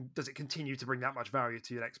it continue to bring that much value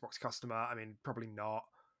to an Xbox customer? I mean, probably not.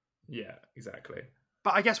 Yeah, exactly.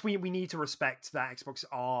 But I guess we need to respect that Xbox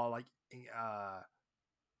are like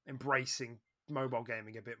embracing mobile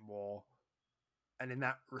gaming a bit more, and in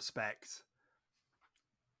that respect,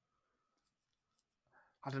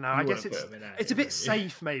 I don't know. I guess it's a bit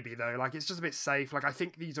safe, maybe though. Like it's just a bit safe. Like I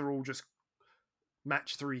think these are all just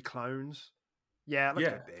match 3 clones. Yeah, let's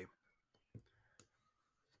go B.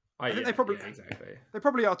 I think they probably exactly. They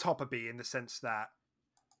probably are top of B in the sense that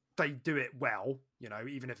they do it well. You know,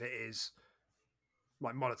 even if it is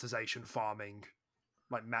like monetization farming,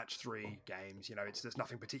 like match 3 games. You know, there's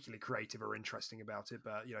nothing particularly creative or interesting about it,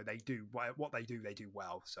 but you know they do what they do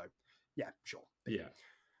well. So yeah, sure. B. Yeah.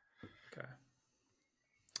 Okay.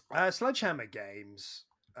 Sledgehammer Games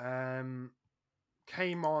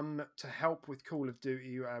came on to help with Call of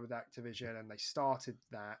Duty with Activision, and they started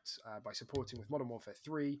that by supporting with Modern Warfare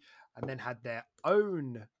 3, and then had their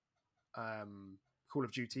own Call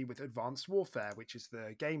of Duty with Advanced Warfare, which is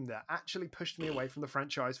the game that actually pushed me away from the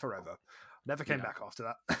franchise forever. Never came back after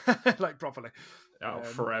that, like properly.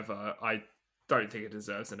 Forever. I don't think it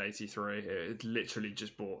deserves an 83. It literally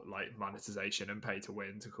just bought like monetization and pay to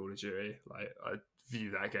win to Call of Duty. Like I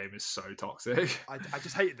view that game as so toxic. I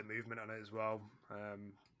just hated the movement on it as well.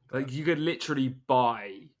 Like you could literally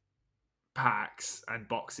buy packs and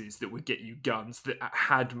boxes that would get you guns that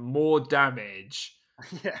had more damage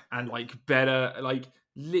and like better, like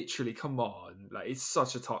literally, come on, like it's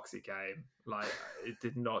such a toxic game. Like it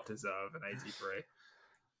did not deserve an 83.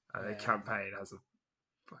 And the campaign has a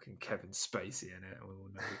fucking Kevin Spacey in it. We all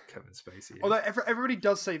know Kevin Spacey. Although everybody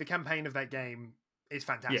does say the campaign of that game is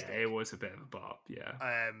fantastic. Yeah, it was a bit of a bop. Yeah.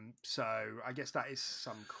 So I guess that is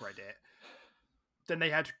some credit. Then they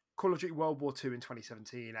had Call of Duty World War II in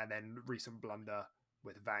 2017, and then recent blunder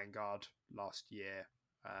with Vanguard last year.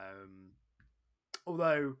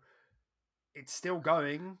 Although it's still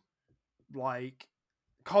going, like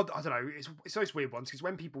COD. I don't know. It's those weird ones because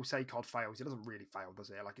when people say COD fails, it doesn't really fail,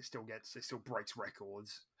 does it? Like it still breaks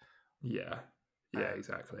records. Yeah. Yeah.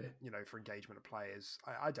 Exactly. You know, for engagement of players.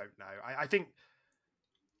 I don't know. I think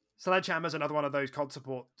Sledgehammer's another one of those COD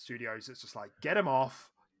support studios that's just like get them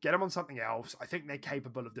off. Get them on something else. I think they're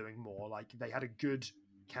capable of doing more. Like they had a good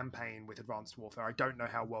campaign with Advanced Warfare. I don't know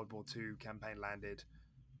how World War II campaign landed.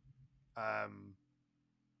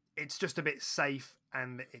 It's just a bit safe,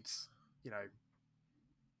 and it's, you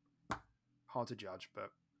know, hard to judge.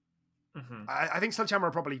 But I think Sledgehammer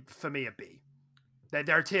are probably for me a B.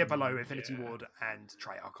 They're a tier below Infinity Ward and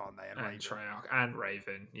Treyarch, aren't they? And Treyarch and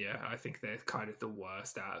Raven. Yeah, I think they're kind of the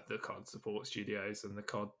worst out of the COD support studios and the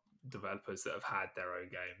COD developers that have had their own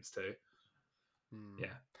games too. Yeah,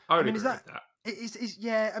 I would agree with that.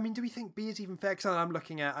 Yeah, I mean, do we think B is even fair? Because I'm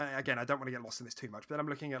looking at, again, I don't want to get lost in this too much, but I'm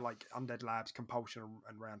looking at like Undead Labs, Compulsion,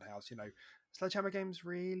 and Roundhouse. You know, Sledgehammer games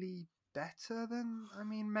really better than? I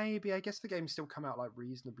mean, maybe. I guess the games still come out like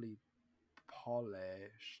reasonably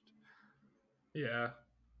polished. Yeah.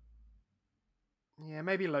 Yeah,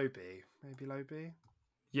 maybe low B. Maybe low B.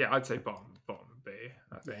 Yeah, I'd say bottom B.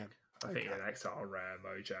 I think. Yeah. I think NXR, Rare,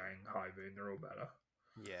 Mojang, High Moon, they're all better.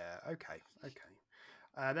 Yeah, okay.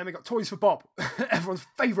 Then we got Toys for Bob, everyone's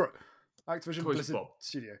favourite Activision Blizzard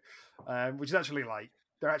studio, which is actually like,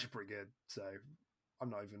 they're actually pretty good, so I'm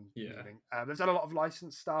not even moving. They've done a lot of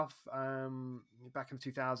licensed stuff. Back in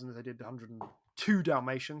the 2000s, they did 102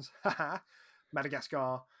 Dalmatians,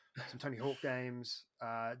 Madagascar, some Tony Hawk games,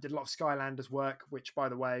 did a lot of Skylanders work, which, by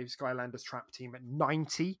the way, Skylanders trapped Team at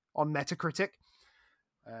 90 on Metacritic.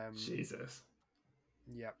 Jesus.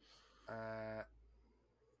 Yep.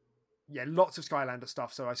 Yeah, lots of Skylander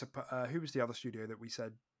stuff. So I suppose who was the other studio that we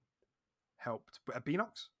said helped?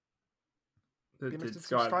 Beanox? Did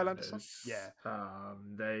Skylander stuff? Yeah.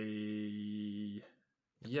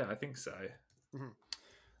 I think so. Mm-hmm.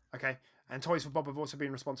 Okay. And Toys for Bob have also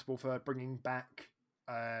been responsible for bringing back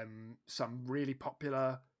some really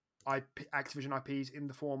popular Activision IPs in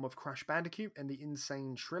the form of Crash Bandicoot and the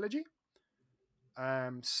Insane Trilogy,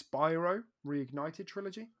 Spyro Reignited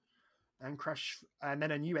Trilogy, and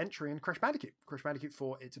then a new entry in Crash Bandicoot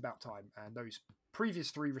 4 It's About Time. And those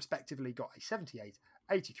previous 3 respectively got a 78,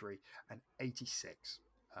 83, and 86.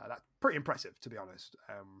 That's pretty impressive, to be honest.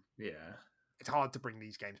 It's hard to bring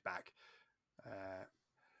these games back.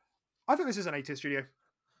 I think this is an A-tier studio.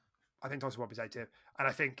 I think Toys for Bob is A-tier. And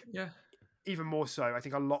I think, even more so, I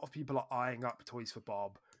think a lot of people are eyeing up Toys for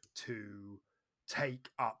Bob to take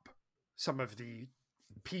up some of the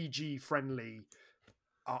PG-friendly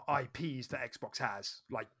IPs that Xbox has,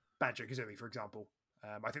 like Banjo-Kazooie, for example.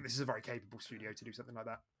 I think this is a very capable studio to do something like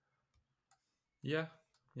that. Yeah,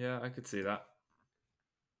 I could see that.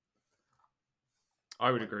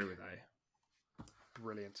 I would agree with A.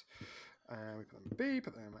 Brilliant. We put them in B,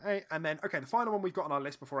 put them in A. And then, okay, the final one we've got on our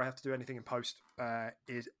list before I have to do anything in post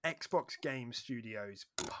is Xbox Game Studios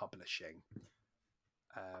Publishing.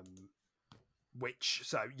 Which,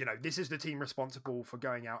 so, you know, this is the team responsible for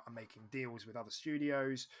going out and making deals with other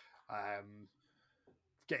studios,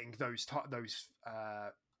 getting those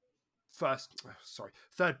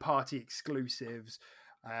third-party exclusives,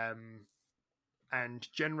 and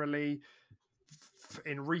generally,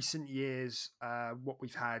 in recent years, what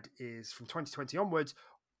we've had is from 2020 onwards,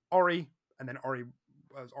 Ori, and then Ori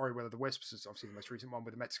Will of the Wisps is obviously the most recent one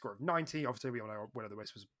with a Metascore of 90. Obviously, we all know Will of the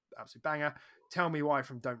Wisps was an absolute banger. Tell Me Why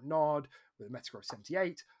from Don't Nod with a Metascore of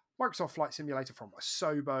 78. Microsoft Flight Simulator from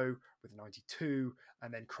Asobo with a 92,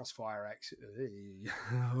 and then Crossfire X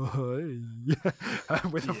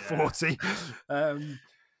with a 40.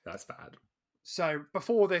 That's bad. So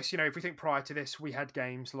before this, you know, if we think prior to this, we had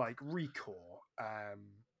games like Recore,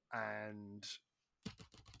 and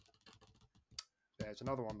there's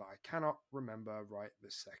another one that I cannot remember right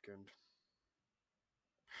this second.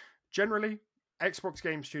 Generally, Xbox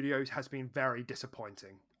Game Studios has been very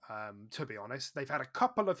disappointing, to be honest. They've had a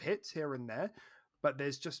couple of hits here and there, but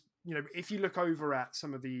there's just, you know, if you look over at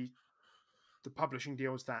some of the publishing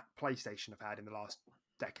deals that PlayStation have had in the last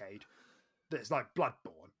decade, there's like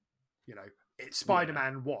Bloodborne, you know,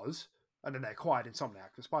 Spider-Man was, and then they acquired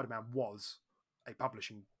Insomniac, but Spider-Man was a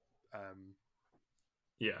publishing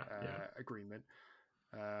agreement.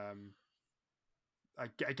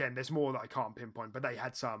 Again, there's more that I can't pinpoint, but they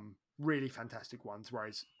had some really fantastic ones.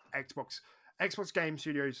 Whereas Xbox Game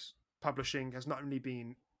Studios publishing has not only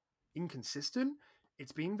been inconsistent,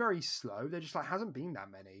 it's been very slow. There just like hasn't been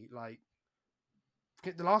that many. Like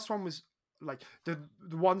the last one was like the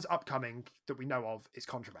ones upcoming that we know of is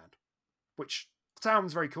Contraband, which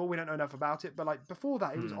sounds very cool. We don't know enough about it, but like before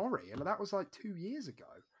that, it was Ori, and that was like 2 years ago.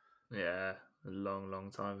 Yeah, a long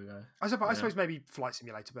time ago. I suppose maybe Flight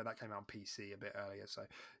Simulator, but that came out on PC a bit earlier. So,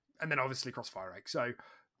 and then obviously Crossfire X. So,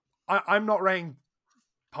 I'm not rating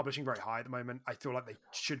publishing very high at the moment. I feel like they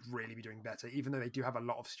should really be doing better, even though they do have a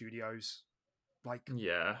lot of studios. Like,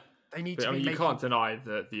 they need to. I mean, you can't deny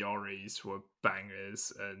that the Oris were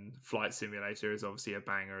bangers, and Flight Simulator is obviously a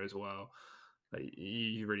banger as well. Like,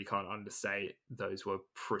 you really can't understate those were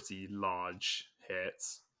pretty large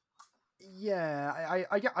hits. Yeah,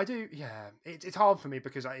 I do. Yeah, it's hard for me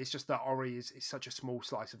because it's just that Ori is such a small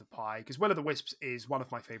slice of the pie. Because Will of the Wisps is one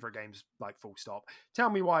of my favorite games, like full stop.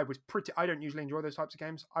 Tell Me Why was pretty. I don't usually enjoy those types of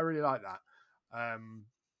games. I really like that.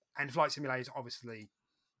 And Flight Simulator is obviously,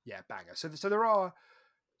 banger. So there are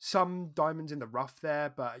some diamonds in the rough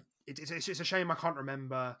there, but it's a shame I can't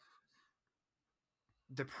remember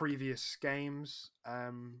the previous games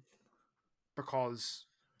because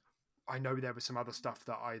I know there was some other stuff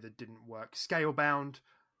that either didn't work. Scalebound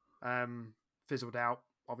fizzled out,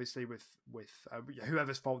 obviously, with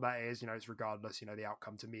whoever's fault that is. You know, it's regardless. You know, the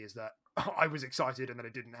outcome to me is that I was excited and then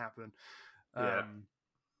it didn't happen. There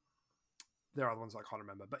are other ones I can't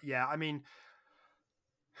remember. But yeah, I mean,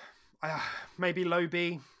 maybe low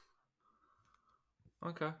B.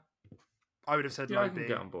 Okay. I would have said low B. I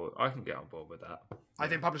can get on board with that. I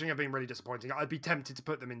think publishing have been really disappointing. I'd be tempted to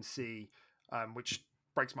put them in C, which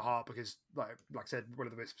breaks my heart because, like I said, Will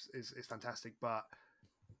of the Wisps is fantastic. But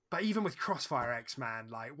even with Crossfire X, man,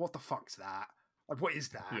 like, what the fuck's that? Like, what is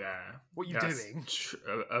that? Yeah. What are you doing?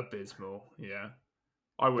 Abysmal, yeah.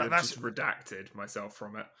 I would have just redacted myself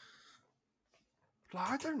from it. Like,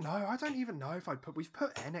 I don't know. I don't even know if we've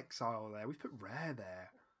put NXile there. We've put Rare there.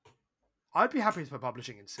 I'd be happy to put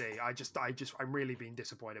publishing in C. I'm really being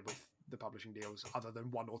disappointed with the publishing deals other than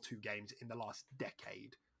 1 or 2 games in the last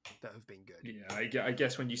decade that have been good. Yeah, I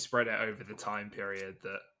guess when you spread it over the time period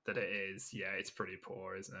that it is, it's pretty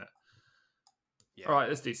poor, isn't it? Yeah. All right,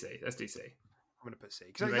 let's do C. I'm going to put C.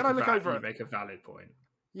 Because I look over... You make a valid point.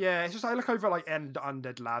 Yeah, it's just I look over like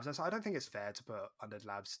Undead Labs, and so I don't think it's fair to put Undead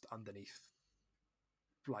Labs underneath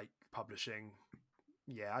like publishing.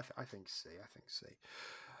 Yeah, I think C.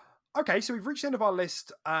 Okay, so we've reached the end of our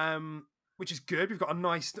list, which is good. We've got a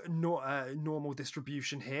nice normal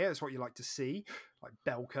distribution here. That's what you like to see, like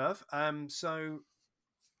bell curve. So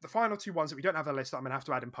the final 2 ones that we don't have on the list that I'm going to have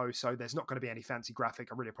to add in post, so there's not going to be any fancy graphic.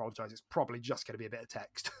 I really apologise. It's probably just going to be a bit of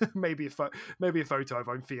text. maybe a photo if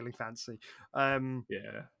I'm feeling fancy.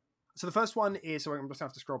 So the first one is, so I'm just going to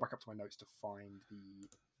have to scroll back up to my notes to find the...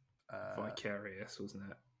 Vicarious, wasn't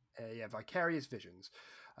it? Vicarious Visions,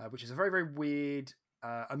 which is a very, very weird...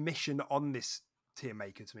 omission on this tier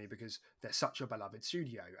maker to me because they're such a beloved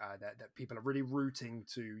studio that people are really rooting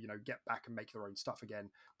to, you know, get back and make their own stuff again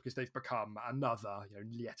because they've become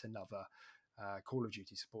yet another Call of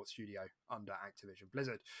Duty support studio under Activision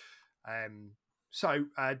Blizzard. So,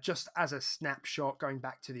 just as a snapshot, going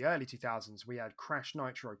back to the early 2000s, we had Crash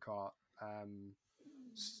Nitro Kart,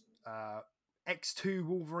 X2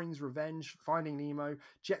 Wolverine's Revenge, Finding Nemo,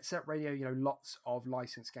 Jet Set Radio, lots of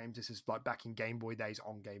licensed games. This is like back in Game Boy days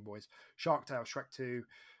on Game Boys. Shark Tale, Shrek 2,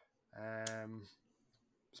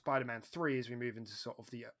 Spider-Man 3 as we move into sort of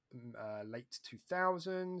the late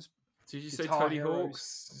 2000s. Did you say Tony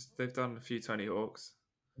Hawk's? They've done a few Tony Hawk's.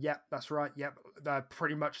 Yep, that's right. Yep, they're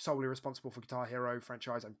pretty much solely responsible for Guitar Hero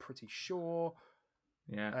franchise, I'm pretty sure.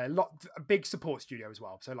 Yeah. A big support studio as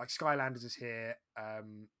well. So like Skylanders is here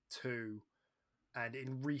too. And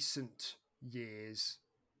in recent years,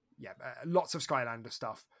 lots of Skylander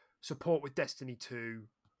stuff. Support with Destiny 2.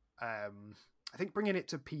 I think bringing it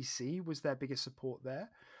to PC was their biggest support there.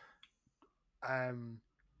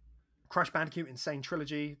 Crash Bandicoot Insane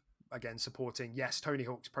Trilogy, again supporting, Tony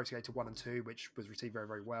Hawk's Pro Skater 1 and 2, which was received very,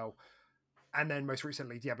 very well. And then most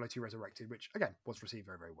recently, Diablo 2 Resurrected, which again was received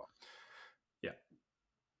very, very well. Yeah.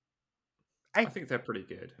 I think they're pretty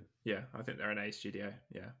good. Yeah, I think they're an A studio.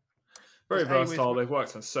 Yeah. Very versatile. They've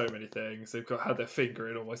worked on so many things. They've had their finger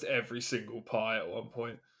in almost every single pie at one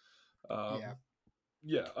point.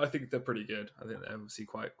 Yeah, I think they're pretty good. I think they're obviously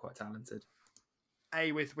quite talented.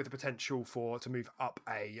 With the potential to move up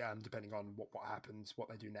depending on what happens, what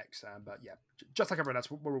they do next. But yeah, just like everyone else,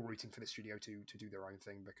 we're all rooting for this studio to do their own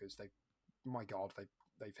thing because they've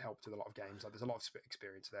helped with a lot of games. Like there's a lot of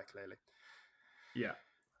experience there clearly. Yeah.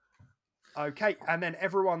 Okay, and then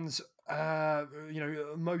everyone's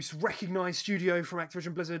most recognized studio from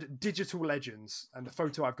Activision Blizzard, Digital Legends, and the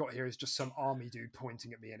photo I've got here is just some army dude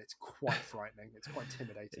pointing at me, and it's quite frightening. It's quite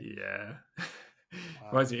intimidating. Yeah.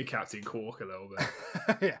 Reminds me of Captain Quark a little bit.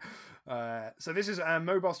 Yeah. So this is a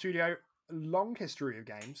mobile studio, long history of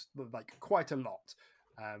games, like quite a lot,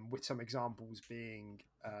 with some examples being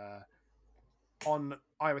on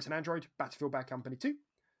iOS and Android, Battlefield Bad Company 2,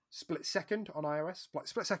 Split Second on iOS.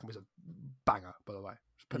 Split Second was a banger, by the way.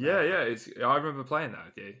 Yeah. I remember playing that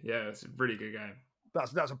with you. Yeah, it's a really good game.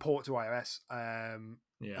 That's a port to iOS.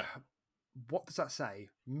 Yeah. What does that say?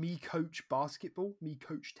 Me Coach Basketball, Me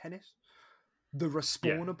Coach Tennis, The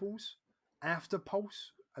Respawnables, After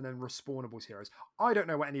Pulse, and then Respawnables Heroes. I don't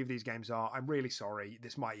know what any of these games are. I'm really sorry.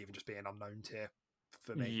 This might even just be an unknown tier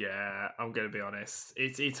for me. Yeah, I'm going to be honest.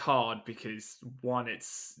 It's hard because one,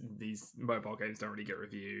 it's these mobile games don't really get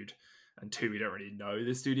reviewed, and two, we don't really know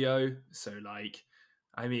the studio. So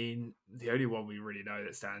the only one we really know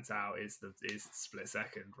that stands out is Split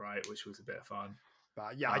Second, right? Which was a bit of fun.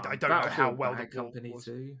 But yeah, I don't know how well the company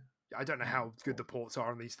too. I don't know how good the ports are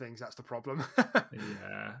on these things. That's the problem.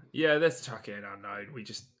 Yeah. Let's chuck it in unknown. We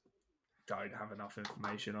just don't have enough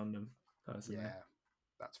information on them personally. Yeah,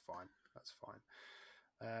 that's fine.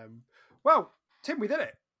 Well, Tim, we did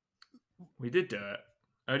it. We did do it.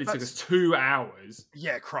 Only took us 2 hours.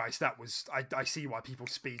 Yeah, Christ, that was. I see why people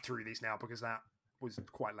speed through these now because that was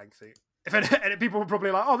quite lengthy. And people were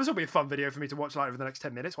probably like, "Oh, this will be a fun video for me to watch over the next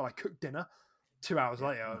 10 minutes while I cook dinner." 2 hours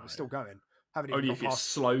later, we're still going. Haven't even Only if you're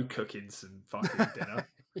slow cooking some fucking dinner.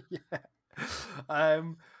 Yeah.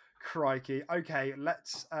 Crikey. Okay,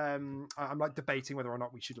 let's. I'm like debating whether or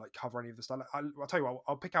not we should like cover any of the stuff. I'll tell you what.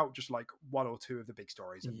 I'll pick out just like one or two of the big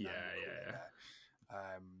stories. Yeah.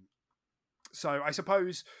 So I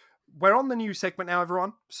suppose we're on the news segment now,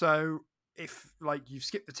 everyone. So if like you've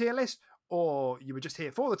skipped the tier list or you were just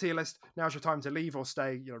here for the tier list, now's your time to leave or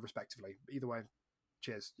stay. Respectively. Either way,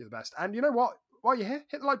 cheers. You're the best. And you know what? While you're here,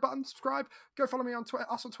 hit the like button, subscribe, go follow me on Twitter,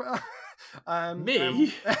 us on Twitter.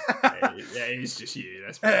 Me? Yeah, it's just you.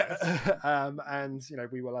 That's and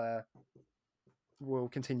we will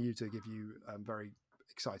continue to give you very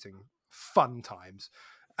exciting, fun times.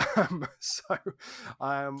 Where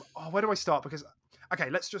do I start? Because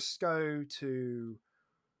let's just go to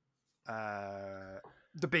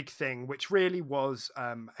the big thing, which really was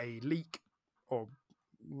a leak or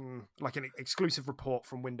like an exclusive report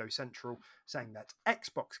from Windows Central saying that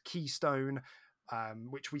Xbox Keystone,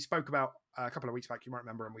 which we spoke about a couple of weeks back, you might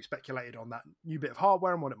remember, and we speculated on that new bit of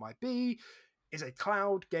hardware and what it might be, is a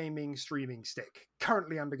cloud gaming streaming stick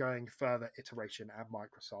currently undergoing further iteration at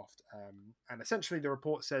Microsoft. And essentially the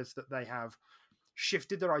report says that they have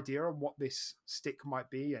shifted their idea on what this stick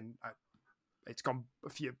might be, and it's gone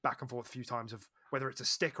back and forth a few times of whether it's a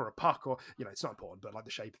stick or a puck or, it's not important, but like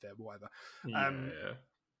the shape of it or whatever.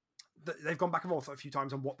 They've gone back and forth a few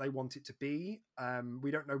times on what they want it to be. We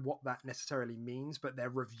don't know what that necessarily means, but they're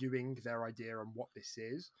reviewing their idea on what this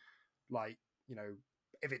is. Like,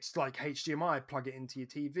 if it's like HDMI, plug it into your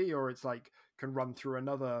TV, or it's like can run through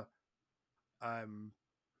another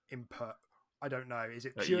input, I don't know. Is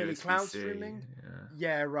it like purely USB-C, cloud streaming?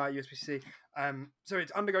 Yeah, right. USB-C. So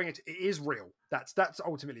it's undergoing it. It is real. That's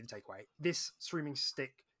ultimately the takeaway. This streaming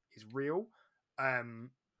stick is real.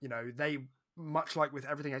 They, much like with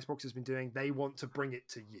everything Xbox has been doing, they want to bring it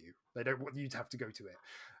to you. They don't want you to have to go to it.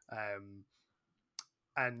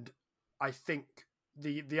 And I think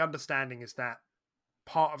the understanding is that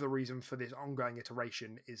part of the reason for this ongoing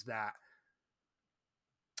iteration is that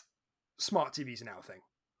smart TVs are now a thing.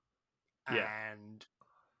 Yeah. And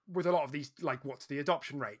with a lot of these, like, what's the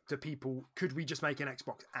adoption rate? Could we just make an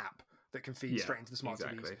Xbox app that can feed straight into the smart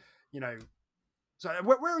TVs? So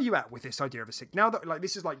where are you at with this idea of a stick? Now that, like,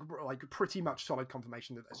 this is like pretty much solid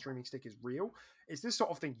confirmation that a streaming stick is real. Is this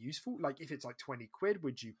sort of thing useful? Like, if it's like 20 quid,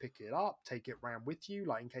 would you pick it up, take it around with you,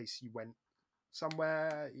 like in case you went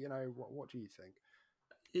somewhere? What do you think?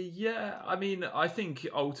 Yeah, I mean, I think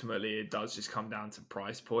ultimately it does just come down to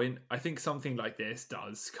price point. I think something like this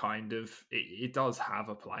does kind of it does have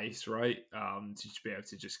a place, right? To just be able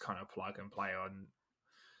to just kind of plug and play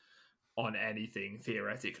on anything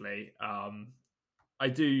theoretically.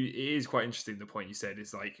 It is quite interesting. The point you said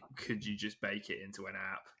is like, could you just bake it into an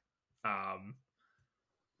app?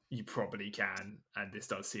 You probably can, and this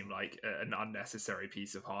does seem like an unnecessary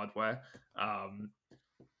piece of hardware.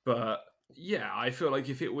 But yeah, I feel like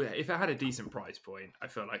if it had a decent price point, I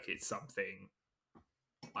feel like it's something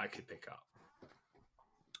I could pick up.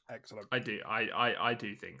 Excellent. I do. I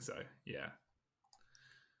do think so. Yeah.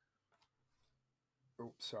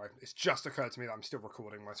 Oh, sorry. It's just occurred to me that I'm still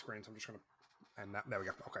recording my screen, so I'm just going to end that. There we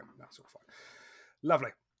go. Okay, that's all fine.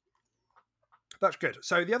 Lovely. That's good.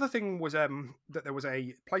 So the other thing was that there was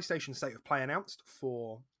a PlayStation State of Play announced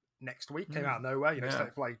for next week. Came out of nowhere. State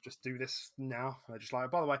of Play, just do this now. They're just like,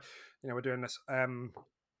 by the way, we're doing this.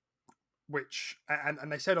 Which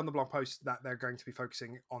and they said on the blog post that they're going to be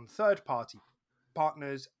focusing on third-party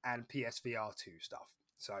partners and PSVR 2 stuff.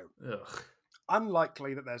 So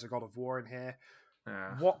unlikely that there's a God of War in here.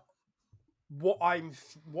 What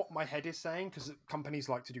my head is saying, because companies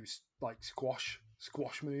like to do like squash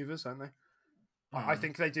maneuvers, don't they? I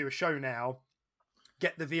think they do a show now,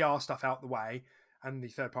 get the VR stuff out the way and the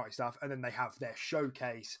third party stuff, and then they have their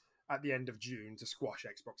showcase at the end of June to squash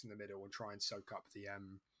Xbox in the middle and try and soak up the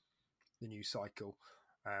new cycle,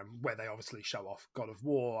 where they obviously show off God of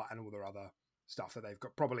War and all their other stuff that they've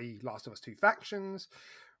got, probably Last of Us 2 Factions,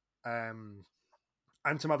 and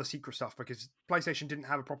some other secret stuff, because PlayStation didn't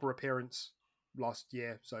have a proper appearance last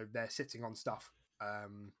year, so they're sitting on stuff.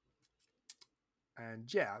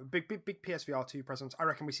 And yeah, big PSVR 2 presence. I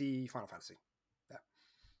reckon we see Final Fantasy there.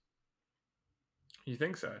 You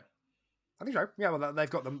think so? I think so. Yeah, well, they've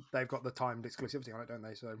got the timed exclusivity on it, don't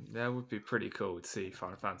they? So that would be pretty cool to see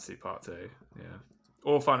Final Fantasy Part 2. Yeah,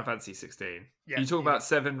 or Final Fantasy 16. Yeah, you talk about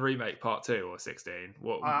 7 Remake Part 2 or 16?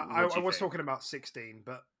 I was talking about 16,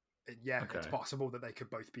 but yeah, okay. It's possible that they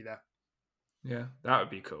could both be there. Yeah, that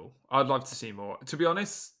would be cool. I'd love to see more. To be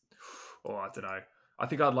honest, I don't know. I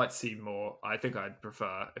think I'd like to see more. I think I'd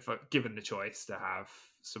prefer, if given the choice, to have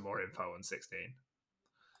some more info on 16.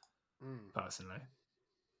 Personally.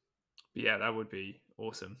 But yeah, that would be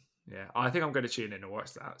awesome. Yeah, I think I'm going to tune in and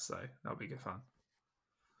watch that, so that'll be good fun.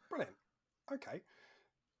 Brilliant. Okay.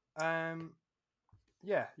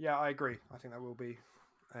 Yeah, I agree. I think that will be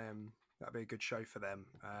that'll be a good show for them.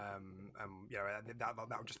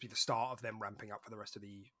 That'll just be the start of them ramping up for the rest of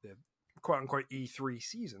the quote unquote E3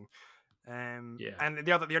 season. And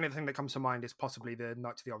the only other thing that comes to mind is possibly the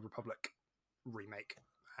Knights of the Old Republic remake.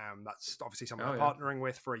 That's obviously something we're partnering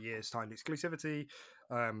with for a year's timed exclusivity.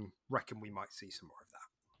 Reckon we might see some more of that.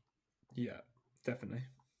 Yeah, definitely.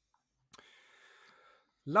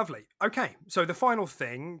 Lovely. Okay, so the final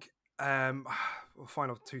thing,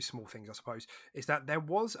 final two small things, I suppose, is that there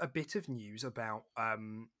was a bit of news about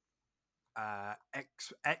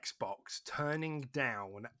Xbox turning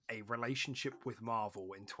down a relationship with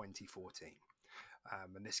Marvel in 2014.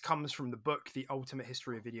 And this comes from the book, The Ultimate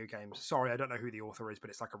History of Video Games. Sorry, I don't know who the author is, but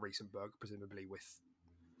it's like a recent book, presumably with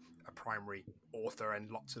a primary author and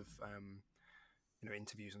lots of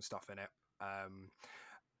interviews and stuff in it.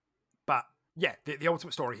 But yeah, the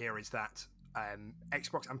ultimate story here is that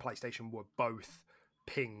Xbox and PlayStation were both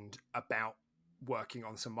pinged about working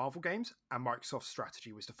on some Marvel games, and Microsoft's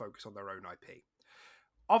strategy was to focus on their own IP.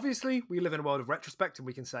 Obviously, we live in a world of retrospect, and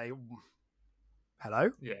we can say,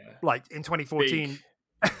 hello? Yeah. Like, in 2014...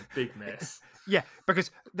 Big mess. Yeah,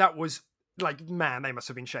 because that was, like, man, they must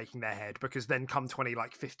have been shaking their head, because then come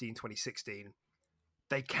 2016,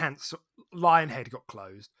 they cancelled... Lionhead got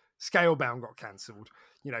closed. Scalebound got cancelled.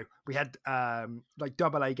 We had,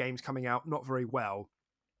 AA games coming out not very well.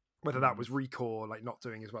 Whether that was Recore, like, not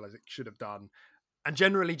doing as well as it should have done. and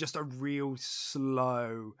generally just a real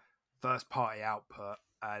slow first party output.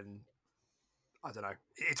 And I don't know,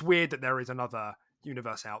 it's weird that there is another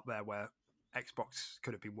universe out there where Xbox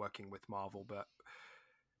could have been working with Marvel, but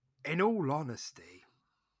in all honesty,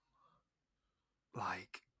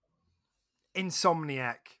 like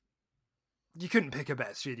Insomniac, you couldn't pick a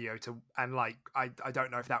better studio and like I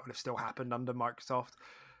don't know if that would have still happened under Microsoft.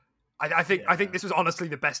 I think this was honestly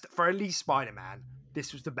the best for at least Spider-Man.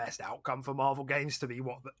 This was the best outcome for Marvel games to be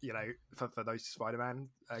for those Spider-Man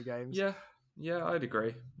games. Yeah, I'd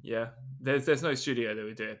agree. Yeah, there's no studio that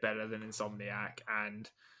would do it better than Insomniac, and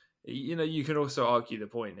you can also argue the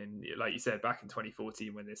point. And like you said, back in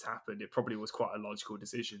 2014 when this happened, it probably was quite a logical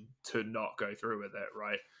decision to not go through with it,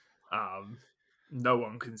 right? No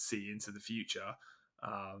one can see into the future.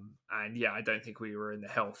 And yeah, I don't think we were in the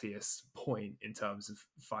healthiest point in terms of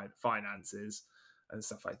finances and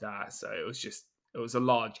stuff like that. So it was a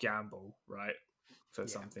large gamble, right? For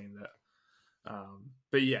something that,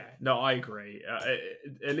 but yeah, no, I agree.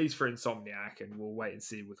 At least for Insomniac, and we'll wait and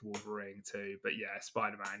see with Wolverine too. But yeah,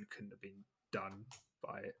 Spider-Man couldn't have been done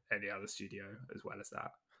by any other studio as well as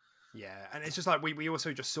that. Yeah, and it's just like we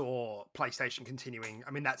also just saw PlayStation continuing.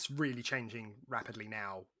 I mean, that's really changing rapidly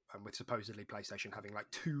now, and with supposedly PlayStation having like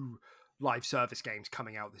 2 live service games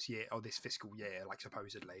coming out this year or this fiscal year, like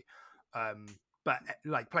supposedly. But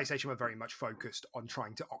like PlayStation were very much focused on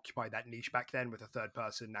trying to occupy that niche back then with a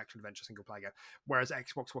third-person action-adventure single-player game, whereas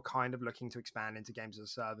Xbox were kind of looking to expand into games as a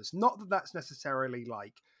service. Not that that's necessarily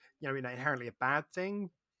like inherently a bad thing,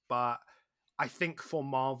 but I think for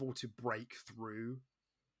Marvel to break through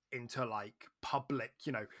into like public,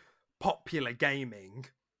 popular gaming,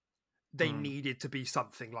 they needed to be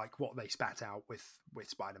something like what they spat out with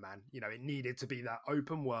Spider-Man. It needed to be that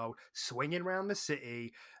open world, swinging around the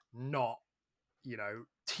city, not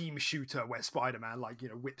team shooter where Spider-Man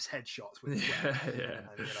whips headshots with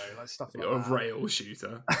and, like stuff like a that. rail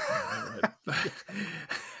shooter.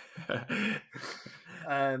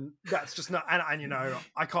 That's just not, and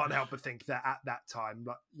I can't help but think that at that time,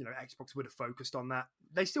 Xbox would have focused on that.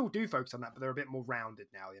 They still do focus on that, but they're a bit more rounded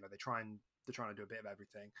now. They're trying to do a bit of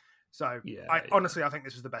everything. So honestly, I think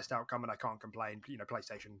this was the best outcome, and I can't complain.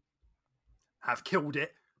 PlayStation have killed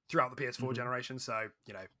it throughout the PS4 generation. So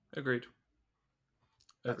agreed.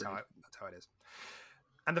 That's how it is.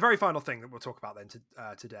 And the very final thing that we'll talk about then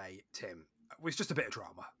today, Tim, was just a bit of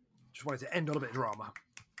drama. Just wanted to end on a bit of drama.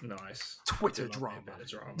 Nice. Twitter drama.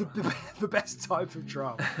 The best type of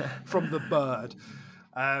drama from the bird.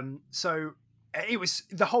 So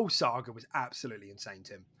the whole saga was absolutely insane,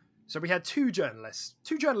 Tim. So we had two journalists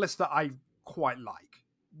that I quite like.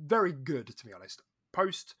 Very good, to be honest.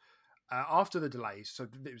 Post after the delays, so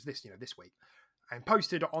it was this week, and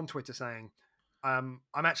posted on Twitter saying, I'm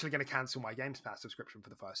actually going to cancel my Games Pass subscription for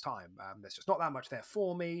the first time. There's just not that much there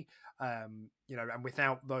for me, and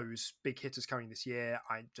without those big hitters coming this year,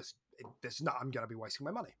 I'm going to be wasting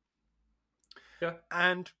my money. Yeah,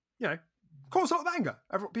 and caused a lot of anger.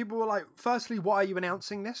 People were like, firstly, why are you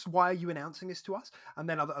announcing this? Why are you announcing this to us? And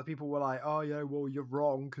then other people were like, oh yeah, well you're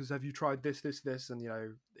wrong because have you tried this, and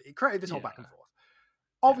it created this whole back and forth.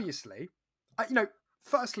 Obviously,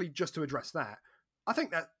 firstly, just to address that, I think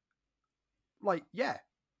that. You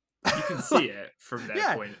can see it from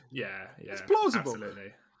their point. Yeah, it's plausible.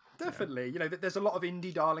 Absolutely, definitely. There's a lot of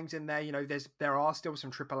indie darlings in there. There are still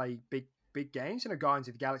some AAA big games. Guardians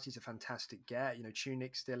of the Galaxy is a fantastic get.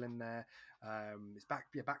 Tunic's still in there. It's Back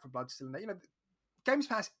for Blood still in there. Games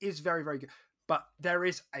Pass is very, very good, but there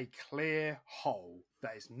is a clear hole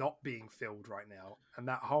that is not being filled right now, and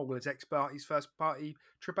that hole is X-Party's first-party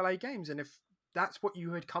AAA games. And if that's what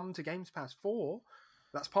you had come to Games Pass for.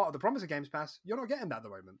 That's part of the promise of Games Pass. You're not getting that at the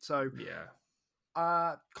moment. So,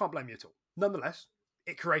 can't blame you at all. Nonetheless,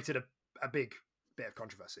 it created a big bit of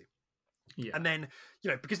controversy. Yeah. And then,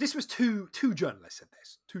 because this was two journalists said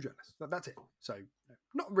this. 2 journalists. That's it. So,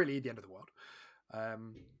 not really the end of the world.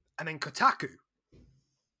 And then Kotaku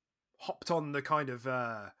hopped on the kind of,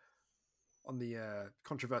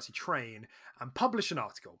 controversy train and published an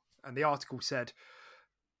article. And the article said,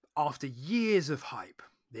 after years of hype,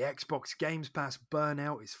 the Xbox Games Pass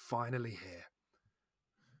burnout is finally here.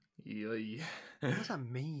 What does that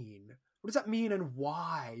mean? What does that mean and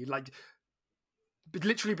why?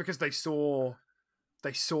 Literally because they saw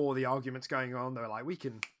the arguments going on. They were like, we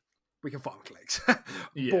can farm clicks.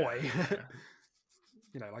 Boy.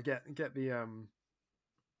 Get the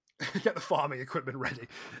get the farming equipment ready.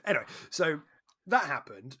 Anyway, so that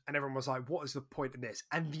happened, and everyone was like, what is the point in this?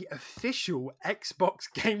 And the official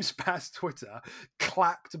Xbox Games Pass Twitter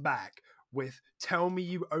clapped back with "Tell me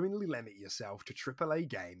you only limit yourself to AAA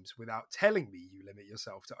games without telling me you limit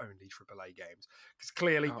yourself to only AAA games." Because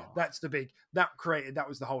clearly that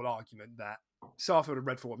was the whole argument that Starfield and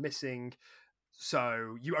Redfall were missing.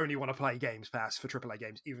 So you only want to play Games Pass for AAA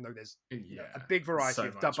games, even though there's a big variety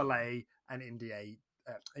of AA and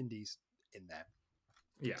indies in there.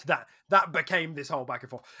 Yeah, so that became this whole back and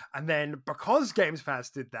forth, and then because Games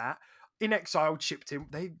Pass did that, InXile chipped in.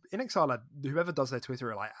 InXile, whoever does their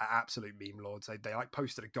Twitter are like absolute meme lords. They like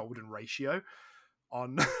posted a golden ratio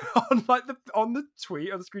on the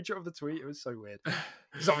tweet, on the screenshot of the tweet. It was so weird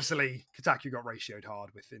because obviously Kotaku got ratioed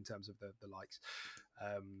hard in terms of the likes.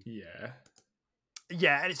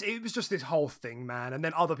 Yeah, and it was just this whole thing, man. And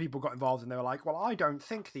then other people got involved, and they were like, "Well, I don't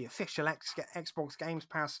think the official Xbox Games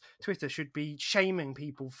Pass Twitter should be shaming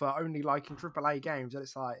people for only liking AAA games." And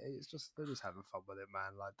it's like, they're just having fun with it,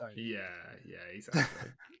 man. Like, don't. Yeah,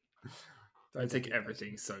 exactly. Don't take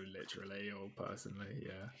everything so literally or personally.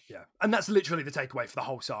 Yeah, and that's literally the takeaway for the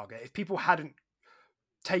whole saga. If people hadn't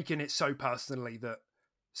taken it so personally that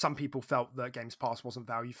some people felt that Games Pass wasn't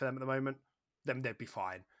value for them at the moment, then they'd be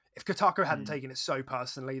fine. If Kotaku hadn't taken it so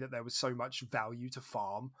personally that there was so much value to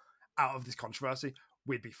farm out of this controversy,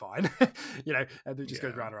 we'd be fine. And it just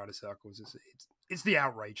goes round and round in circles. It's the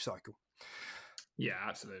outrage cycle. Yeah,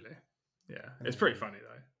 absolutely. Yeah, it's pretty funny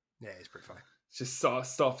though. Yeah, it's pretty funny. It's just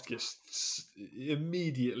stuff just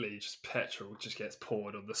immediately, just petrol just gets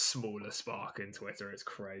poured on the smallest spark in Twitter. It's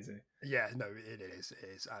crazy. Yeah, no, it is. It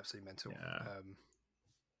is absolutely mental. Yeah.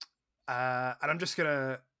 And I'm just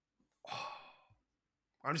gonna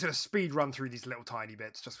speed run through these little tiny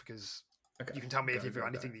bits just because you can tell me if you've got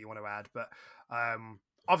anything that you want to add. But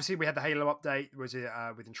obviously we had the Halo update with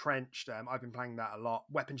Entrenched. I've been playing that a lot.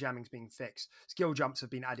 Weapon jamming's being fixed. Skill jumps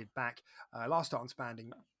have been added back. Last Spartan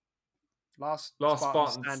Spanding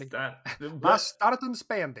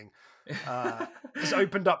has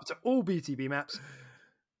opened up to all BTB maps.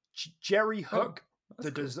 Jerry Hook,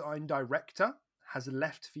 the design director, has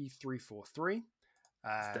left V343.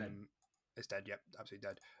 It's dead. Yep, absolutely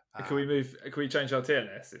dead. Can we change our tier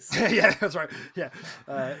list? Yeah, that's right. Yeah,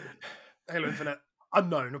 Halo Infinite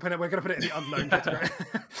unknown. We're going to put it in the unknown category.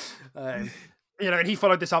 And he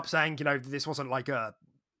followed this up saying, this wasn't like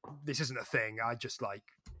this isn't a thing. I just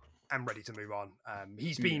am ready to move on.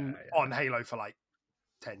 He's been on Halo for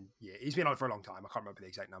 10 years. He's been on it for a long time. I can't remember the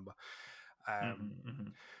exact number.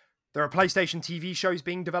 There are PlayStation TV shows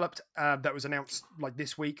being developed that was announced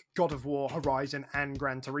this week. God of War, Horizon, and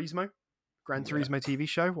Gran Turismo. Gran Turismo TV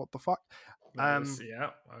show. What the fuck?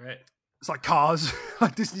 Okay. It's like Cars,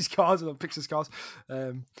 like Disney's Cars and Pixar's Cars.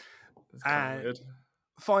 That's kind of weird.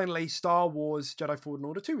 Finally, Star Wars Jedi Fallen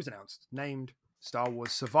Order 2 was announced, named Star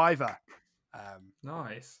Wars Survivor.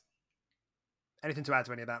 Nice. Anything to add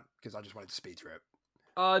to any of that? Because I just wanted to speed through it.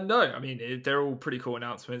 No, I mean they're all pretty cool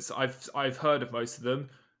announcements. I've heard of most of them.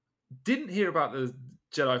 Didn't hear about the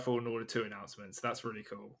Jedi Fallen Order 2 announcements. That's really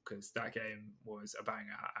cool because that game was a banger,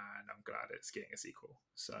 and I'm glad it's getting a sequel.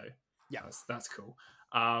 So yeah, that's cool.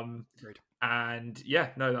 Great. And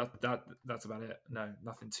yeah, no, that's about it. No,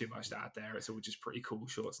 nothing too much to add there. It's all just pretty cool,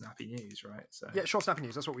 short, snappy news, right? So yeah, short, snappy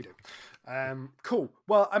news. That's what we do. Cool.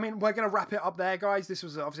 Well, I mean, we're going to wrap it up there, guys. This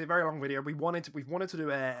was obviously a very long video. We've wanted to do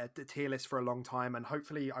a tier list for a long time, and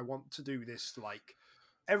hopefully, I want to do this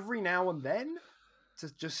every now and then to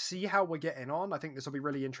just see how we're getting on. I think this will be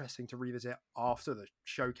really interesting to revisit after the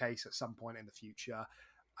showcase at some point in the future.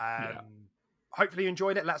 Hopefully you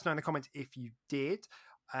enjoyed it. Let us know in the comments if you did.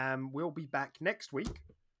 We'll be back next week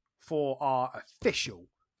for our official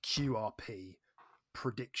QRP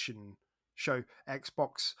prediction show,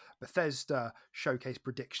 Xbox Bethesda Showcase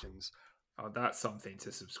predictions. Oh, that's something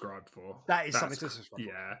to subscribe for. That's something to subscribe for.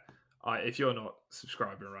 Yeah. If you're not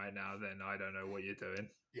subscribing right now, then I don't know what you're doing.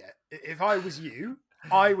 Yeah. If I was you,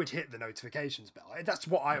 I would hit the notifications bell. That's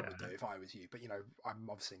what I would do if I was you. But, I'm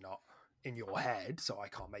obviously not in your head, so I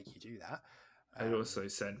can't make you do that. I'd also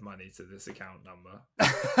send money to this account number.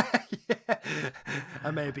 Yeah.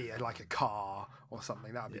 And maybe a car or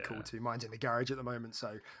something. That would be cool too. Mine's in the garage at the moment,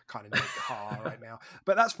 so kind of need a car right now.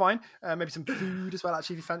 But that's fine. Maybe some food as well,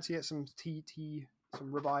 actually, if you fancy it. Some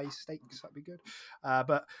some ribeye steaks. That'd be good.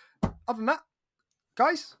 But other than that,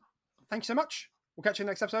 guys, thank you so much. We'll catch you in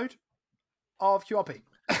the next episode of QRP.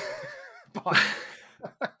 Bye.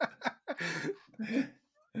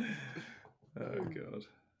 Oh, God.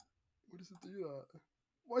 Why does it do that?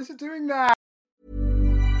 Why is it doing that?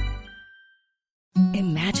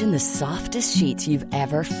 Imagine the softest sheets you've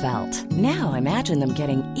ever felt. Now imagine them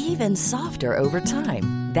getting even softer over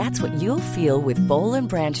time. That's what you'll feel with Boll &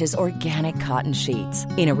 Branch's organic cotton sheets.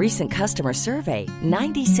 In a recent customer survey,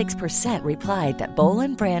 96% replied that Boll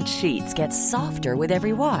 & Branch sheets get softer with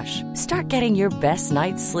every wash. Start getting your best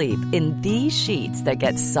night's sleep in these sheets that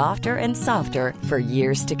get softer and softer for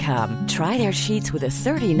years to come. Try their sheets with a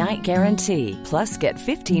 30-night guarantee. Plus, get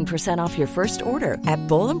 15% off your first order at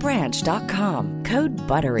bollandbranch.com. Code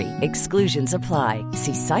BUTTERY. Exclusions apply.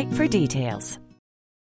 See site for details.